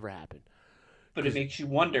 Never happen. But it makes you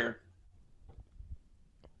wonder,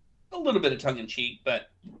 a little bit of tongue-in-cheek, but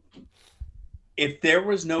if there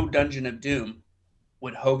was no Dungeon of Doom,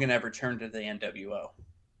 would Hogan ever turn to the NWO?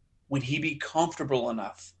 Would he be comfortable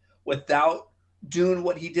enough without doing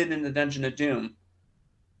what he did in the Dungeon of Doom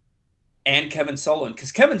and Kevin Sullivan?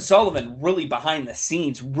 Because Kevin Sullivan really behind the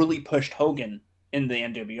scenes really pushed Hogan in the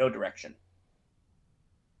NWO direction.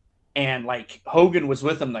 And like Hogan was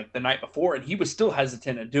with him like the night before, and he was still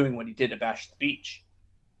hesitant at doing what he did at Bash at the Beach.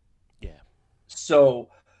 Yeah. So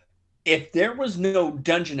if there was no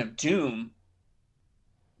Dungeon of Doom,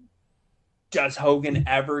 does Hogan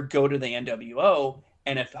ever go to the NWO?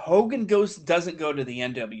 And if Hogan doesn't go to the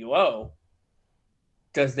NWO,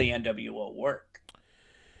 does the NWO work?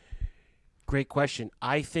 Great question.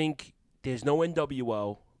 I think there's no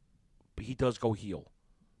NWO, but he does go heel.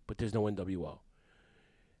 but there's no NWO.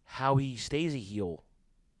 How he stays a heel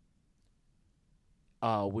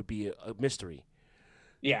would be a mystery.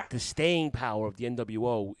 Yeah. The staying power of the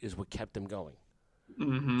NWO is what kept them going.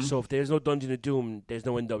 Mm-hmm. So if there's no Dungeon of Doom, there's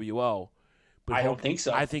no NWO. But I don't think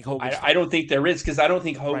so. I think Hogan. I don't think there is, because I don't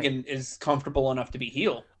think Hogan is comfortable enough to be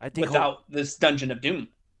heel without this Dungeon of Doom.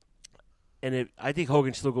 And I think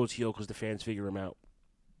Hogan still goes heel because the fans figure him out.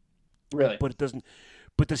 Really? But it doesn't.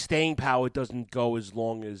 But the staying power doesn't go as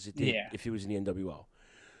long as it did if it was in the NWO.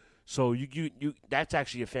 So you that's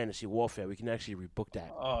actually a fantasy warfare. We can actually rebook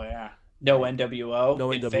that. Oh yeah. No NWO.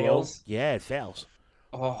 No it NWO. Fails. Yeah, it fails.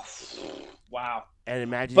 Oh, wow. And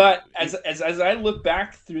imagine. But as I look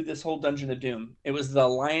back through this whole Dungeon of Doom, it was the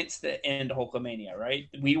alliance that ended Hulkamania, right?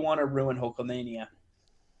 We want to ruin Hulkamania.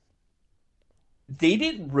 They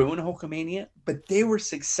didn't ruin Hulkamania, but they were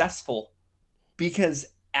successful because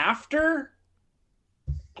after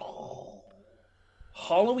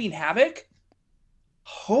Halloween Havoc,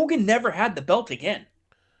 Hogan never had the belt again.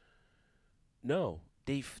 No.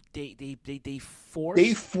 They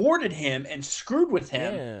thwarted him and screwed with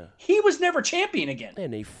him. Yeah. He was never champion again.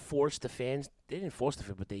 And they forced the fans. They didn't force the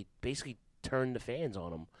fans, but they basically turned the fans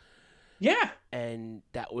on him. Yeah. And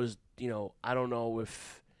that was, I don't know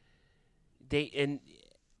if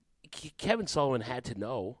Kevin Sullivan had to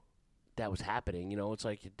know that was happening. It's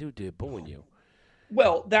like, dude, they're booing you.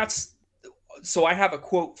 Well, so I have a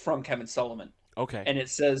quote from Kevin Sullivan. Okay. And it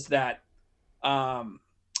says that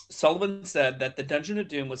Sullivan said that the Dungeon of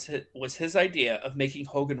Doom was his idea of making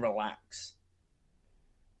Hogan relax,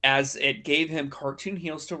 as it gave him cartoon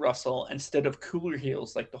heels to wrestle instead of cooler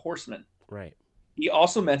heels like the Horsemen. Right. He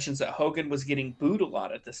also mentions that Hogan was getting booed a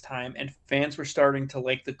lot at this time, and fans were starting to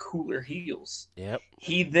like the cooler heels. Yep.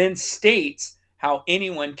 He then states how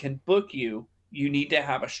anyone can book you. You need to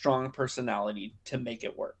have a strong personality to make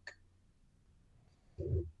it work.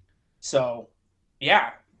 So,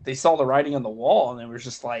 yeah, they saw the writing on the wall, and it was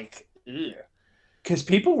just like, ugh. Because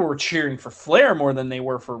people were cheering for Flair more than they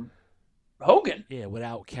were for Hogan. Yeah,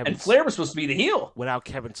 without Kevin. And Flair was supposed to be the heel. Without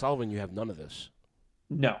Kevin Sullivan, you have none of this.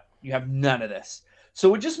 No, you have none of this.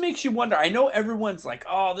 So it just makes you wonder. I know everyone's like,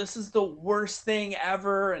 oh, this is the worst thing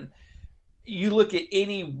ever. And you look at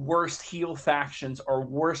any worst heel factions or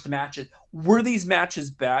worst matches. Were these matches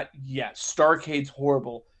bad? Yes. Starrcade's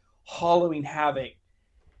horrible. Halloween Havoc.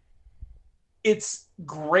 It's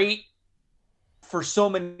great for so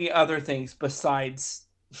many other things besides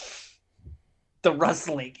the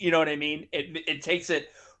wrestling. You know what I mean? It takes it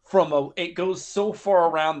from it goes so far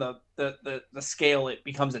around the scale, it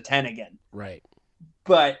becomes a 10 again. Right.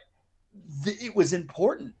 But it was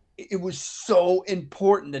important. It was so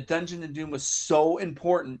important. The Dungeon of Doom was so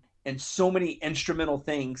important in so many instrumental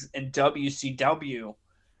things in WCW.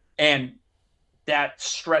 And that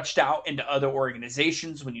stretched out into other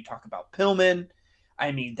organizations. When you talk about Pillman,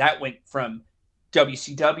 I mean, that went from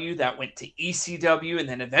WCW, that went to ECW, and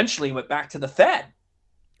then eventually went back to the Fed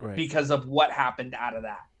because of what happened out of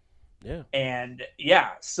that. Yeah. And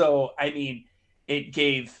yeah, so I mean, it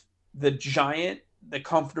gave the Giant the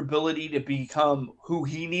comfortability to become who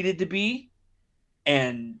he needed to be,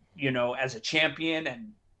 and as a champion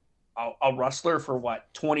and a wrestler for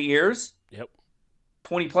 20 years? Yep.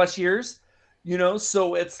 20 plus years.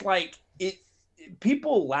 So it's like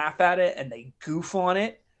people laugh at it and they goof on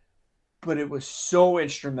it, but it was so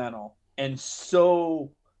instrumental and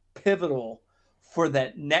so pivotal for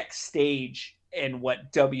that next stage and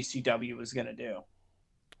what WCW was going to do.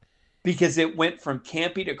 Because it went from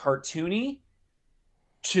campy to cartoony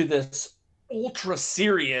to this ultra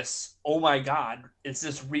serious, oh my God, is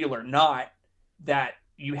this real or not? That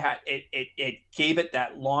you had, it gave it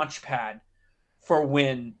that launch pad for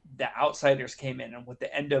when the Outsiders came in, and what the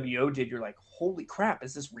NWO did. You're like, holy crap,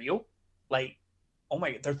 is this real? Like, oh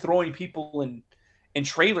my God, they're throwing people in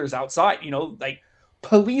trailers outside, like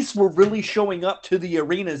police were really showing up to the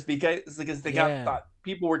arenas because they thought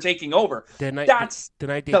people were taking over. That's the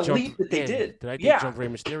leap that they did. The night they jumped Rey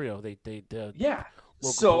Mysterio. They yeah.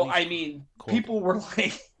 So, I mean, people were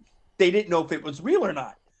like, they didn't know if it was real or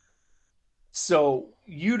not. So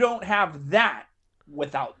you don't have that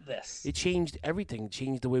without this. It changed everything. It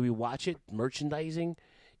changed the way we watch it, merchandising.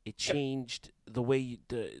 It changed the way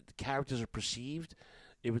the characters are perceived.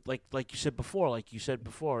 It was like you said before.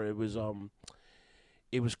 It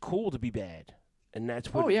was cool to be bad, and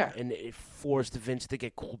that's what. Oh yeah. And it forced Vince to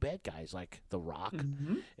get cool bad guys like The Rock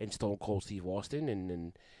and Stone Cold Steve Austin,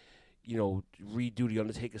 and redo The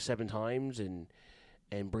Undertaker 7 times, and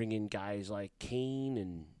bring in guys like Kane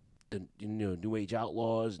and the New Age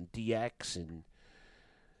Outlaws and DX and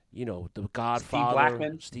the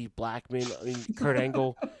Godfather, Steve Blackman. I mean, Kurt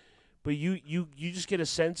Angle. But you just get a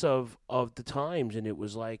sense of the times, and it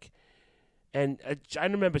was like, and I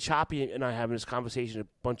remember Choppy and I having this conversation a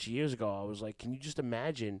bunch of years ago. I was like, can you just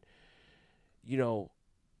imagine, the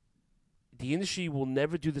industry will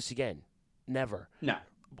never do this again, never. No.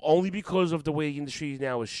 Only because of the way the industry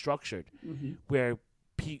now is structured, where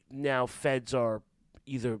now feds are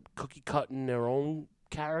either cookie cutting their own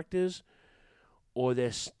characters, or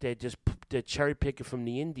they're cherry picking from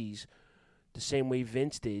the indies, the same way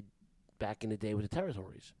Vince did back in the day with the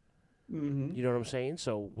territories. Mm-hmm. You know what I'm saying?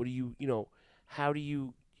 So what do how do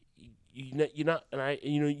you're not, and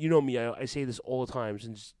you know me, I say this all the time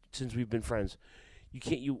since we've been friends.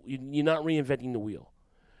 You're not reinventing the wheel.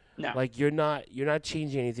 No. Like you're not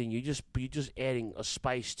changing anything. You're just adding a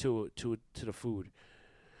spice to the food.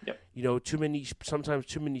 Yep. Sometimes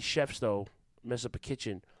too many chefs though mess up a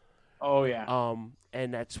kitchen. Oh yeah.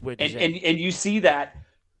 And that's where and you see that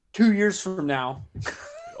 2 years from now.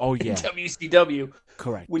 Oh yeah. WCW.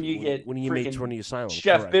 Correct. When you get inmates run the asylum.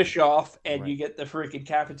 Chef Correct. Bischoff and you get the freaking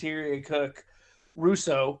cafeteria cook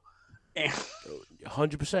Russo, and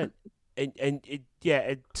 100%.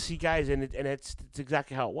 See guys, and it's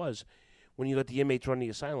exactly how it was when you let the inmates run the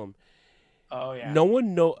asylum. Oh yeah. No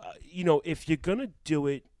one if you're gonna do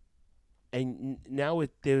it, and now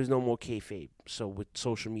there's no more kayfabe. So with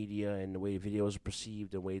social media and the way videos are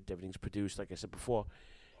perceived, the way everything's produced, like I said before.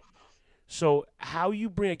 So how you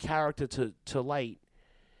bring a character to light,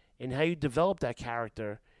 and how you develop that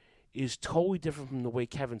character, is totally different from the way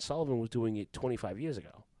Kevin Sullivan was doing it 25 years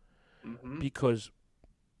ago. Mm-hmm. Because,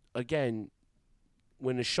 again,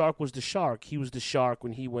 when the Shark was the Shark, he was the Shark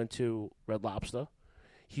when he went to Red Lobster.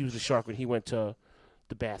 He was the Shark when he went to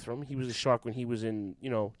the bathroom. He was the Shark when he was in,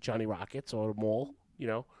 Johnny Rockets or the mall,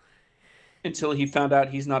 Until he found out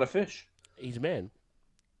he's not a fish. He's a man.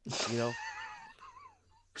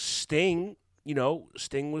 Sting,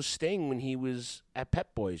 Sting was Sting when he was at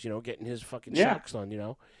Pep Boys, getting his fucking sharks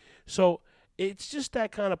on, So it's just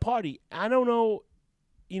that kind of party. I don't know,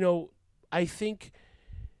 I think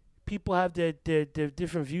people have their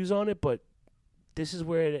different views on it, but this is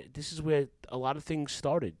where a lot of things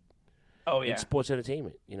started. Oh yeah. In sports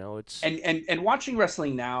entertainment, it's and watching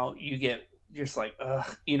wrestling now, you're just like,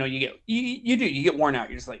 you get worn out.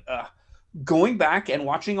 You're just like, going back and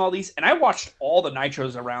watching all these, and I watched all the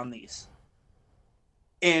Nitros around these,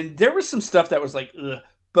 and there was some stuff that was like,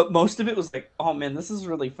 but most of it was like, oh man, this is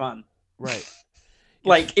really fun. Right.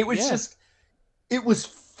 Like it was it was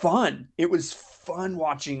fun. It was fun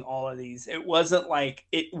watching all of these. It wasn't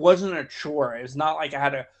a chore. It was not like I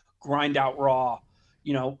had to grind out Raw.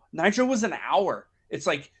 Nitro was an hour. It's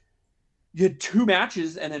like you had 2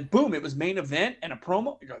 matches and then boom, it was main event and a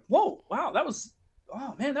promo. You're like, whoa, wow, that was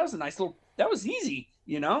a nice that was easy,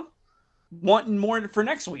 wanting more for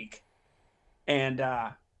next week. And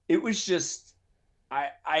it was just,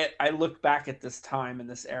 I look back at this time and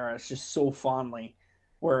this era, it's just so fondly,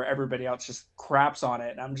 where everybody else just craps on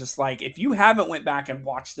it. And I'm just like, if you haven't went back and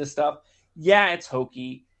watched this stuff, yeah, it's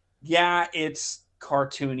hokey. Yeah, it's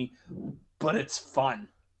cartoony, but it's fun.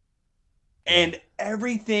 And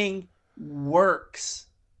everything works.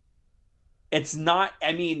 It's not,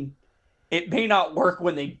 it may not work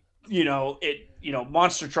when they,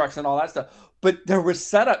 monster trucks and all that stuff, but there was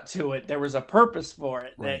setup to it. There was a purpose for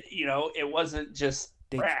it. Right. That, it wasn't just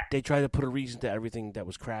they tried to put a reason to everything that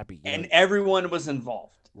was crappy. And everyone was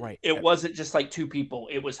involved. Right. It wasn't just like 2 people.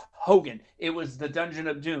 It was Hogan. It was the Dungeon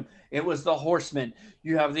of Doom. It was the Horsemen.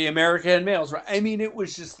 You have the American Males. Right? it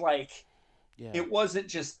was just like, it wasn't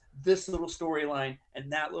just this little storyline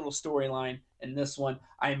and that little storyline and this one.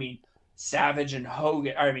 Savage and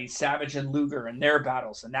Hogan. Savage and Luger and their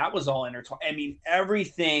battles, and that was all intertwined.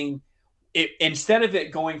 Everything. Instead of it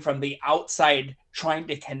going from the outside trying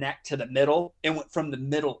to connect to the middle, it went from the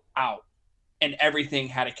middle out, and everything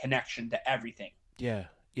had a connection to everything. Yeah,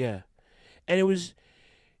 and it was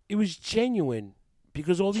genuine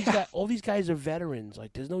because all these guys are veterans.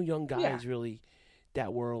 Like, there's no young guys really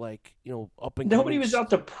that were like, up and nobody was out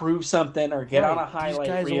to prove something or get on a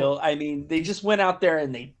highlight reel. They just went out there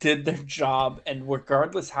and they did their job, and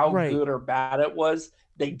regardless how good or bad it was,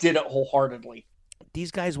 they did it wholeheartedly.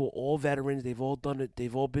 These guys were all veterans. They've all done it.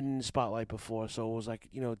 They've all been in the spotlight before. So it was like,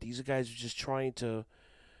 these guys are just trying to,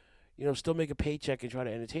 still make a paycheck and try to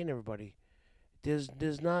entertain everybody.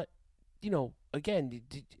 There's not, again,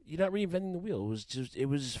 you're not reinventing the wheel. It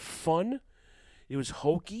was fun. It was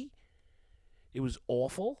hokey. It was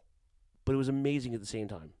awful, but it was amazing at the same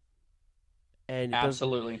time. And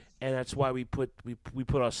absolutely. And that's why we put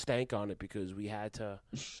our stank on it, because we had to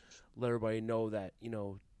let everybody know that,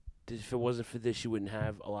 if it wasn't for this, you wouldn't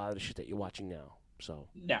have a lot of the shit that you're watching now. So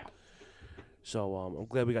no. So I'm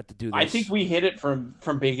glad we got to do this. I think we hit it from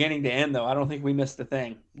beginning to end, though. I don't think we missed a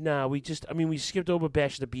thing. No, we skipped over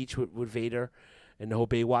Bash at the Beach with Vader and the whole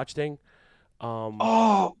Baywatch thing.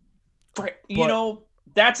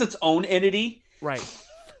 That's its own entity. Right.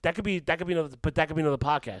 That could be another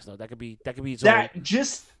podcast though. That could be its own.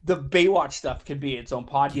 Just the Baywatch stuff could be its own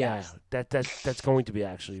podcast. Yeah, that's going to be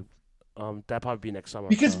actually. That probably be next summer.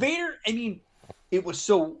 Because Vader, it was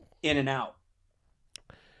so in and out.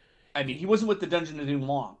 He wasn't with the Dungeon of Doom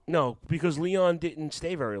long. No, because Leon didn't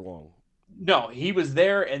stay very long. No, he was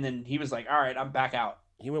there, and then he was like, "All right, I'm back out."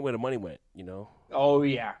 He went where the money went, Oh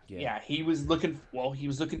yeah. He was looking. Well, he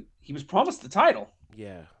was promised the title.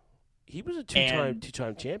 Yeah, he was a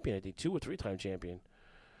two-time champion. I think 2 or 3-time champion.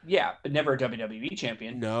 Yeah, but never a WWE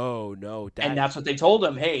champion. No. And that's what they told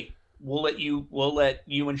him. Hey, we'll let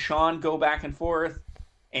you and Sean go back and forth,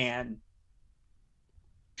 and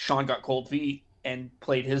Sean got cold feet and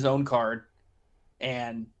played his own card,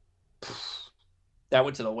 and that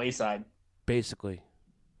went to the wayside. Basically.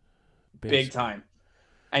 Big time.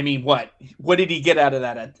 What did he get out of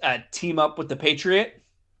that? A team up with the Patriot?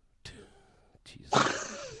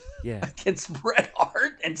 Jesus. Yeah. Against Bret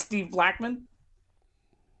Hart and Steve Blackman?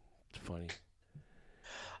 It's funny.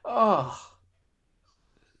 Oh.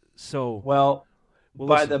 So. Well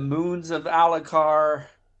by the moons of Alucard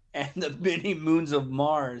and the many moons of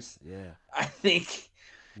Mars. Yeah. I think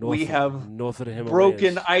we have north of the Himalayas.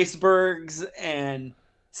 Broken icebergs and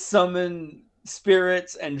summon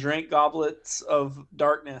spirits and drink goblets of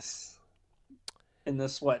darkness in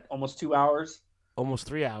this, almost 2 hours? Almost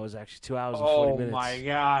 3 hours, actually. 2 hours and 40 minutes. Oh my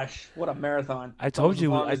gosh. What a marathon. I told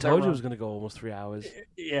you it was going to go almost 3 hours.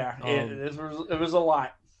 Yeah, it was a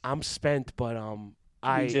lot. I'm spent, but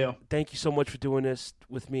Me too. Thank you so much for doing this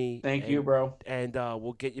with me. Thank you, bro. And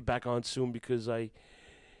we'll get you back on soon because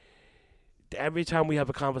every time we have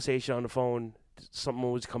a conversation on the phone, something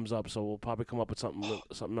always comes up. So we'll probably come up with something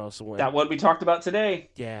else. That what we talked about today.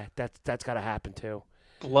 Yeah, that's got to happen too.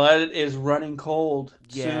 Blood is running cold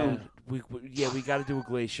soon. We got to do a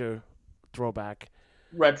Glacier throwback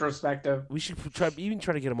retrospective. We should try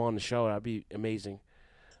to get him on the show. That'd be amazing.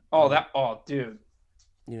 Dude.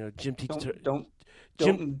 Jim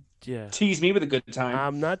Don't tease me with a good time.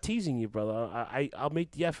 I'm not teasing you, brother. I'll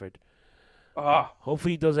make the effort. Ah.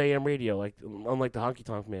 Hopefully he does AM radio, unlike the Honky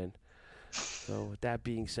Tonk Man. So with that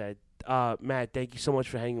being said, Matt, thank you so much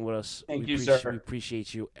for hanging with us. Thank you, sir. We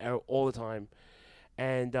appreciate you all the time.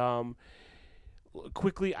 And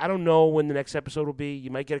quickly, I don't know when the next episode will be.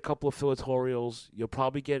 You might get a couple of filatorials. You'll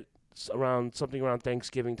probably get something around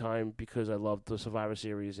Thanksgiving time because I love the Survivor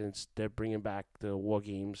Series and they're bringing back the War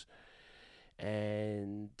Games.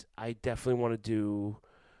 And I definitely want to do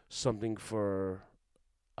something for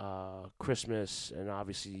Christmas and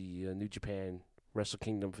obviously New Japan, Wrestle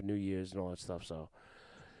Kingdom for New Year's and all that stuff. So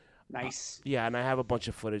nice. Yeah, and I have a bunch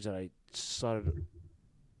of footage that I started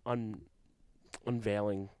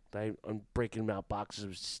unveiling. I'm breaking out boxes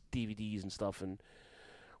of DVDs and stuff and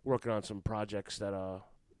working on some projects that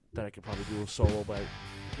I could probably do a solo, but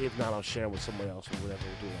if not, I'll share with someone else or whatever.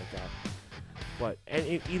 We'll do like that. But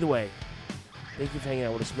either way, thank you for hanging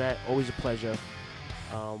out with us, Matt. Always a pleasure.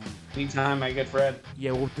 Anytime, my good friend.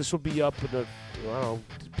 Yeah, well, this will be up be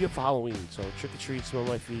up for Halloween. So trick or treat, smell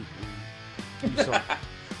my feet, and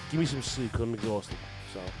give me some sleep because I'm exhausted.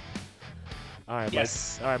 So, all right,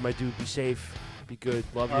 yes. My dude, be safe, be good,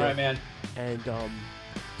 love you. All right, man. And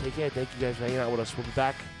take care. Thank you guys for hanging out with us. We'll be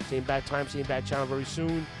back, same bad time, same bad channel very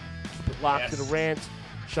soon. Keep it locked to the Rant,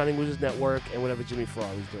 Shining Wizards Network, and whatever Jimmy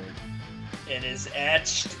Ferrari's doing. It is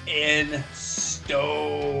etched in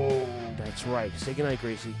stone. That's right. Say goodnight,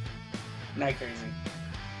 Gracie. Night, Gracie.